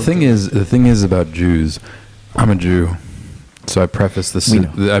 Yeah, the thing is about Jews. I'm a Jew, so I preface this.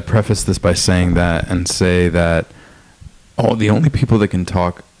 I preface this by saying that and say that the only people that can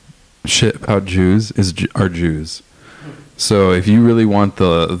talk shit about Jews are Jews. So if you really want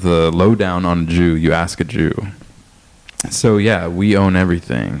the lowdown on a Jew, you ask a Jew. So yeah, we own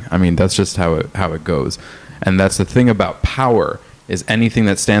everything. I mean, that's just how it goes. And that's the thing about power is anything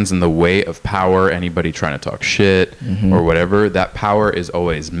that stands in the way of power, anybody trying to talk shit or whatever, that power is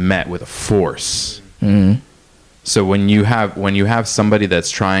always met with a force. So when you have somebody that's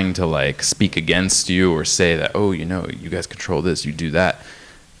trying to like speak against you or say that, oh, you know, you guys control this, you do that,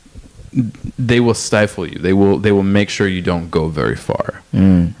 they will stifle you. They will make sure you don't go very far.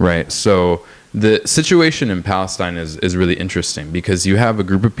 Right? So the situation in Palestine is really interesting because you have a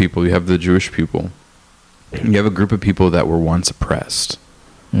group of people, you have the Jewish people, you have a group of people that were once oppressed.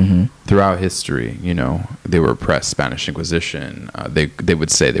 Throughout history, you know, they were oppressed. Spanish Inquisition. They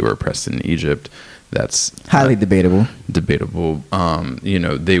would say they were oppressed in Egypt. That's highly debatable. You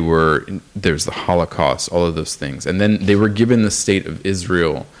know, there's the Holocaust, all of those things. And then they were given the state of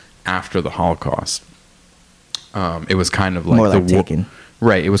Israel after the Holocaust. It was kind of like more like taken.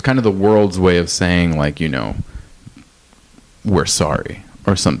 Right. It was kind of the world's way of saying, like, you know, we're sorry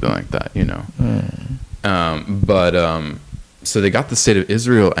or something like that, you know. So they got the state of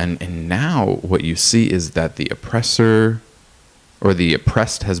Israel, and now what you see is that the oppressor or the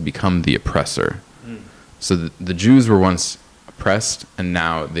oppressed has become the oppressor. So the Jews were once oppressed, and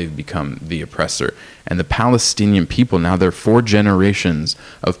now they've become the oppressor. And the Palestinian people, now there are 4 generations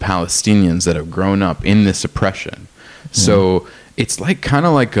of Palestinians that have grown up in this oppression. So it's like kind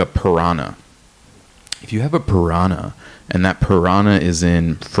of like a piranha. If you have a piranha and that piranha is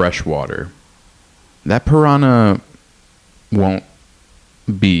in fresh water, that piranha won't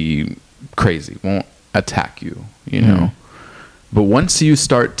be crazy, won't attack you, you know. But once you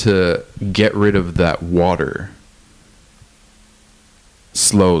start to get rid of that water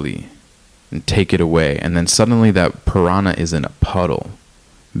slowly and take it away, and then suddenly that piranha is in a puddle,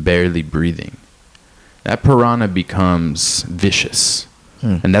 barely breathing, that piranha becomes vicious.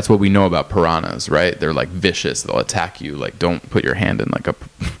 And that's what we know about piranhas, right? They're like vicious. They'll attack you. Like, don't put your hand in like a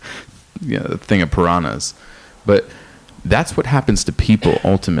thing of piranhas. But that's what happens to people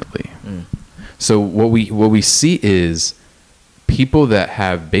ultimately. So what we see is people that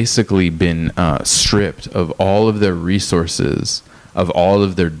have basically been stripped of all of their resources, of all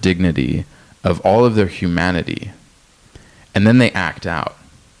of their dignity, of all of their humanity, and then they act out.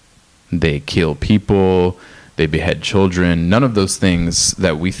 They kill people, they behead children. None of those things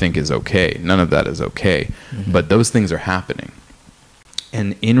that we think is okay. None of that is okay. But those things are happening.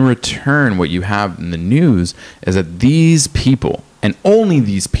 And in return, what you have in the news is that these people, and only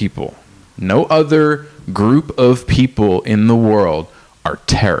these people, no other group of people in the world, are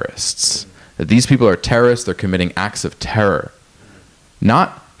terrorists. That these people are terrorists, they're committing acts of terror.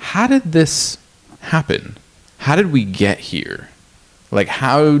 Not, how did this happen? How did we get here? Like,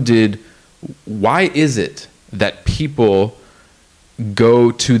 why is it that people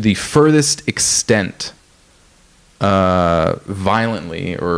go to the furthest extent violently or